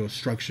immaterial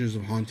structures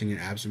of haunting and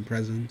absent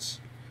presence.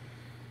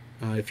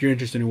 If you're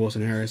interested in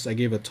Wilson Harris, I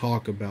gave a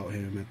talk about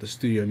him at the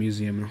Studio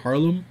Museum in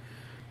Harlem.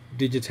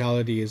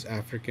 Digitality is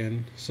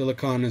African.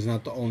 Silicon is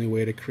not the only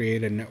way to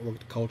create a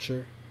networked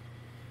culture.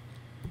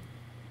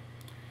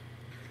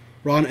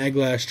 Ron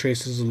Eglash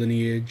traces a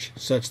lineage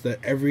such that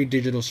every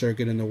digital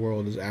circuit in the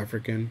world is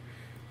African,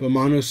 but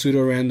mono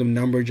pseudo-random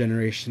number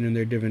generation in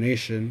their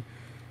divination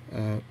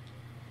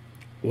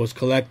was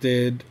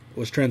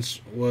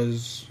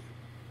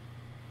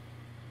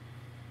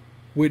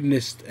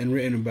witnessed and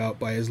written about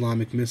by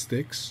Islamic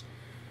mystics,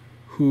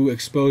 who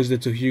exposed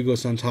it to Hugo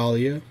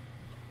Santalia,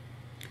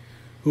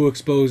 who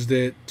exposed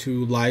it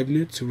to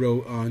Leibniz, who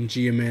wrote on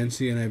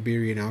geomancy and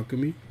Iberian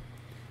alchemy.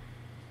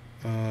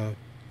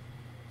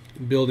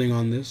 Building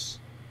on this,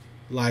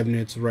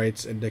 Leibniz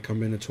writes a De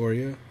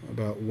Combinatoria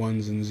about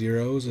ones and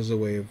zeros as a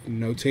way of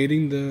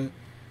notating the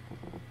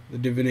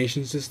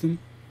divination system.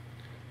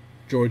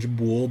 George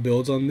Boole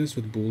builds on this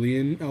with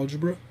Boolean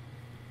algebra.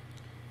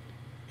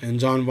 And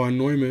John von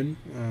Neumann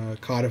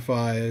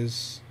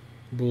codifies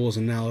Boole's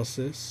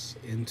analysis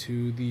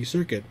into the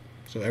circuit.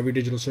 So every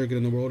digital circuit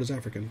in the world is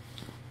African.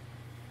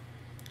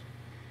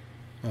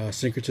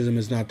 Syncretism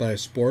is not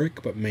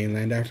diasporic, but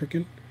mainland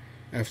African.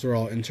 After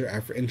all,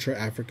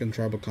 intra-African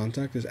tribal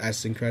contact is as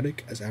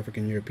syncretic as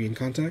African-European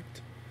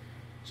contact.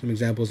 Some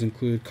examples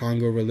include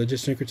Congo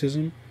religious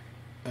syncretism,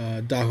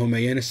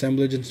 Dahomeyan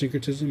assemblage and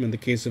syncretism in the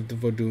case of the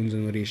Voduns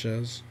and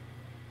Orishas.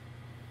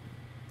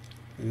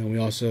 And then we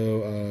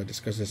also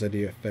discussed this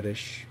idea of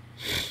fetish.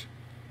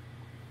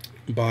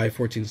 By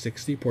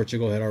 1460,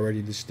 Portugal had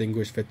already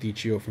distinguished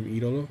feticcio from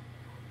idolo.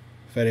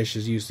 Fetish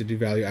is used to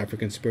devalue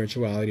African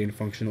spirituality and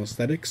functional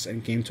aesthetics,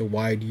 and came to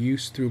wide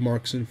use through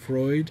Marx and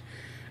Freud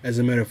as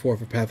a metaphor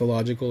for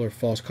pathological or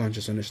false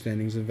conscious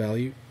understandings of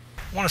value.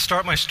 I want to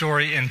start my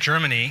story in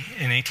Germany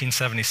in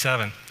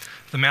 1877,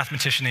 the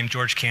mathematician named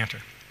George Cantor.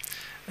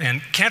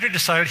 And Cantor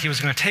decided he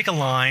was going to take a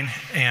line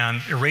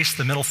and erase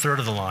the middle third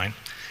of the line,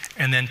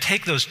 and then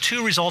take those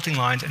two resulting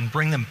lines and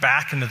bring them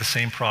back into the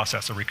same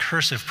process, a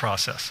recursive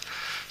process.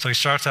 So he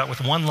starts out with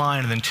one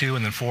line, and then two,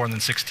 and then four, and then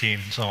 16,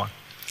 and so on.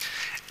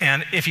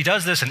 And if he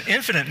does this an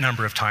infinite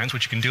number of times,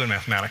 which you can do in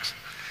mathematics,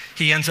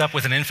 he ends up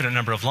with an infinite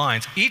number of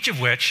lines, each of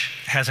which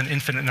has an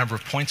infinite number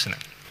of points in it.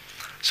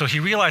 So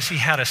he realized he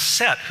had a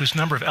set whose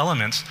number of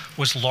elements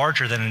was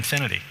larger than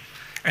infinity.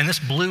 And this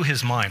blew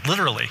his mind,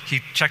 literally.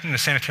 He checked in the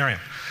sanitarium.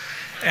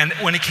 And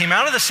when he came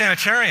out of the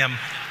sanitarium,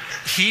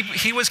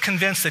 he was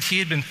convinced that he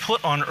had been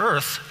put on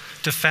Earth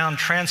to found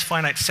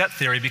transfinite set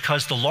theory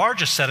because the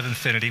largest set of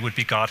infinity would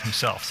be God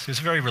himself. He was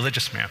a very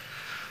religious man.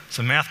 He's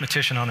a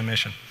mathematician on a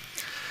mission.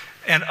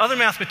 And other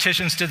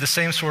mathematicians did the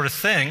same sort of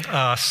thing.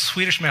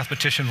 Swedish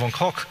mathematician von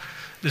Koch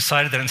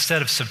decided that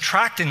instead of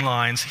subtracting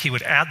lines, he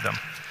would add them.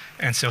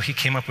 And so he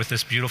came up with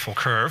this beautiful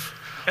curve.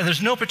 And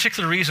there's no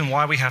particular reason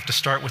why we have to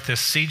start with this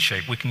seed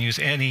shape. We can use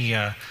any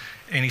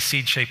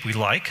seed shape we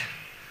like.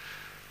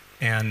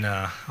 And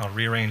I'll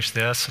rearrange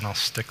this, and I'll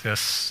stick this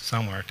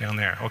somewhere down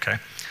there. Okay.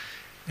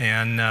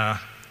 And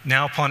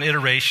now upon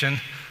iteration,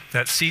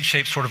 that seed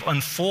shape sort of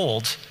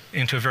unfolds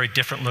into a very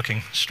different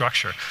looking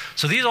structure.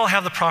 So these all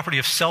have the property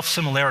of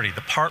self-similarity.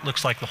 The part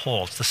looks like the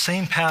whole. It's the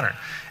same pattern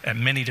at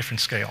many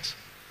different scales.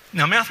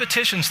 Now,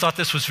 mathematicians thought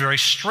this was very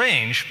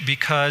strange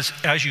because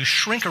as you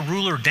shrink a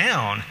ruler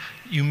down,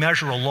 you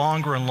measure a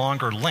longer and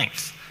longer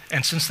length.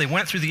 And since they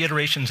went through the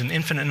iterations an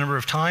infinite number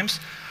of times,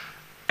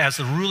 as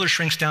the ruler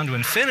shrinks down to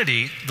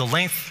infinity, the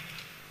length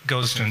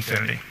goes to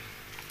infinity.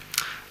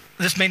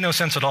 This made no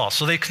sense at all.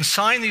 So they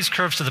consigned these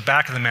curves to the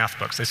back of the math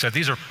books. They said,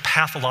 these are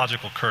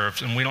pathological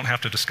curves, and we don't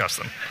have to discuss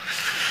them.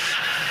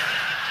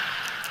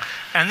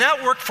 And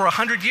that worked for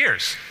 100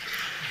 years.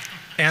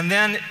 And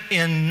then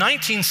in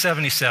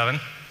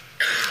 1977,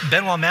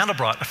 Benoit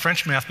Mandelbrot, a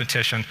French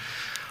mathematician,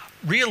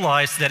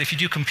 realized that if you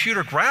do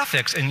computer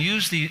graphics and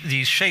use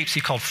these shapes he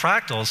called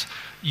fractals,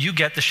 you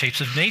get the shapes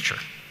of nature.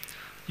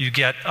 You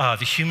get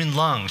the human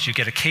lungs, you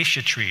get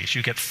acacia trees,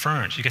 you get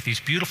ferns, you get these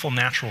beautiful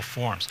natural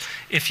forms.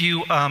 If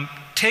you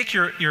take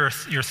your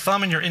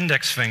thumb and your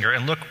index finger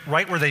and look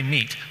right where they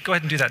meet, go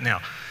ahead and do that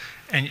now,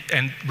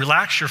 and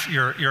relax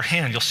your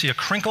hand, you'll see a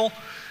crinkle,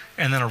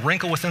 and then a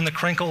wrinkle within the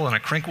crinkle, and a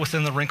crinkle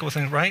within the wrinkle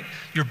within, right?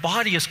 Your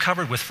body is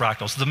covered with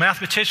fractals. The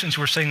mathematicians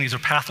who were saying these are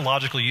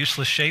pathological,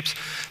 useless shapes,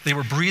 they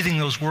were breathing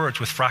those words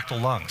with fractal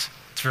lungs.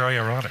 It's very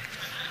ironic.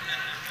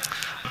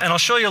 And I'll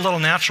show you a little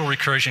natural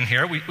recursion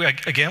here.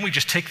 Again, we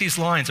just take these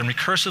lines and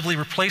recursively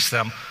replace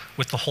them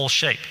with the whole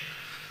shape.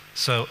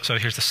 So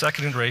here's the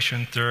second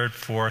iteration, third,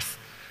 fourth,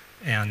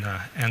 and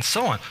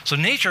so on. So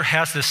nature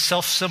has this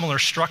self-similar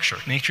structure.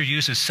 Nature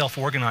uses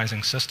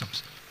self-organizing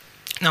systems.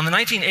 Now, in the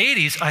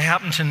 1980s, I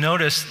happened to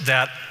notice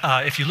that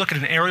if you look at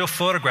an aerial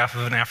photograph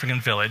of an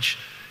African village,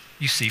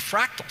 you see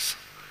fractals.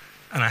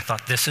 And I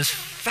thought, this is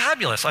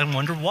fabulous. I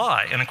wonder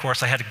why. And of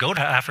course, I had to go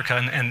to Africa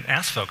and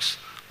ask folks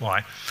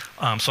why.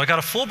 So I got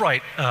a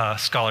Fulbright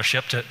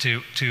scholarship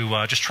to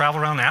just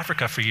travel around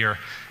Africa for a year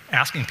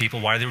asking people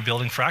why they were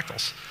building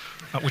fractals,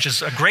 which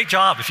is a great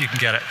job if you can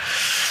get it.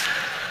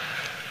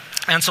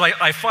 And so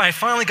I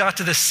finally got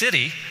to this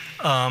city,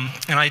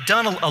 and I'd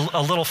done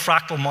a little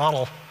fractal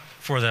model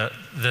for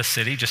the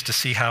city just to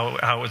see how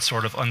it would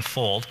sort of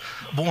unfold.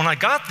 But when I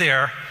got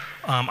there,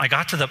 I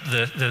got to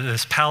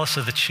this palace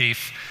of the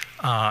chief,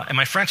 and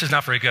my French is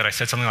not very good. I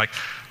said something like,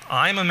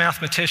 I'm a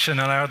mathematician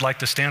and I would like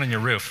to stand on your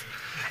roof.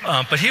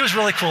 But he was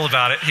really cool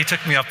about it. He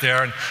took me up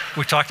there and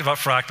we talked about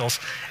fractals.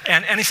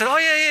 And he said, oh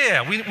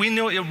yeah. We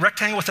know a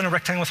rectangle within a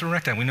rectangle within a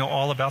rectangle. We know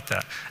all about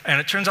that.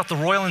 And it turns out the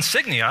royal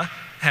insignia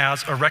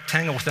has a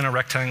rectangle within a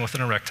rectangle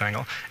within a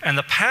rectangle. And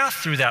the path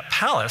through that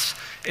palace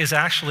is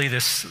actually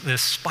this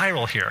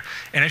spiral here.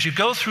 And as you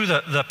go through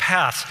the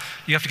paths,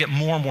 you have to get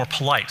more and more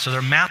polite. So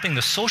they're mapping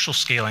the social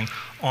scaling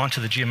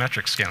onto the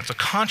geometric scaling. It's a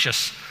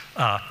conscious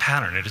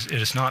pattern. It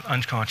is not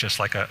unconscious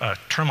like a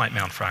termite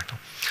mound fractal.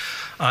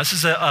 This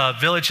is a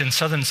village in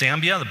southern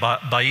Zambia. The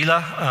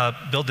Baila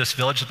built this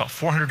village. It's about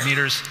 400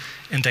 meters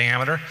in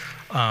diameter.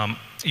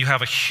 You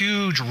have a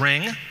huge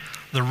ring.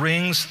 The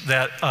rings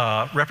that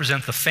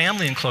represent the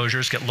family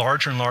enclosures get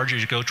larger and larger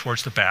as you go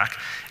towards the back.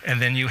 And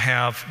then you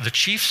have the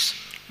chief's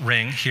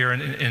ring here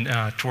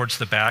towards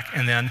the back,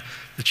 and then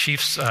the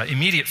chief's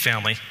immediate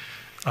family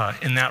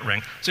in that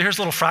ring. So here's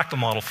a little fractal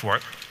model for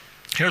it.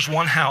 Here's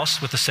one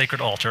house with the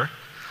sacred altar.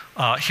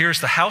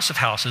 Here's the house of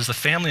houses, the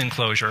family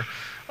enclosure,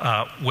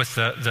 with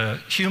the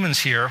humans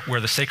here where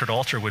the sacred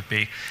altar would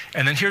be.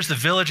 And then here's the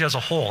village as a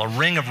whole, a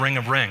ring of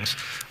rings,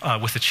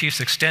 with the chief's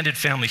extended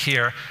family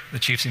here, the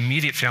chief's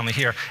immediate family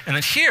here. And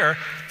then here,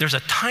 there's a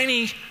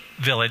tiny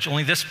village,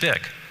 only this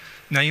big.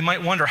 Now you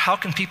might wonder, how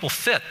can people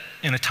fit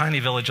in a tiny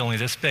village only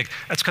this big?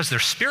 That's because they're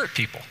spirit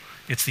people.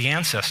 It's the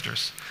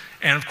ancestors.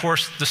 And of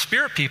course, the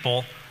spirit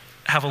people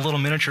have a little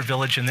miniature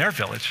village in their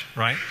village,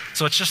 right?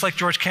 So it's just like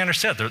George Cantor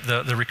said, the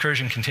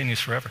recursion continues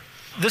forever.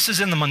 This is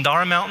in the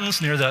Mandara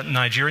Mountains near the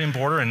Nigerian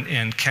border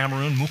in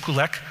Cameroon,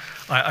 Mukulek.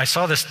 I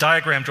saw this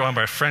diagram drawn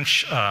by a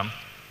French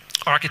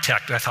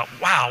architect, and I thought,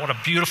 wow, what a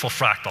beautiful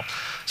fractal.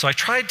 So I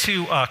tried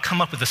to come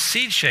up with a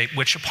seed shape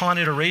which upon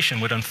iteration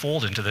would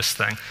unfold into this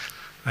thing.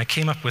 I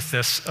came up with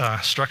this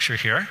structure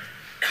here.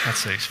 Let's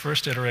see,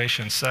 first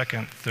iteration,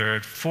 second,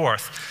 third,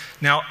 fourth.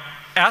 Now,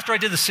 after I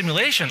did the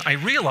simulation, I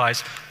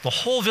realized the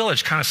whole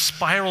village kind of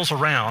spirals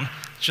around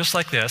just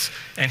like this,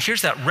 and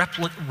here's that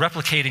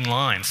replicating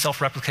line,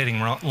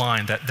 self-replicating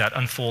line that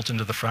unfolds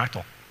into the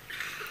fractal.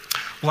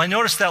 Well, I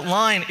noticed that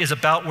line is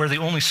about where the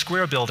only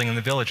square building in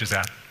the village is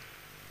at.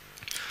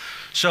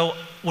 So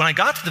when I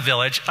got to the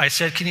village, I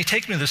said, can you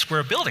take me to the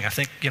square building? I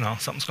think,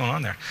 something's going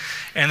on there.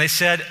 And they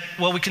said,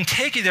 well, we can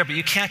take you there, but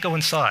you can't go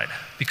inside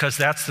because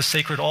that's the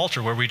sacred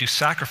altar where we do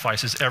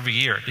sacrifices every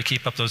year to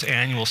keep up those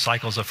annual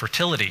cycles of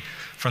fertility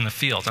from the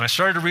field. And I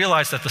started to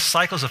realize that the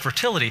cycles of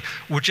fertility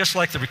were just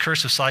like the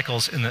recursive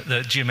cycles in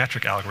the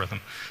geometric algorithm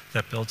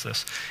that builds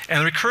this.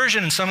 And the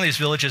recursion in some of these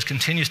villages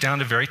continues down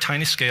to very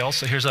tiny scales.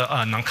 So here's a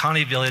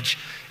Nankani village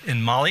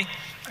in Mali.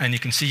 And you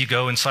can see you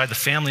go inside the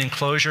family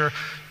enclosure,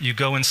 you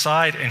go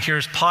inside, and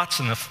here's pots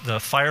in the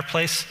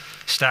fireplace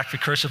stacked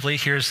recursively.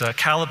 Here's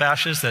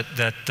calabashes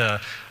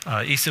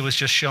that Isa was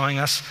just showing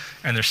us,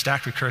 and they're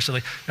stacked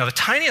recursively. Now, the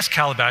tiniest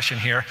calabash in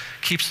here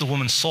keeps the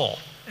woman's soul.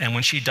 And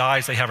when she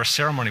dies, they have a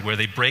ceremony where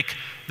they break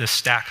this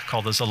stack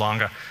called the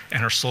Zalanga,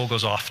 and her soul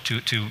goes off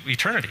to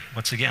eternity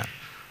once again.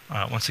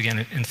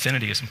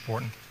 Infinity is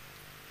important.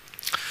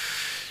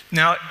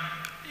 Now,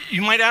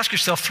 you might ask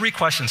yourself 3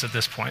 questions at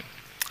this point.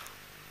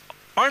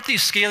 Aren't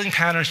these scaling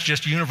patterns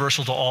just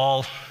universal to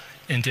all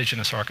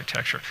indigenous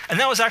architecture? And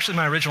that was actually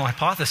my original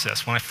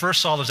hypothesis. When I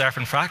first saw those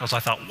African fractals, I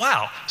thought,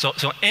 wow, so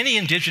any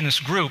indigenous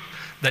group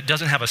that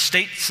doesn't have a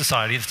state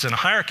society that's in a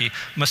hierarchy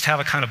must have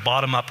a kind of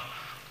bottom-up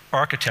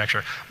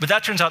architecture. But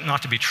that turns out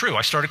not to be true.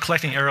 I started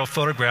collecting aerial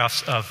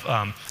photographs of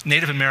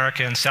Native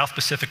American, South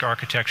Pacific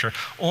architecture.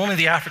 Only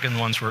the African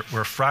ones were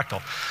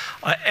fractal.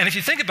 And if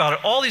you think about it,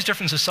 all these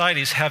different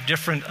societies have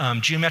different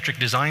geometric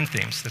design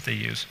themes that they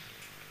use.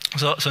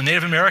 So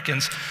Native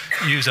Americans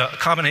use a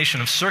combination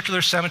of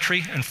circular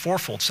symmetry and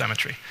fourfold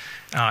symmetry.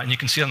 And you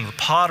can see on the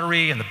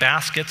pottery and the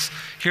baskets.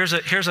 Here's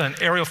an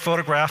aerial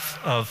photograph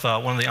of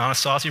one of the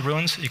Anasazi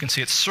ruins. You can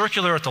see it's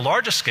circular at the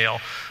largest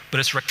scale, but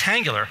it's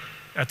rectangular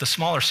at the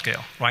smaller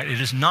scale, right? It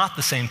is not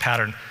the same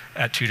pattern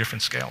at 2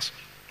 different scales.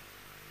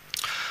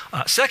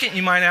 Second,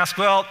 you might ask,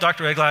 well,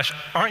 Dr. Eglash,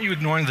 aren't you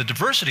ignoring the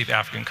diversity of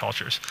African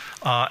cultures?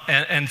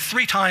 And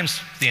 3 times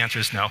the answer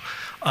is no.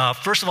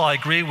 First of all, I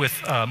agree with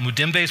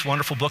Mudimbe's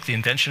wonderful book, The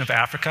Invention of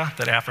Africa,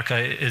 that Africa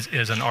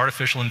is an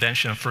artificial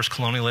invention of first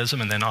colonialism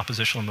and then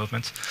oppositional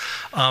movements.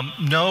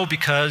 No,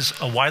 because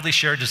a widely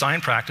shared design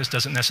practice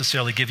doesn't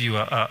necessarily give you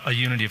a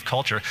unity of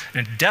culture,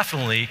 and it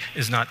definitely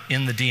is not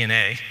in the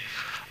DNA.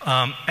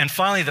 And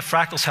finally, the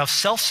fractals have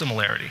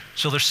self-similarity.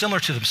 So they're similar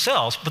to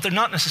themselves, but they're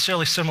not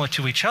necessarily similar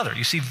to each other.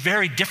 You see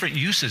very different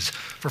uses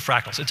for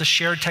fractals. It's a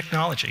shared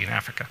technology in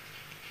Africa.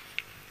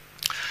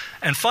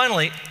 And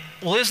finally,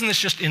 well, isn't this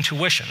just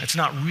intuition? It's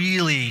not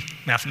really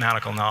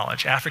mathematical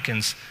knowledge.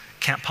 Africans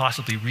can't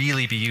possibly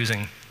really be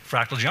using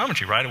fractal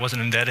geometry, right? It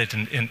wasn't invented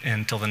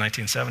until the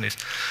 1970s.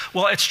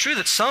 Well, it's true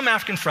that some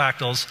African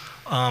fractals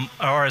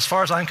are, as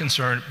far as I'm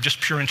concerned,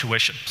 just pure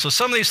intuition. So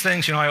some of these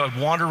things, I would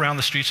wander around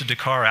the streets of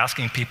Dakar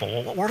asking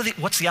people, well,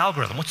 what's the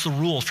algorithm? What's the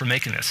rules for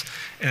making this?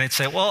 And they'd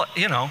say, well,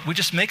 we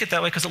just make it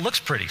that way because it looks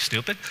pretty,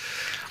 stupid.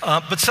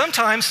 But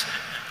sometimes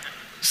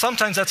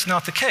that's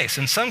not the case.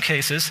 In some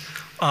cases,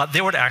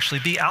 there would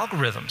actually be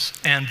algorithms,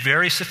 and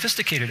very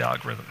sophisticated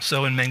algorithms.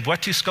 So in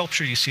Mengwetu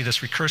sculpture, you see this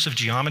recursive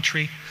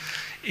geometry.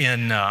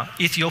 In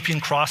Ethiopian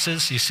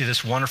crosses, you see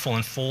this wonderful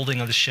unfolding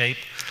of the shape.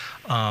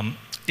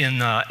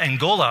 In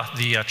Angola,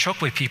 the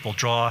Chokwe people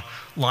draw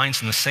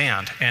lines in the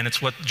sand, and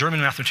it's what German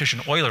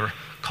mathematician Euler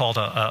called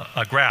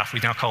a graph.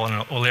 We now call it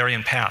an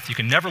Eulerian path. You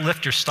can never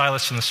lift your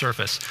stylus from the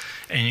surface,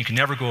 and you can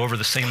never go over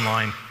the same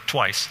line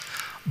twice.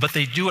 But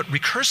they do it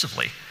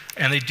recursively,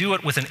 and they do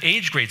it with an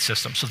age grade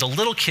system. So the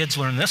little kids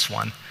learn this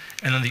one,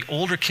 and then the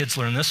older kids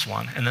learn this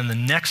one, and then the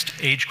next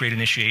age grade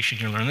initiation,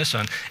 you learn this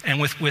one. And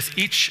with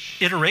each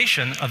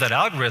iteration of that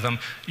algorithm,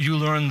 you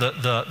learn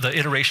the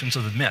iterations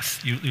of the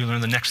myth. You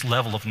learn the next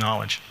level of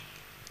knowledge.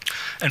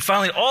 And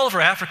finally, all over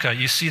Africa,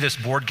 you see this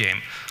board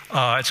game.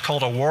 It's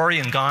called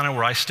Awori in Ghana,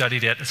 where I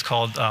studied it. It's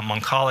called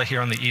Mancala here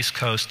on the East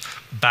Coast,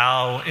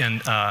 Bao in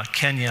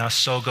Kenya,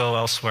 Sogo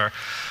elsewhere.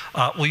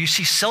 Well, you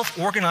see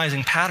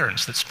self-organizing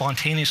patterns that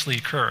spontaneously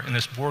occur in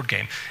this board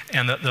game.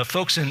 And the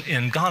folks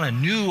in Ghana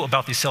knew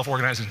about these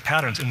self-organizing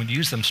patterns and would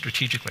use them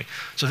strategically.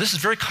 So this is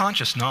very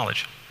conscious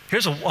knowledge.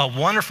 Here's a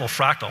wonderful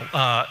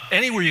fractal.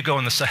 Anywhere you go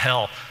in the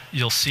Sahel,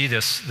 you'll see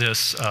this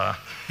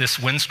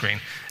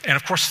windscreen. And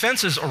of course,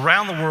 fences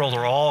around the world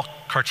are all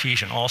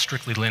Cartesian, all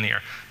strictly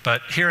linear.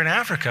 But here in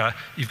Africa,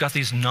 you've got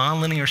these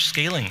nonlinear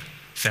scaling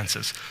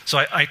fences.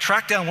 So I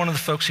tracked down one of the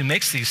folks who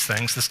makes these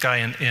things, this guy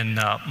in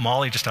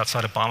Mali, just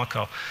outside of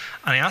Bamako,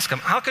 and I asked him,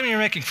 how come you're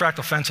making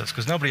fractal fences?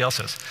 Because nobody else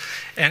is.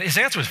 And his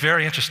answer was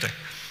very interesting.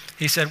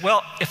 He said,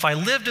 well, if I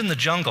lived in the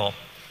jungle,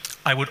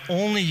 I would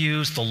only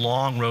use the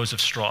long rows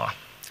of straw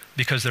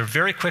because they're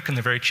very quick and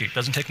they're very cheap.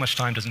 Doesn't take much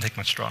time, doesn't take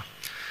much straw.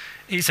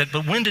 He said,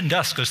 but wind and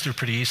dust goes through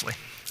pretty easily.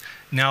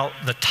 Now,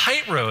 the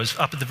tight rows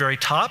up at the very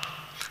top,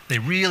 they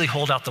really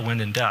hold out the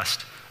wind and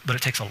dust. But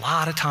it takes a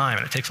lot of time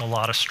and it takes a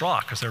lot of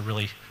straw because they're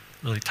really,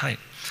 really tight.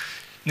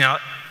 Now,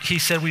 he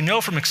said, we know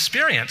from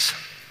experience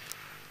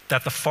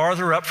that the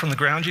farther up from the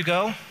ground you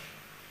go,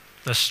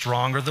 the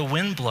stronger the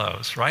wind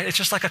blows, right? It's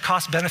just like a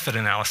cost-benefit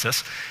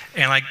analysis.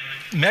 And I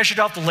measured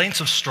out the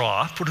lengths of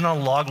straw, put it on a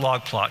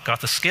log-log plot,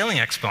 got the scaling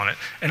exponent,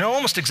 and it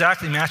almost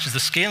exactly matches the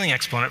scaling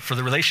exponent for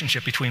the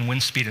relationship between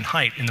wind speed and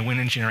height in the Wind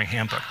Engineering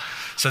Handbook.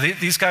 So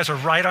these guys are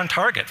right on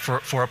target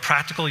for a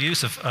practical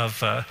use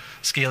of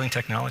scaling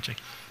technology.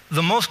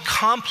 The most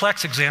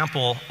complex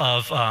example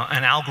of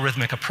an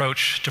algorithmic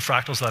approach to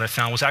fractals that I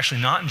found was actually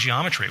not in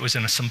geometry, it was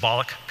in a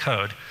symbolic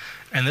code.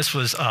 And this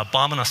was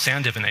Bamana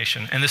sand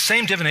divination. And the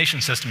same divination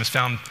system is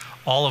found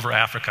all over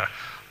Africa.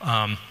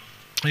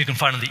 You can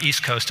find on the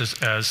East Coast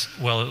as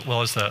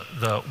well as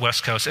the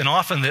West Coast. And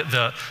often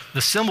the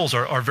symbols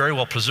are very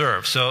well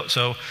preserved.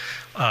 So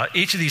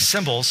each of these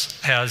symbols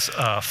has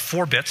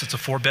 4 bits. It's a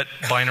 4-bit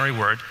binary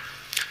word.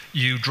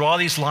 You draw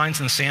these lines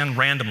in the sand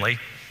randomly.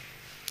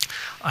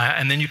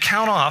 And then you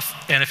count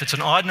off. And if it's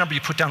an odd number,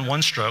 you put down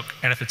 1 stroke.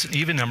 And if it's an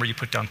even number, you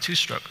put down 2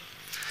 stroke.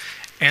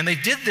 And they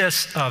did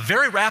this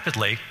very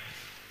rapidly.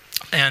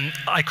 And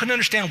I couldn't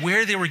understand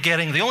where they were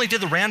getting, they only did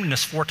the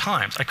randomness 4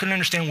 times. I couldn't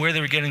understand where they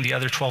were getting the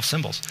other 12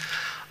 symbols.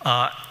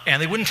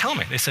 And they wouldn't tell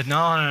me. They said, no,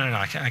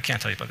 I can't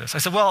tell you about this. I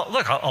said, well,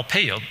 look, I'll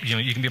pay you.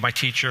 You can be my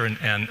teacher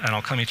and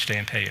I'll come each day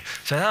and pay you.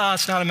 I said, oh,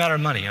 it's not a matter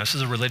of money. This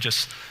is a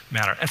religious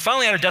matter. And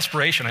finally, out of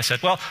desperation, I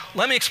said, well,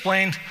 let me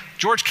explain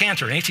George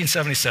Cantor in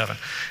 1877.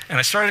 And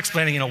I started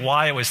explaining,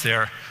 why I was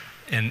there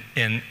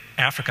in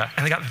Africa.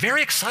 And they got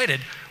very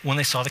excited when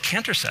they saw the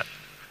Cantor set.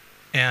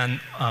 And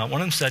one of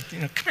them said,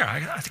 come here,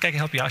 I think I can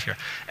help you out here.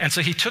 And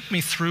so he took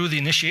me through the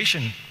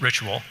initiation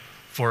ritual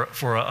for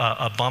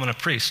a Bamana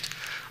priest.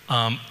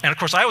 And of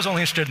course, I was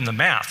only interested in the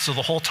math, so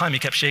the whole time he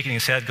kept shaking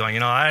his head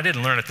going, I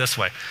didn't learn it this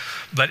way.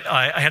 But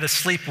I had to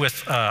sleep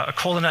with a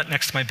kola nut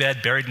next to my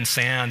bed, buried in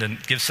sand, and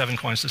give 7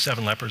 coins to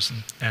 7 lepers,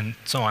 and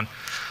so on.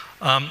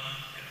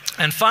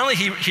 And finally,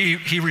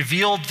 he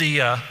revealed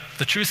the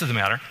truth of the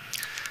matter.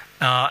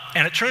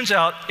 And it turns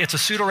out it's a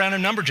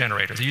pseudo-random number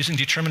generator. They're using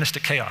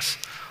deterministic chaos.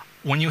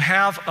 When you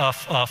have a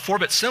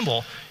 4-bit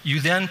symbol, you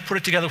then put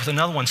it together with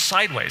another one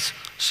sideways.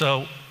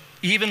 So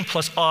even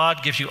plus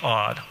odd gives you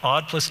odd.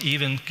 Odd plus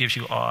even gives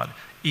you odd.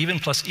 Even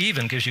plus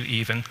even gives you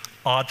even.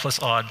 Odd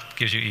plus odd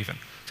gives you even.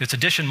 So it's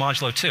addition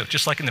modulo 2,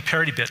 just like in the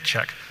parity bit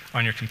check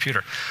on your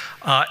computer.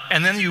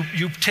 And then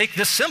you take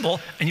this symbol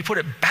and you put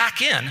it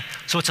back in,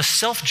 so it's a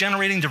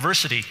self-generating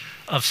diversity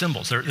of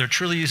symbols. They're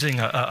truly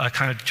using a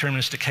kind of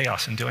deterministic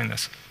chaos in doing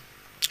this.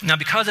 Now,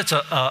 because it's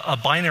a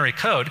binary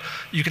code,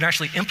 you can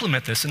actually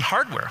implement this in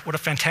hardware. What a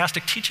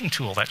fantastic teaching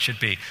tool that should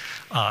be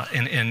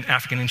in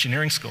African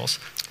engineering schools.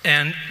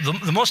 And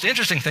the most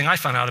interesting thing I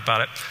found out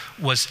about it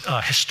was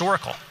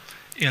historical.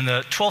 In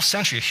the 12th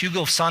century,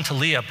 Hugo of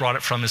Santillana brought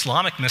it from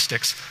Islamic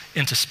mystics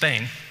into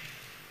Spain.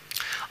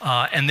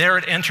 And there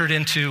it entered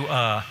into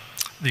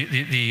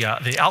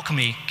the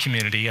alchemy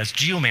community as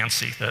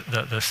geomancy,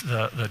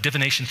 the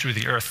divination through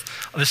the earth.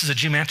 This is a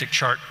geomantic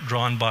chart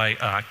drawn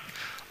by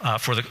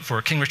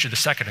for King Richard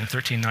II in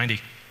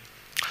 1390.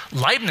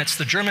 Leibniz,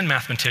 the German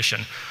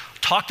mathematician,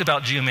 talked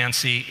about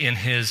geomancy in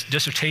his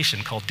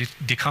dissertation called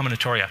De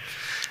Combinatoria.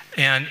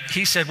 And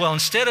he said, well,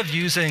 instead of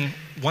using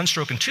 1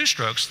 stroke and 2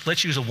 strokes,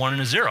 let's use a 1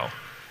 and a 0.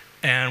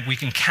 And we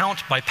can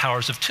count by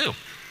powers of 2,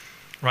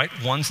 right?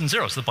 1s and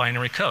 0s, the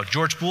binary code.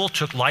 George Boole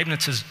took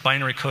Leibniz's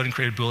binary code and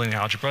created Boolean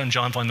algebra, and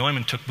John von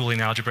Neumann took Boolean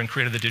algebra and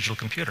created the digital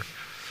computer.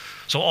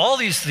 So all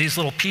these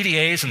little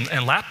PDAs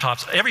and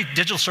laptops, every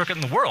digital circuit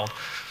in the world,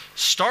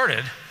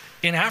 started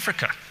in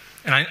Africa.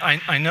 And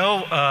I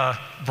know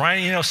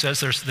Brian Eno says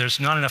there's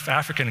not enough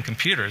African in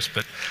computers,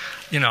 but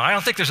I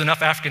don't think there's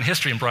enough African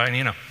history in Brian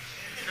Eno.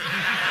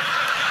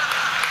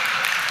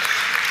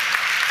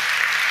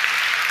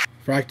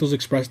 Fractals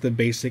express the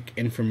basic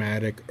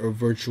informatic or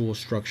virtual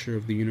structure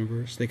of the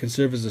universe. They can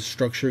serve as a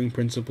structuring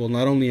principle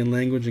not only in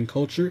language and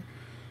culture,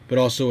 but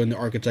also in the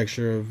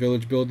architecture of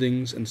village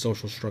buildings and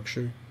social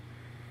structure.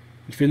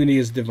 Infinity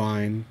is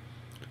divine.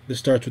 This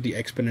starts with the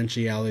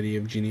exponentiality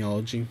of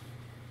genealogy.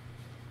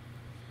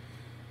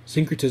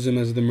 Syncretism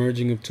as the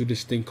merging of 2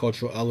 distinct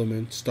cultural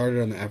elements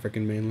started on the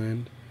African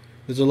mainland.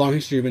 There's a long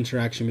history of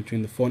interaction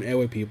between the Fon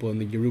Ewe people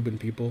and the Yoruban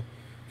people.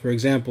 For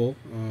example,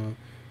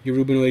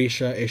 Yoruban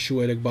Orisha Eshu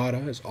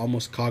Elegbara is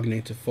almost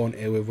cognate to Fon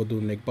Ewe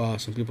Vodun Legba.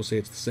 Some people say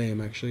it's the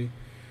same, actually.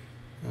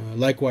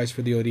 Likewise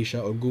for the Orisha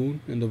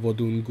Ogun and the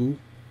Vodun Gu.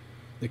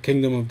 The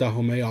kingdom of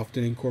Dahomey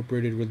often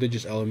incorporated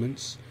religious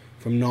elements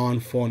from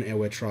non-Fon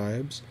Ewe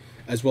tribes,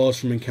 as well as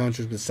from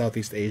encounters with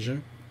Southeast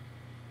Asia.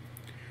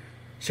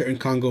 Certain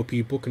Congo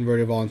people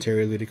converted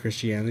voluntarily to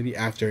Christianity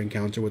after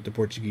encounter with the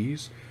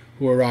Portuguese,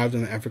 who arrived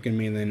on the African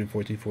mainland in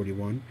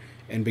 1441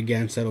 and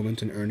began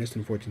settlement in earnest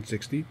in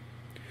 1460.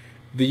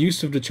 The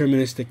use of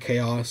deterministic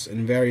chaos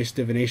and various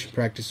divination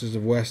practices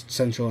of West,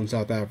 Central, and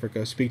South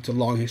Africa speak to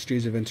long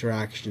histories of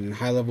interaction and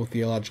high-level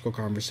theological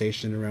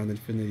conversation around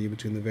infinity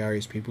between the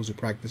various peoples who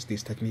practice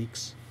these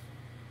techniques.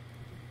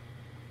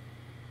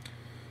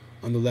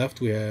 On the left,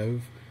 we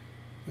have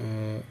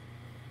a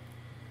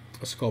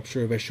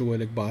sculpture of Eshu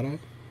Elegbara,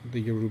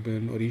 the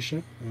Yoruban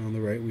Orisha. And on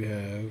the right, we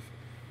have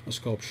a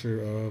sculpture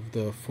of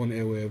the Fon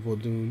Ewe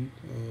Vodun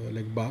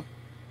Legba.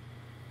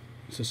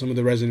 So some of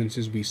the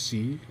resonances we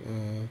see,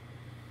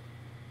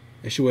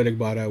 Yeshua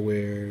Legbada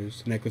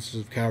wears necklaces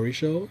of cowrie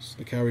shells.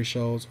 The cowrie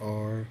shells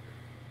are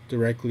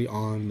directly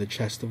on the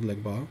chest of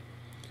Legba.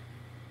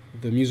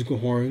 The musical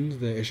horns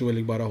that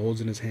Yeshua Legbada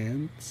holds in his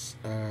hands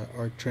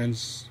are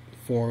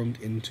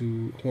transformed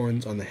into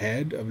horns on the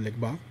head of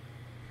Legba.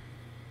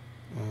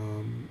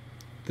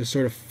 The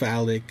sort of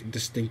phallic,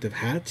 distinctive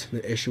hat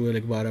that Yeshua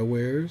Legbada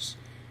wears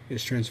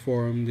is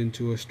transformed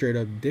into a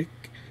straight-up dick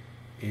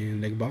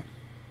in Legba.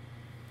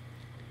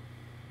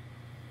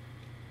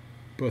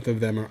 Both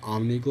of them are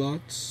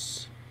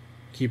omniglots,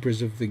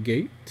 keepers of the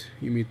gate.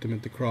 You meet them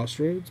at the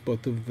crossroads.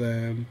 Both of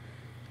them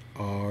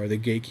are the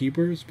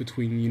gatekeepers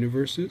between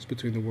universes,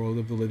 between the world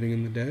of the living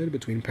and the dead,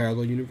 between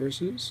parallel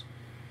universes.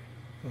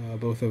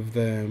 Both of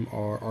them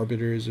are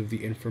arbiters of the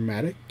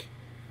informatic.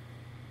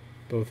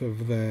 Both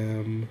of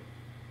them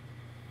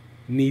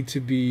need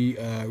to be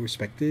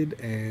respected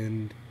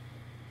and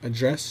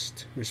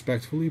addressed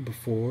respectfully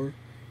before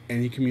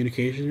any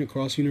communication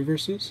across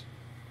universes.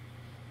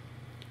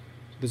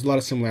 There's a lot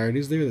of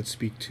similarities there that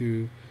speak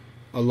to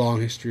a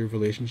long history of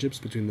relationships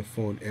between the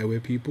Fon Ewe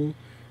people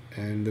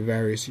and the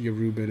various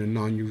Yoruban and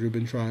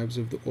non-Yoruban tribes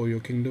of the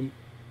Oyo Kingdom.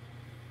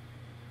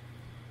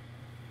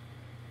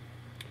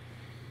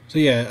 So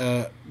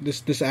yeah,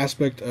 this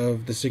aspect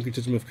of the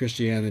syncretism of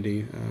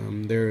Christianity,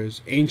 there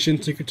is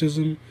ancient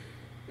syncretism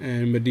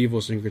and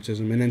medieval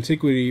syncretism. In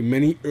antiquity,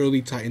 many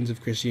early titans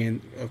of Christian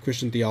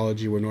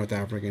theology were North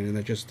African, and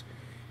that just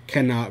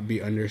cannot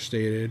be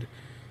understated.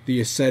 The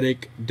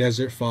ascetic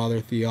desert father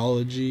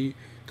theology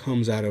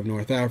comes out of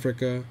North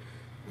Africa.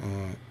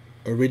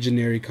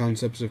 Originary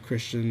concepts of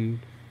Christian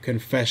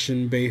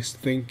confession-based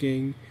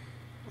thinking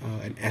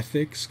and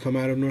ethics come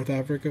out of North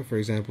Africa, for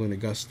example, in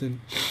Augustine.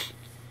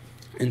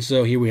 And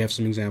so here we have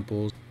some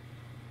examples.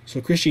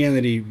 So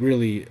Christianity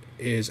really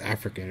is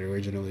African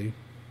originally.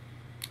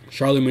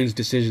 Charlemagne's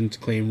decision to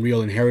claim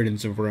real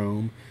inheritance of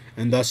Rome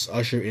and thus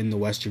usher in the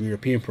Western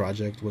European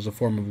project was a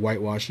form of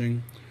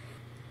whitewashing.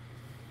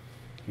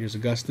 Here's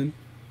Augustine.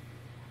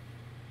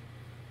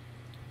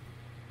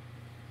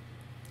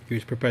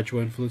 Here's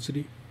Perpetua and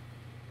Felicity.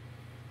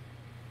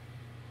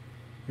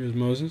 Here's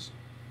Moses.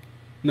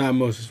 Not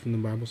Moses from the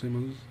Bible, St.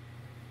 Moses.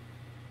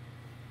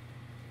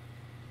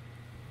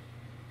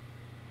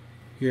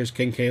 Here's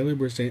King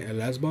Caleb or St.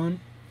 Elazban.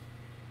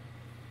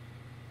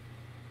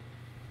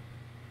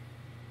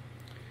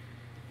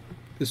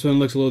 This one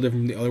looks a little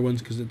different from the other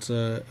ones because it's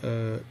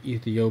a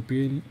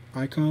Ethiopian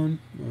icon.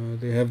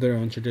 They have their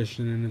own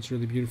tradition and it's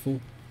really beautiful.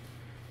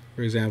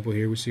 For example,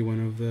 here we see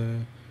one of the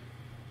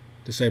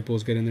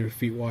disciples getting their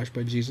feet washed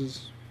by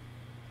Jesus.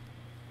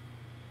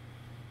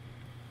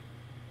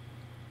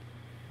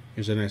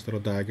 Here's a nice little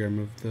diagram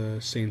of the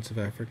saints of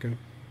Africa.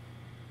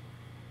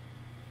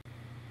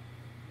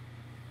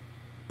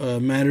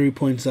 Mattery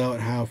points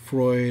out how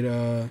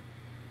Freud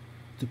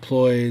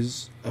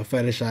deploys a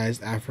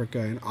fetishized Africa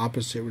in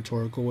opposite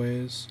rhetorical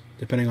ways,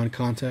 depending on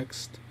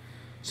context.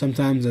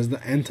 Sometimes as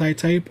the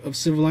anti-type of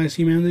civilized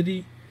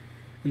humanity,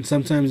 and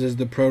sometimes as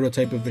the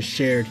prototype of a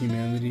shared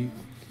humanity.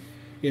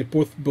 Yet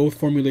both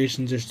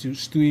formulations are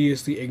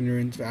studiously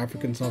ignorant of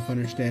African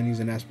self-understandings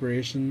and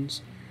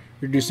aspirations,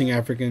 reducing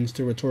Africans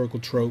to rhetorical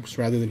tropes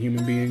rather than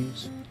human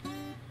beings.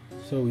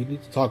 So we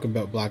need to talk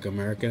about Black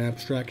American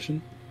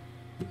abstraction.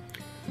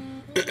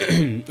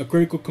 A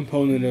critical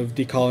component of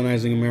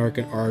decolonizing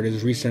American art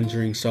is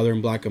recentering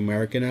Southern Black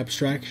American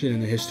abstraction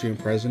in the history and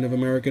present of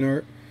American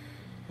art.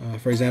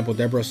 For example,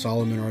 Deborah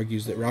Solomon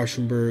argues that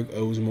Rauschenberg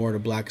owes more to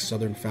Black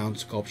Southern found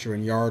sculpture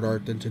and yard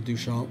art than to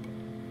Duchamp.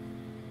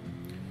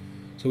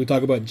 So we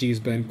talk about G's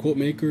Ben quilt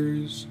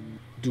makers,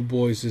 Du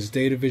Bois's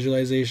data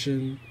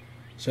visualization,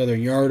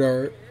 Southern yard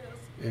art,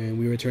 and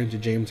we return to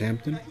James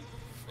Hampton.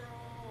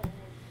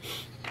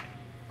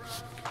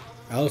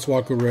 Alice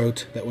Walker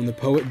wrote that when the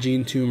poet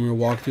Gene Toomer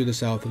walked through the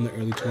South in the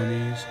early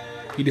 20s,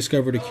 he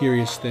discovered a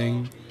curious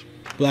thing.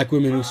 Black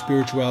women whose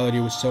spirituality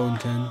was so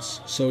intense,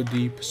 so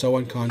deep, so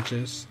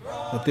unconscious,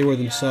 that they were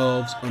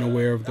themselves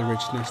unaware of the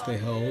richness they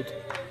held.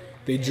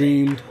 They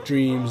dreamed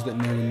dreams that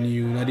no one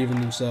knew, not even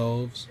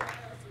themselves.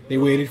 They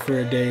waited for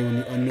a day when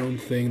the unknown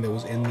thing that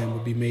was in them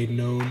would be made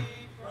known.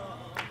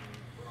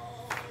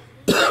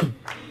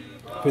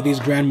 For these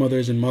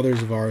grandmothers and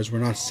mothers of ours were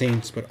not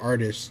saints but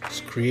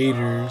artists,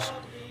 creators,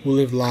 who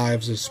lived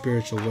lives of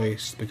spiritual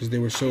waste because they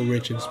were so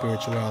rich in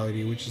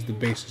spirituality, which is the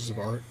basis of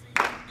art.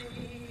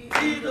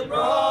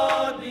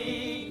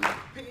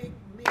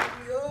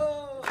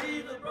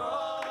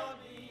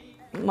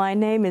 My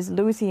name is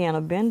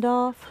Luciana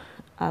Bendoff.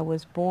 I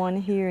was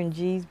born here in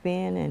Gee's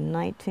Bend in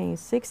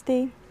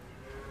 1960,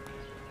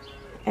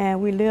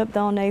 and we lived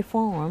on a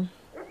farm.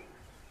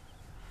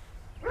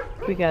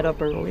 We got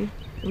up early.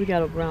 We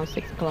got up around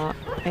 6 o'clock,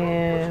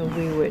 and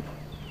we would,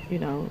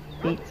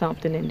 eat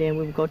something, and then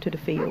we would go to the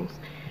fields.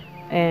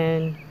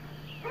 And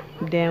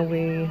then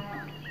we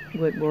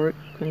would work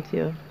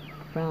until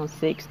around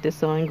 6, the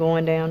sun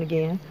going down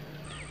again.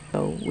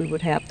 So we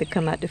would have to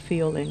come out the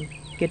field and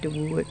get the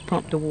wood,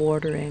 pump the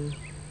water, and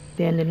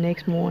Then the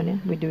next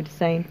morning, we do the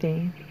same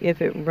thing.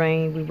 If it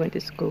rained, we went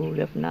to school.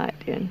 If not,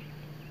 then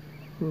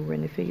we were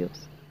in the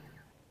fields.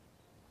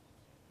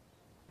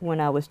 When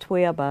I was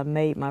 12, I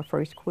made my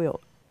first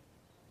quilt.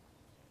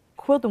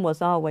 Quilting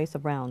was always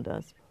around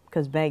us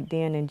because back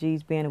then in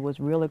Gee's Bend it was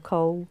really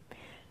cold,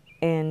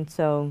 and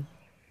so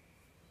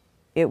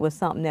it was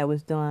something that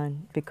was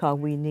done because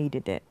we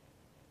needed it.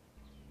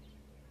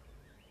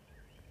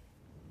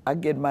 I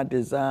get my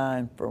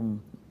design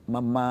from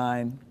my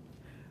mind.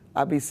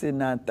 I be sitting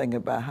there thinking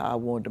about how I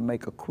wanted to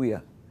make a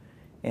quilt,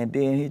 and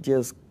then it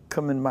just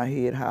come in my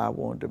head how I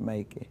wanted to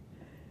make it.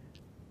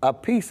 I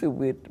piece it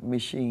with the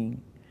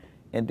machine,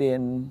 and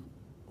then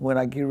when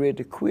I get ready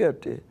to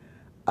quilt it,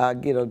 I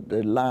get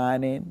the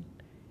lining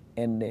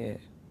and the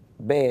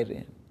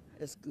batting.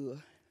 That's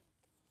good.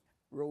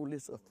 Roll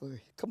this up for you.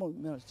 Come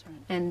on, Minister.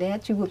 And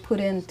that you would put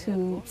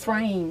into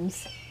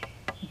frames.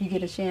 If you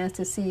get a chance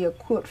to see a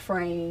quilt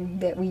frame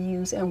that we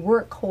use, and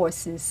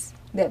workhorses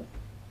that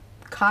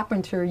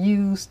carpenter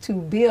used to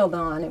build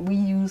on it. We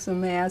use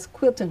them as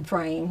quilting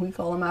frame. We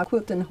call them our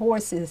quilting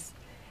horses.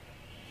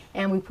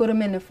 And we put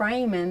them in the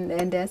frame,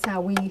 and that's how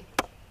we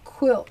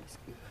quilt.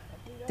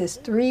 There's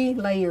 3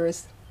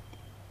 layers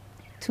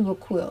to a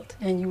quilt,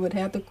 and you would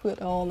have to quilt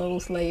all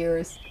those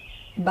layers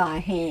by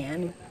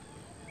hand.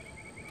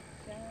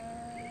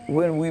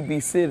 When we be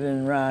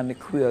sitting around the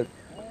quilt,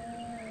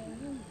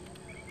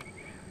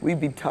 we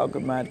be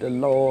talking about the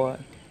Lord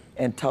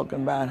and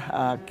talking about how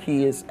our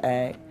kids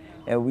act,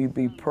 and we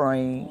be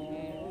praying,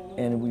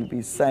 and we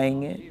be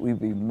singing, we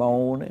be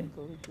moaning,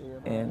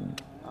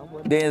 and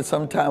then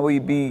sometimes we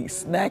be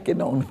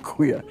snacking on the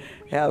quilt,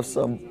 have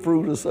some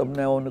fruit or something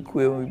there on the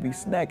quilt, and we be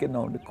snacking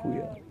on the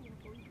quilt.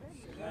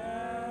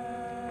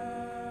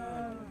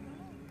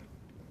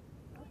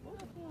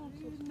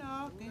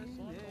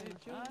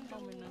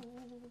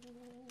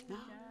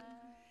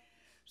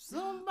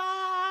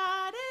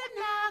 Somebody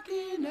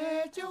knocking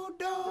at your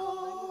door.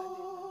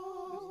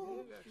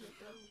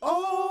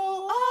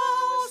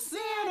 Oh,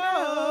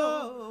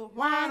 sinner,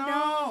 why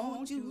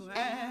don't you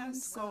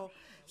answer?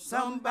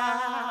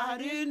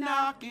 Somebody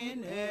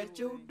knocking at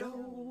your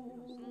door.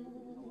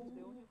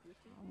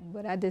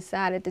 But I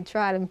decided to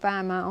try to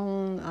find my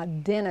own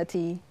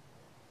identity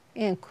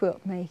in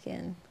quilt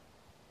making.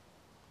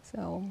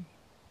 So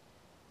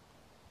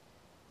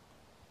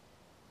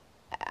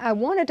I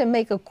wanted to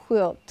make a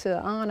quilt to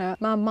honor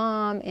my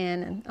mom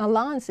and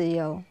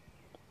Alonzo,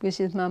 which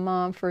is my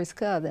mom's first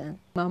cousin.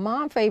 My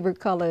mom's favorite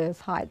color is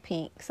hot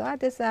pink. So I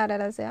decided,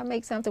 I said, I'll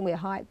make something with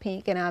hot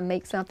pink, and I'll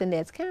make something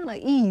that's kind of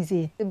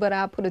easy, but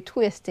I'll put a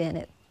twist in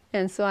it.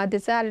 And so I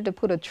decided to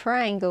put a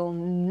triangle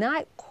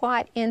not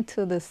quite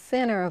into the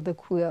center of the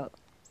quilt,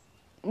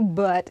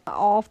 but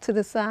off to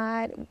the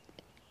side,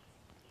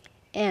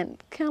 and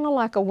kind of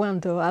like a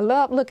window. I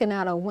love looking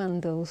out of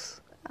windows.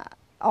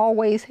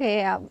 Always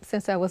have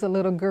since I was a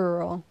little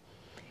girl.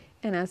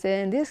 And I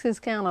said, and this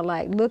is kind of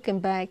like looking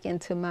back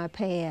into my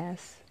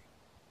past.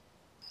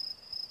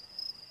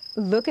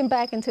 Looking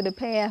back into the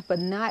past, but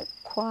not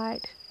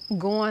quite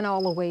going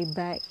all the way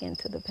back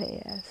into the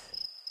past.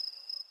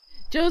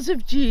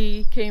 Joseph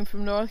G. came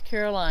from North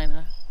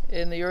Carolina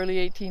in the early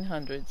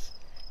 1800s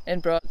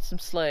and brought some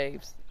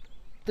slaves.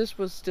 This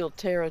was still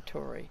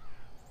territory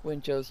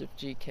when Joseph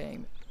G.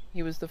 came.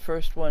 He was the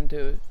first one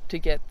to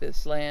get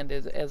this land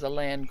as a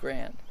land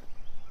grant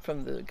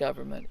from the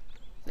government.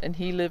 And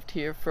he lived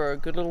here for a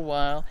good little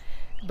while,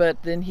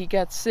 but then he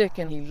got sick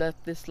and he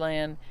let this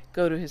land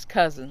go to his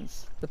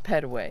cousins, the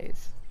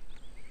Petways.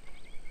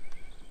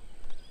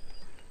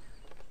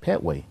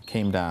 Petway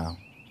came down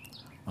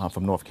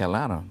from North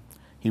Carolina.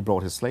 He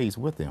brought his slaves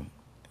with him,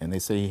 and they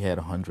say he had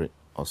 100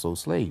 or so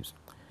slaves.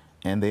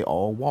 And they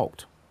all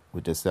walked,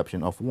 with the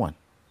exception of one,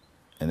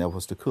 and that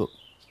was the cook.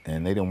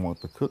 And they didn't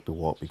want the cook to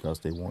walk because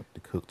they want the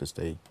cook to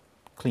stay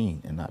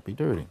clean and not be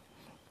dirty.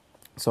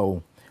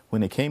 So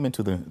when they came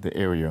into the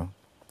area,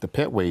 the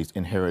Petways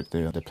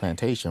inherited the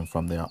plantation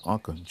from their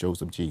uncle,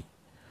 Joseph G.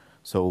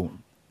 So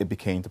it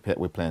became the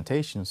Petway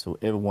plantation. So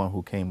everyone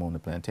who came on the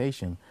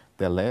plantation,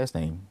 their last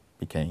name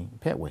became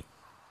Petway.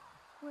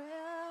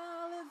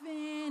 Well, if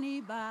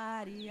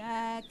anybody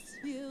asks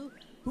you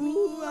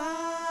who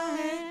I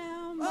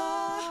am,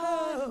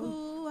 oh,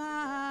 who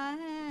I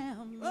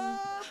am,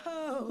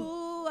 oh,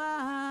 who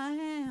I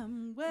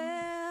am.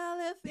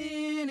 Well, if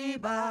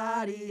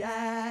anybody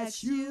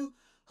asks you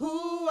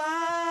who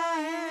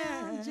I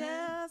am,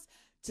 just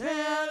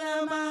tell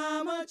them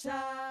I'm a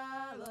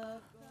child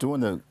of...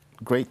 During the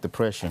Great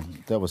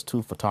Depression, there was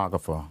 2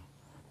 photographers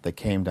that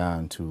came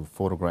down to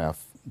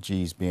photograph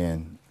Gee's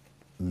Bend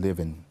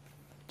living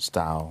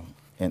style,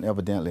 and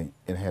evidently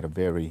it had a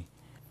very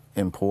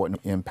important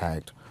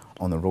impact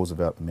on the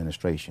Roosevelt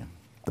administration.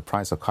 The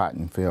price of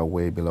cotton fell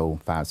way below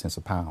 5 cents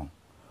a pound.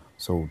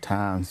 So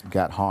times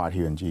got hard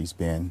here in Gee's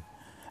Bend,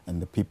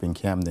 and the people in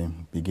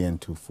Camden began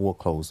to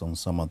foreclose on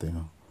some of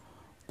the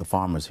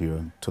farmers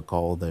here, took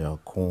all their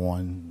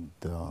corn,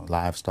 the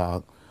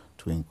livestock,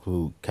 to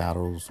include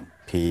cattle,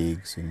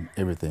 pigs, and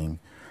everything.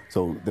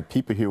 So the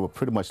people here were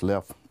pretty much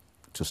left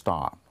to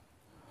starve.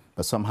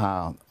 But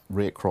somehow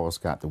Red Cross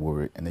got the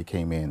word, and they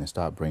came in and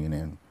started bringing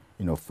in,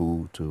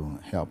 food to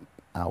help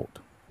out.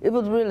 It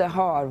was really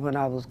hard when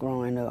I was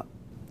growing up.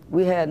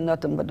 We had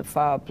nothing but the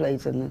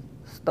fireplace and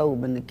the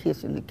stove in the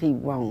kitchen to keep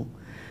warm,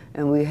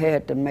 and we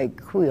had to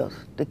make quilts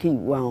to keep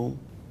warm.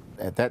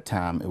 At that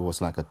time, it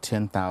was like a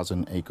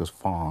 10,000 acres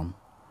farm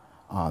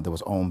that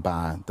was owned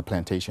by the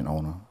plantation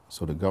owner.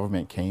 So the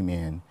government came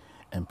in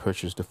and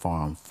purchased the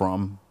farm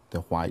from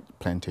the white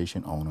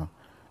plantation owner,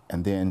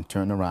 and then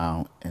turned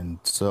around and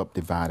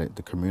subdivided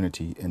the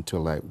community into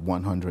like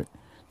 100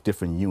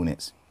 different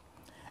units.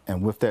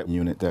 And with that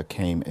unit, there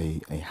came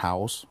a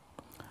house,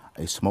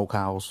 a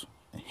smokehouse,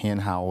 a hen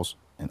house,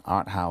 an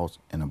art house,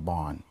 and a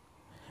barn.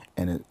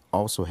 And it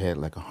also had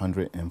like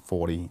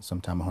 140,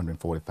 sometime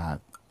 145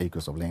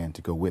 acres of land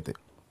to go with it.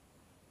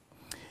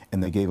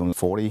 And they gave them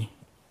 40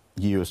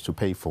 years to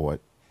pay for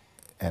it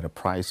at a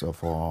price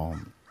of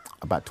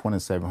about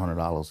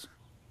 $2,700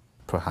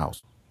 per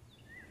house.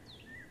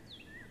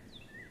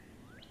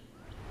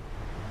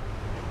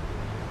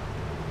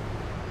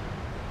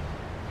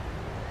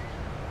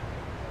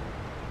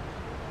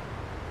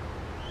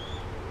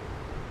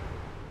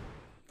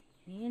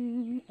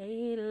 In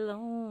a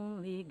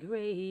lonely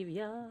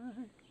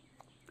graveyard,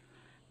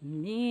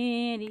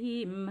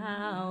 many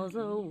miles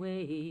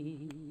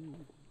away,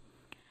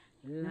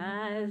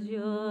 lies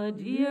your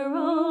dear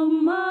old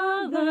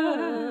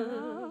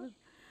mother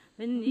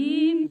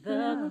beneath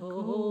the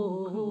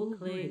cold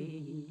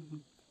clay.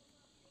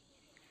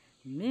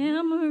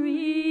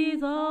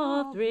 Memories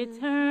oft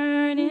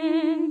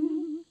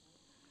returning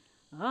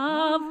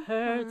of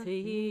her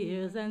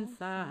tears and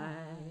sighs.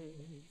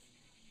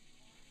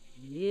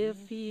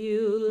 If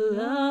you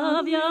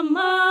love your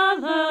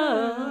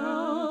mother,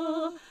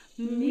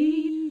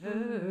 meet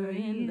her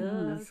in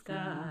the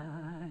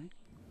sky.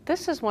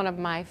 This is one of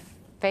my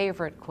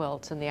favorite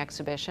quilts in the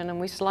exhibition, and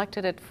we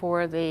selected it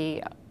for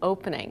the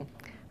opening.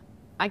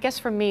 I guess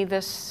for me,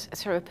 this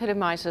sort of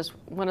epitomizes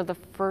one of the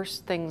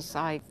first things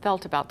I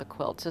felt about the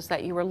quilts, is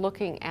that you were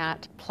looking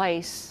at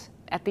place,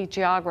 at the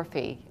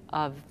geography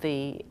of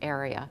the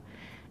area.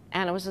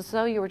 And it was as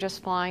though you were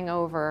just flying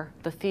over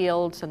the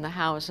fields and the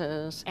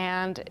houses.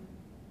 And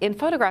in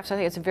photographs, I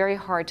think it's very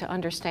hard to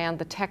understand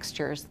the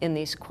textures in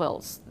these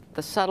quilts,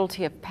 the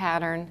subtlety of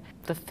pattern,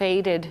 the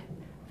faded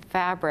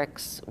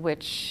fabrics,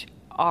 which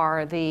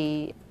are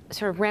the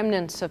sort of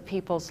remnants of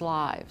people's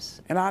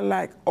lives. And I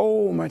like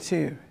old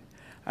material.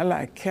 I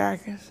like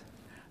khakis,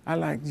 I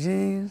like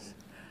jeans,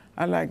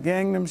 I like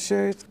Gangnam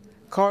shirts,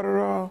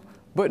 corduroy,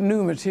 but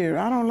new material.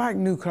 I don't like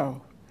new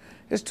clothes.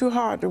 It's too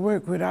hard to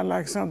work with. I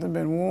like something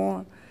been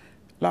worn,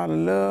 a lot of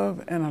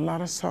love and a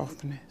lot of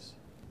softness.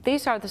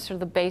 These are the sort of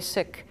the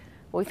basic,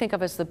 what we think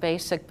of as the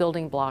basic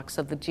building blocks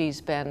of the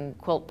Gee's-Bend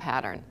quilt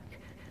pattern.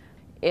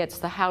 It's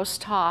the house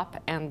top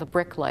and the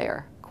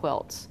bricklayer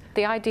quilts.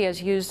 The idea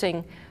is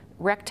using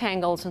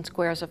rectangles and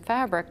squares of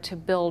fabric to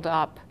build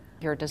up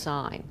your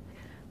design.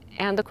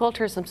 And the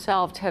quilters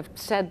themselves have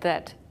said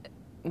that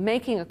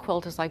making a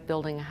quilt is like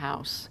building a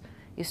house.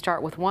 You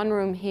start with one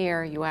room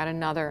here, you add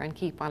another, and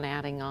keep on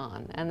adding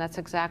on. And that's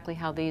exactly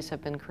how these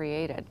have been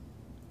created.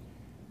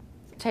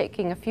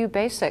 Taking a few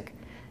basic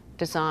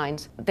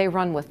designs, they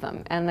run with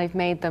them, and they've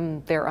made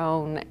them their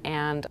own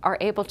and are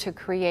able to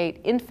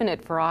create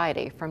infinite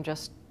variety from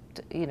just,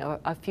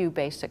 a few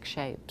basic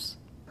shapes.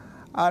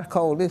 I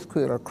call this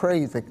quilt a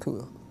crazy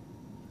quilt,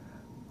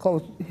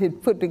 because he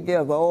put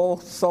together all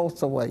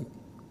sorts of ways.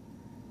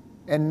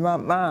 And my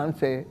mom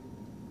said,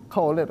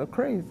 call it a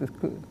crazy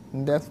quilt.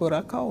 And that's what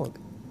I called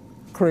it,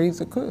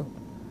 crazy quilt.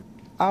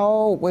 I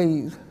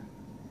always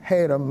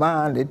had a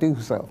mind to do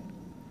something.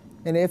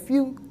 And if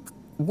you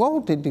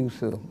want to do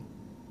something,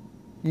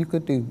 you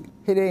could do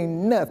it. It ain't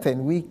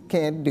nothing we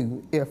can't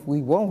do if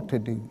we want to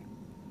do it.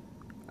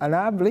 And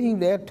I believe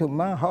that to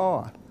my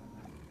heart.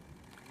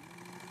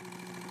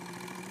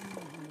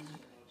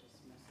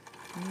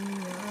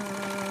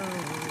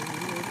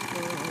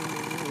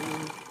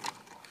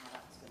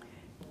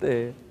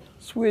 The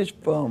switch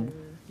from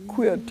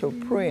quilt to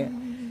print,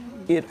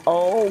 it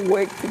all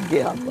worked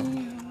together,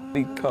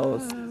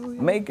 because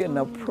making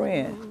a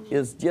print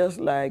is just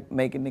like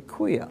making a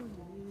quilt.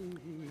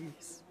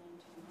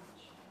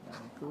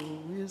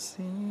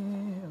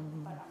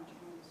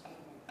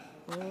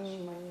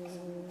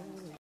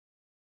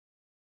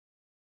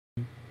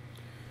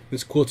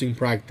 This quilting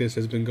practice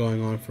has been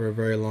going on for a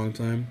very long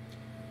time,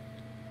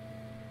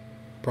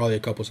 probably a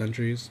couple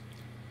centuries.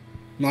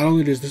 Not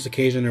only does this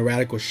occasion a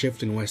radical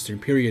shift in Western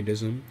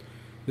periodism,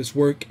 this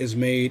work is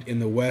made in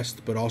the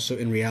West, but also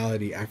in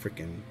reality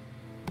African.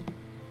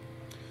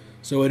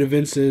 So it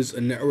evinces a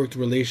networked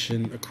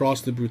relation across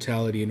the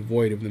brutality and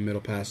void of the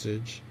Middle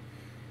Passage.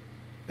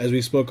 As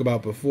we spoke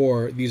about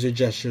before, these are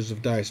gestures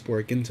of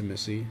diasporic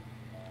intimacy.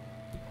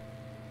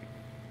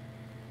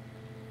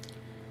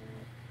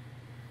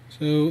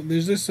 So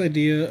there's this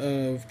idea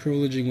of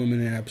privileging women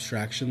in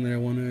abstraction that I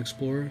want to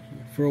explore.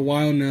 For a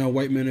while now,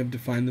 white men have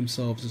defined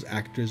themselves as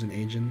actors and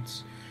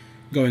agents,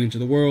 going into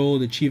the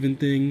world, achieving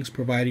things,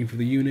 providing for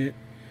the unit.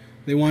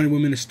 They wanted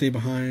women to stay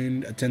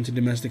behind, attend to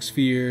domestic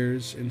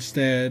spheres.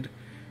 Instead,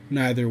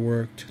 neither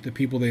worked. The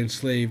people they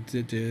enslaved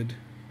it did.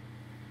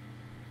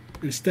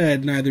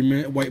 Instead, neither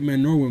white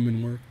men nor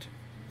women worked.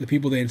 The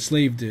people they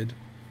enslaved did.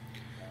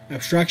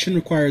 Abstraction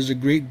requires a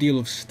great deal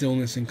of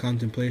stillness and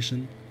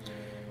contemplation.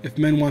 If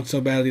men want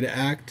so badly to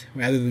act,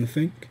 rather than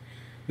think,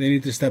 they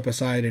need to step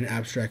aside in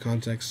abstract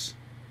contexts.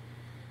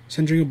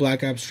 Centering a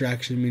black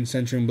abstraction means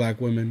centering black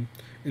women.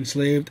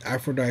 Enslaved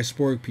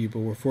Afro-diasporic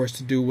people were forced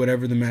to do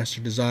whatever the master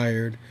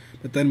desired,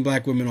 but then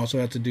black women also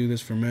had to do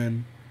this for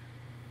men.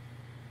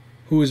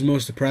 Who is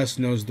most oppressed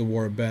knows the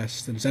war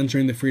best, and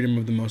centering the freedom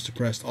of the most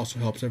oppressed also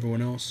helps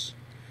everyone else.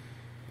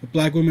 But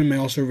black women may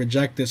also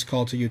reject this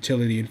call to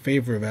utility in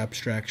favor of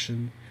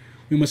abstraction.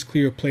 We must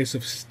clear a place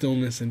of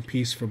stillness and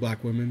peace for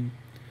black women.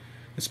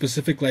 The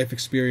specific life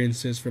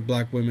experiences for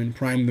black women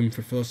prime them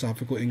for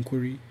philosophical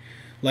inquiry.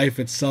 Life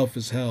itself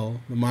is hell.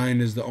 The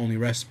mind is the only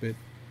respite.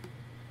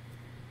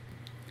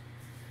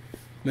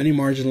 Many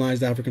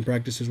marginalized African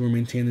practices were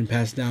maintained and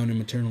passed down in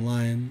maternal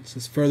lines.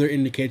 This further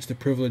indicates the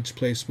privileged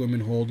place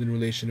women hold in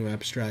relation to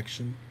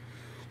abstraction.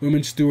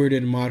 Women stewarded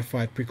and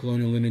modified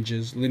pre-colonial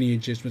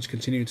lineages which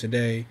continue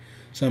today,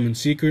 some in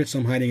secret,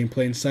 some hiding in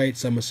plain sight,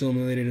 some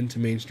assimilated into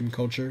mainstream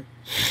culture.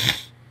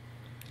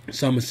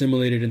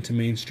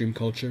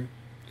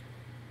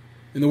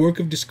 In the work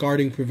of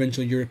discarding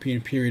provincial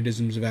European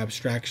periodisms of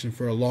abstraction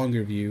for a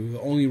longer view,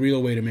 the only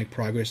real way to make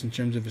progress in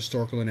terms of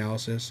historical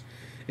analysis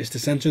is to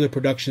center the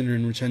production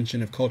and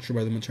retention of culture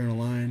by the maternal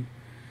line.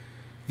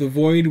 The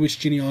void which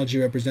genealogy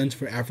represents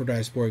for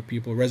Afro-diasporic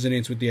people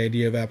resonates with the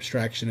idea of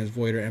abstraction as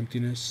void or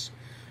emptiness.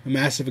 A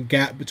massive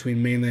gap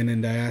between mainland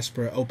and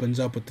diaspora opens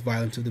up with the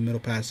violence of the Middle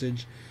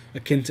Passage,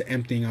 akin to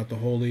emptying out the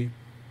holy.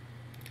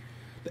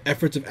 The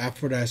efforts of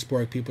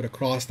Afro-diasporic people to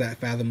cross that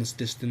fathomless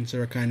distance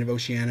are a kind of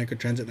oceanic or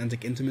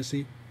transatlantic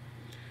intimacy.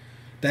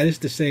 That is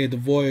to say, the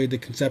void, the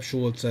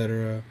conceptual,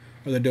 etc.,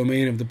 are the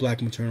domain of the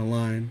black maternal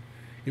line.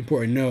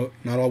 Important note,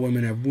 not all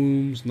women have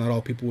wombs, not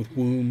all people with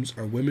wombs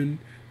are women.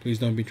 Please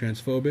don't be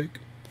transphobic.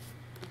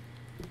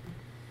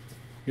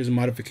 Here's a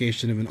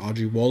modification of an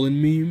Audrey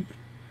Wolin meme.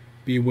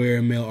 Beware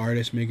a male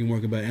artist making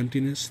work about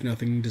emptiness.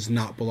 Nothing does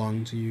not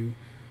belong to you.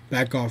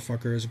 Back off,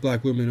 fuckers.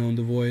 Black women own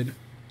the void.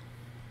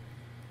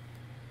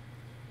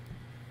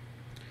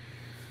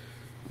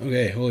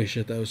 Okay, holy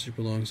shit, that was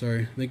super long,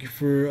 sorry. Thank you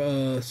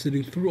for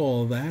sitting through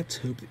all of that.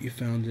 Hope that you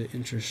found it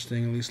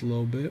interesting, at least a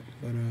little bit.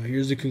 But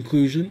here's the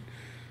conclusion.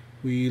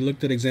 We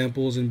looked at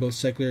examples in both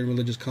secular and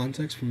religious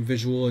contexts, from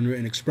visual and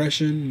written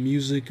expression,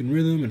 music and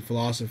rhythm, and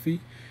philosophy.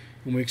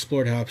 And we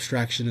explored how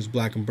abstraction is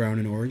black and brown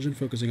in origin,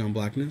 focusing on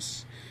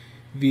blackness.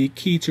 The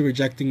key to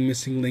rejecting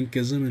missing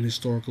linkism in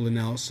historical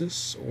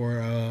analysis,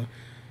 or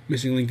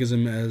missing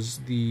linkism as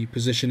the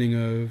positioning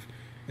of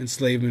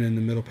enslavement in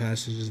the Middle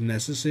Passage is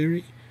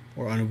necessary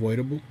or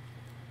unavoidable.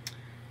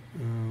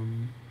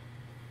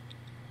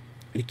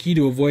 The key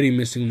to avoiding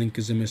missing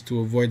linkism is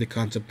to avoid the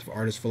concept of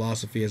artist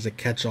philosophy as a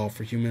catch-all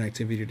for human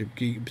activity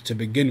to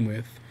begin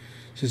with,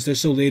 since they're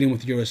so laden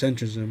with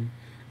Eurocentrism,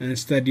 and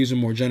instead use a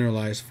more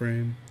generalized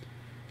frame.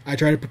 I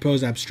try to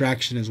propose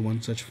abstraction as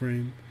one such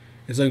frame.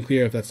 It's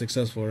unclear if that's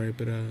successful, right?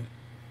 But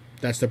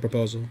that's the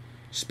proposal.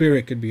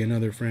 Spirit could be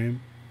another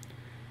frame.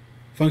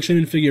 Function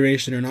and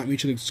figuration are not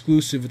mutually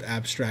exclusive with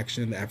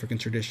abstraction in the African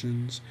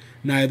traditions.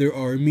 Neither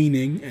are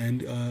meaning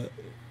and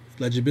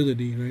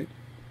legibility, right?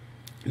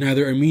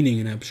 Neither are meaning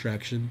and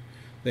abstraction.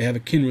 They have a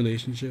kin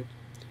relationship.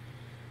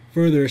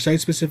 Further,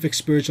 site-specific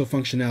spiritual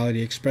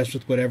functionality expressed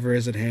with whatever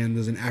is at hand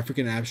is an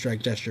African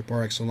abstract gesture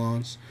par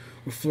excellence,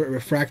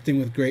 refracting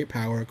with great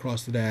power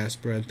across the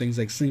diaspora in things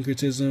like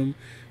syncretism,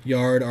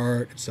 yard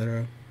art,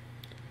 etc.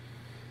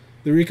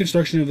 The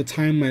reconstruction of the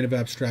timeline of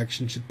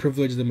abstraction should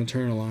privilege the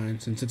maternal line,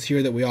 since it's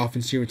here that we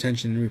often see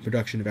retention and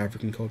reproduction of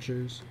African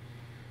cultures.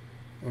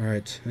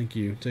 Alright, thank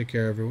you. Take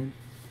care, everyone.